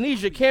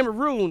 Indonesia,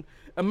 Cameroon,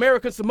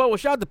 American Samoa.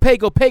 Shout out to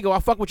Pago. I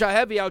fuck with y'all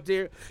heavy out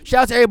there.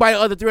 Shout out to everybody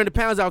under 300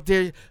 pounds out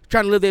there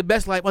trying to live their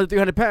best life under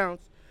 300 pounds.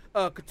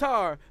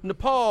 Qatar,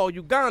 Nepal,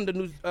 Uganda,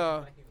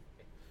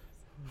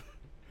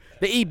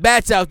 they eat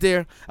bats out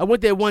there. I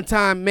went there one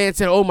time. Man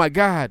said, "Oh my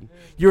God,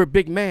 you're a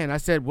big man." I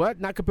said, "What?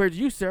 Not compared to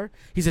you, sir."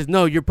 He says,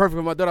 "No, you're perfect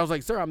for my daughter." I was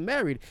like, "Sir, I'm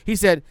married." He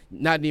said,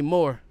 "Not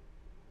anymore."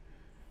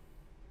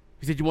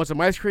 He said, "You want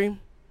some ice cream?"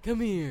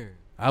 Come here.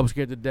 I was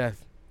scared to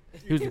death.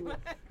 He was, Do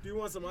you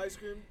want some ice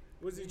cream?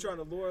 Was he trying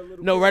to lure a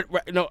little? no, kid?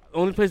 right. No,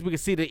 only place we could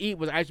see to eat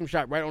was an ice cream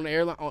shop right on the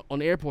airline on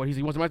the airport. He said,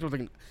 "You want some ice cream?" I was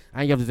like,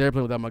 "I ain't get off this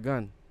airplane without my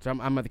gun, so I'm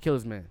about to kill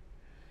this man."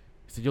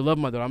 He said, "You'll love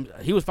my daughter."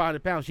 He was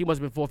 500 pounds. She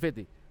must have been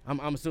 450.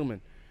 I'm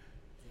assuming.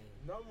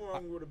 Nothing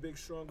wrong with a big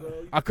strong girl.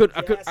 You I could- take I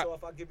your could- ass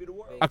off, I'll give you the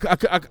world. I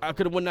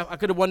could have won that. I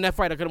could have won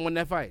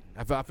that fight.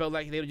 I felt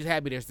like they were just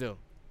happy there still.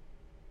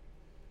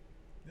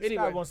 This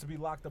Anyway. guy wants to be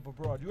locked up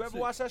abroad. You ever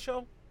watch that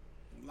show?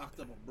 Locked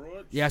up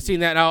abroad. Yeah, I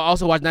seen that. I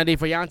also watched 90 Day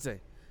Fiance.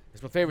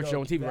 It's my favorite Yo, show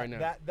on TV that, right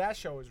now. That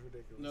show is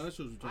ridiculous. No, that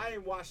show's I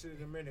ain't watched it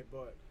in a minute,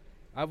 but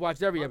I've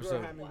watched every my girl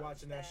episode. had me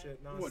watching that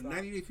shit nonstop. What,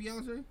 90 Day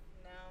Fiance? No,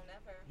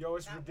 never. Yo,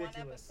 it's Not one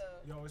ridiculous.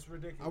 episode. Yo, it's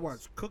ridiculous. I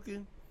watched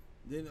Cooking,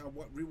 then I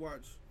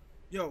rewatch.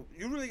 Yo,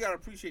 you really gotta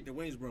appreciate the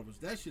Wayans brothers.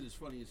 That shit is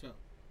funny as hell.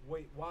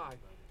 Wait, why?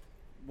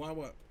 Why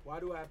what? Why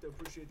do I have to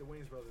appreciate the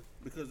Wayans brothers?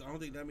 Because I don't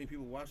think that many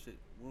people watched it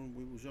when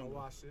we was I younger.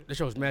 watched it. This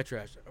show is mad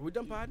trash. Are we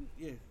done podding?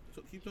 Yeah,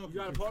 so keep talking. You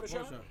got a party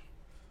shot?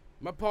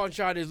 My pawn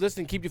shot is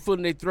listen, keep your foot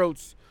in their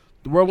throats.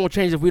 The world won't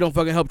change if we don't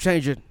fucking help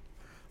change it.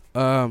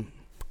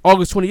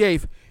 August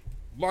 28th,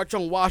 March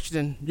on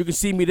Washington. You can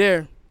see me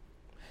there.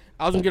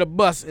 I was gonna get a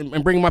bus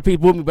and bring my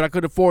people with me, but I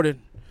couldn't afford it.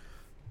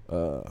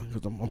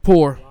 Because I'm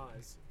poor.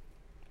 Lies.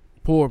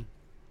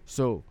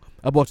 So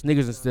I bought some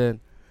niggas instead.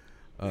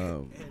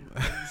 And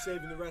you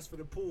saving the rest for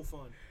the pool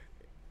fund.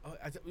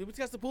 You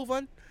test the pool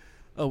fund?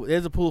 Oh,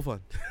 there's a pool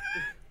fund.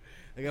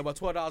 I got about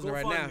 $12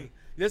 right now. GoFundMe.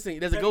 Listen,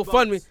 there's a Petty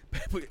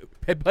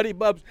GoFundMe. Buddy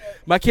Bubs.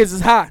 My kids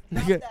is hot.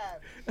 Not nigga.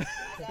 that. I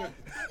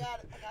got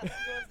some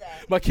towards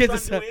that. My kids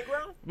is Trying hot. to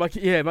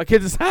do in-ground? My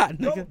kids is hot.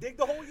 No, Nigga. dig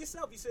the hole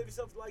yourself. You save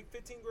yourself like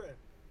 15 grand.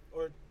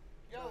 Or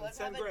Yo, let's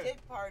 10 have a grand.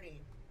 dig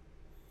party.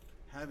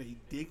 Have a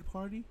dig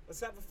party? Let's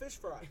have a fish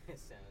fry.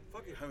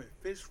 Fuck it. Have a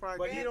fish fry?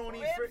 But he game? don't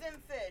eat Ribs fi-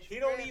 and fish. He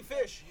don't Ribs eat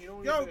fish. He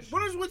don't Yo, eat fish.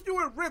 what is with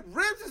you and ribs?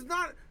 Ribs is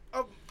not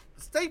a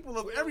staple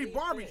of We every don't eat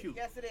barbecue.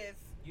 Yes, it is.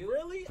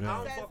 Really? Yeah. I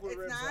don't Says fuck with it's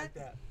ribs not? like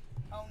that.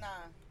 Oh, nah.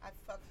 I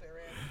fucks with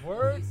ribs.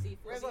 Word?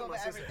 Ribs like my over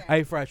sister. everything. I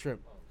ate fried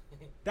shrimp.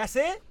 That's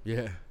it?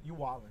 Yeah. You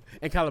wildin'.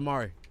 And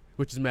calamari,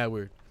 which is mad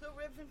weird. So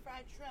ribs and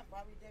fried shrimp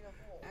while we dig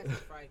a hole. I had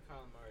fried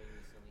calamari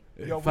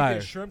recently. Yo, we Fire.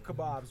 get shrimp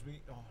kebabs.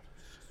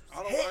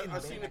 I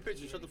seen the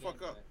picture. Shut the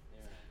fuck up.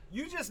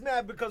 You just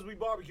mad because we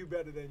barbecue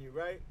better than you,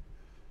 right?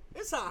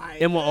 It's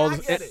alright. And want all I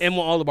the get it. and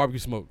want all the barbecue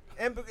smoke.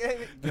 And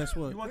Guess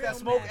what? you want Real that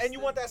smoke, nasty. and you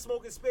want that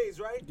smoke in spades,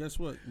 right? Guess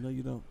what? No,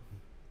 you don't.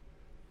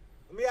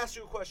 Let me ask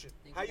you a question.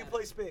 Think How we you gotta-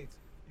 play spades?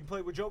 You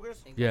play with jokers?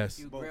 Think Yes. there's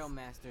a few Both. grill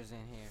masters in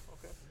here.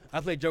 Okay. I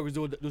played Jokers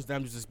do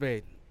damage to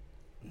spade.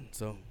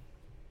 So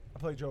I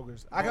play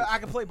jokers. I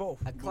can play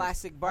both. A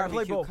classic I can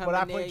play barbecue both, coming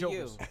but I near play you.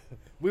 jokers.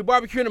 We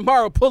barbecuing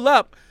tomorrow. Pull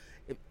up.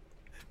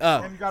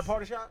 Have you got a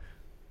party shot?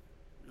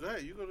 Yeah,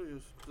 you go to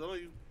yours. 'Cause I know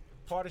you.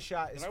 Party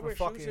shot is Can I for wear shoes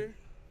fucking. here?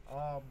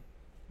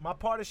 My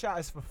party shot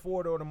is for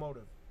Ford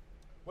Automotive.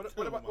 What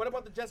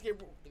about the Jets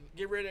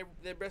get rid of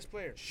their best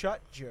player?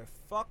 Shut your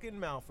fucking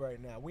mouth right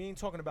now. We ain't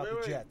talking about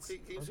the Jets. Can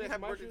you say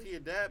happy birthday to your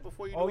dad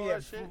before you do Oh all yeah,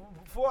 that shit?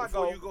 before I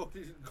go,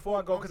 Before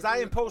I go, because I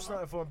didn't post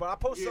nothing for him, but I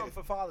post Yeah. something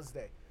for Father's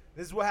Day.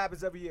 This is what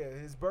happens every year.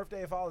 His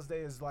birthday and Father's Day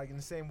is like in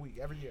the same week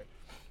every year.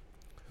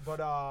 But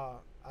I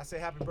say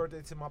happy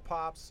birthday to my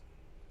pops.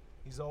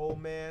 He's an old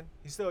man.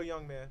 He's still a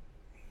young man,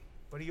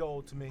 but he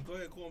old to me. Go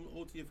ahead, call him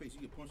old to your face. You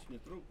get punched in the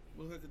throat.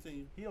 Go ahead,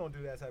 continue. He don't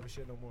do that type of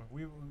shit no more.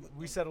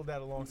 We settled that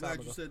a long I'm time glad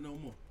ago. you said no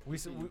more.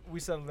 We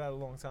settled that a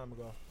long time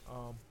ago.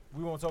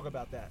 We won't talk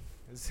about that.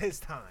 It's his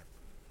time.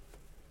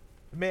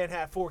 The man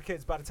had 4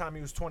 kids by the time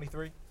he was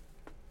 23.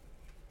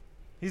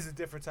 He's a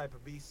different type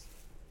of beast.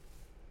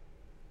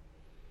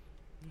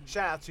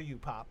 Shout out to you,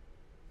 Pop.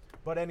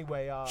 But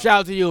anyway, Shout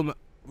out to you,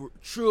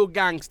 true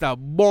gangster,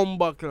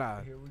 bomba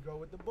clad. here we go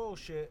with the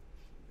bullshit.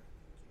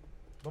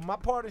 But my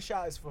party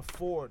shot is for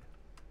Ford.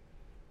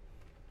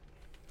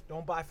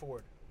 Don't buy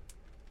Ford.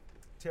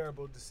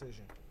 Terrible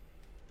decision.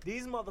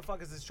 These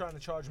motherfuckers is trying to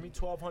charge me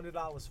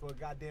 $1,200 for a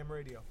goddamn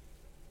radio.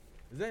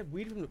 Is that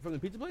weed from the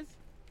pizza place?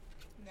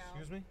 No.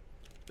 Excuse me?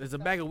 There's a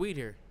bag of weed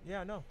here.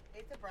 Yeah, I know.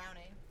 It's a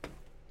brownie.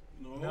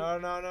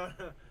 No.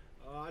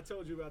 Oh, I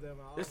told you about that.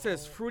 This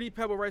says Fruity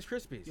Pebble Rice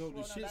Krispies. Yo,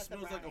 Well, this no, shit that's a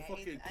smells like a brownie. I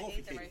fucking ate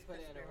coffee the Rice cake. Put it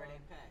in Krispie a red already.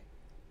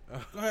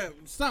 pack. Go ahead,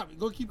 stop.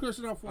 Go keep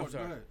cursing out for us. Go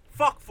sorry. ahead.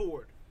 Fuck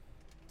Ford.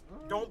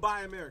 Don't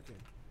buy American.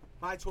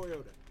 Buy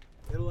Toyota.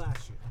 It'll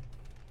last you.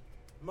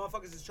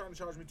 Motherfuckers is trying to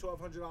charge me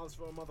 $1,200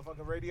 for a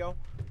motherfucking radio,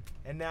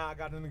 and now I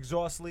got an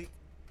exhaust leak.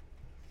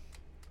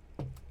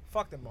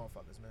 Fuck them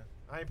motherfuckers, man.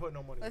 I ain't putting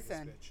no money in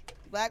Listen. this bitch.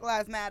 Black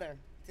Lives Matter.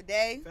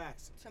 Today,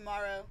 Facts.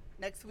 tomorrow,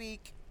 next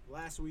week.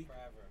 Last week.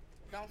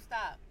 Don't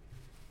stop.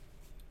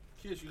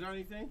 Kids, you got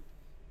anything?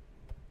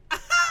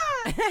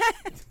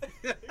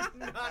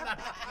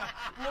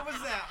 What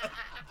was that?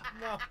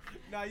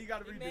 No, you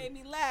gotta It redo. made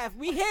me laugh.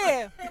 We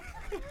here.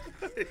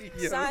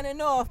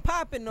 Signing off,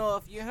 popping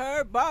off. You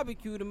heard?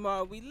 Barbecue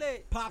tomorrow. We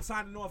lit. Pop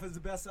signing off as the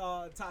best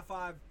top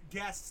 5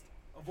 guest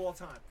of all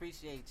time.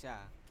 Appreciate y'all.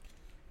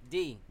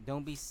 D,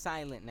 don't be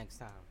silent next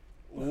time.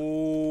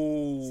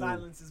 Ooh.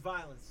 Silence is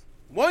violence.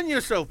 One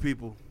yourself,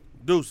 people.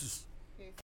 Deuces.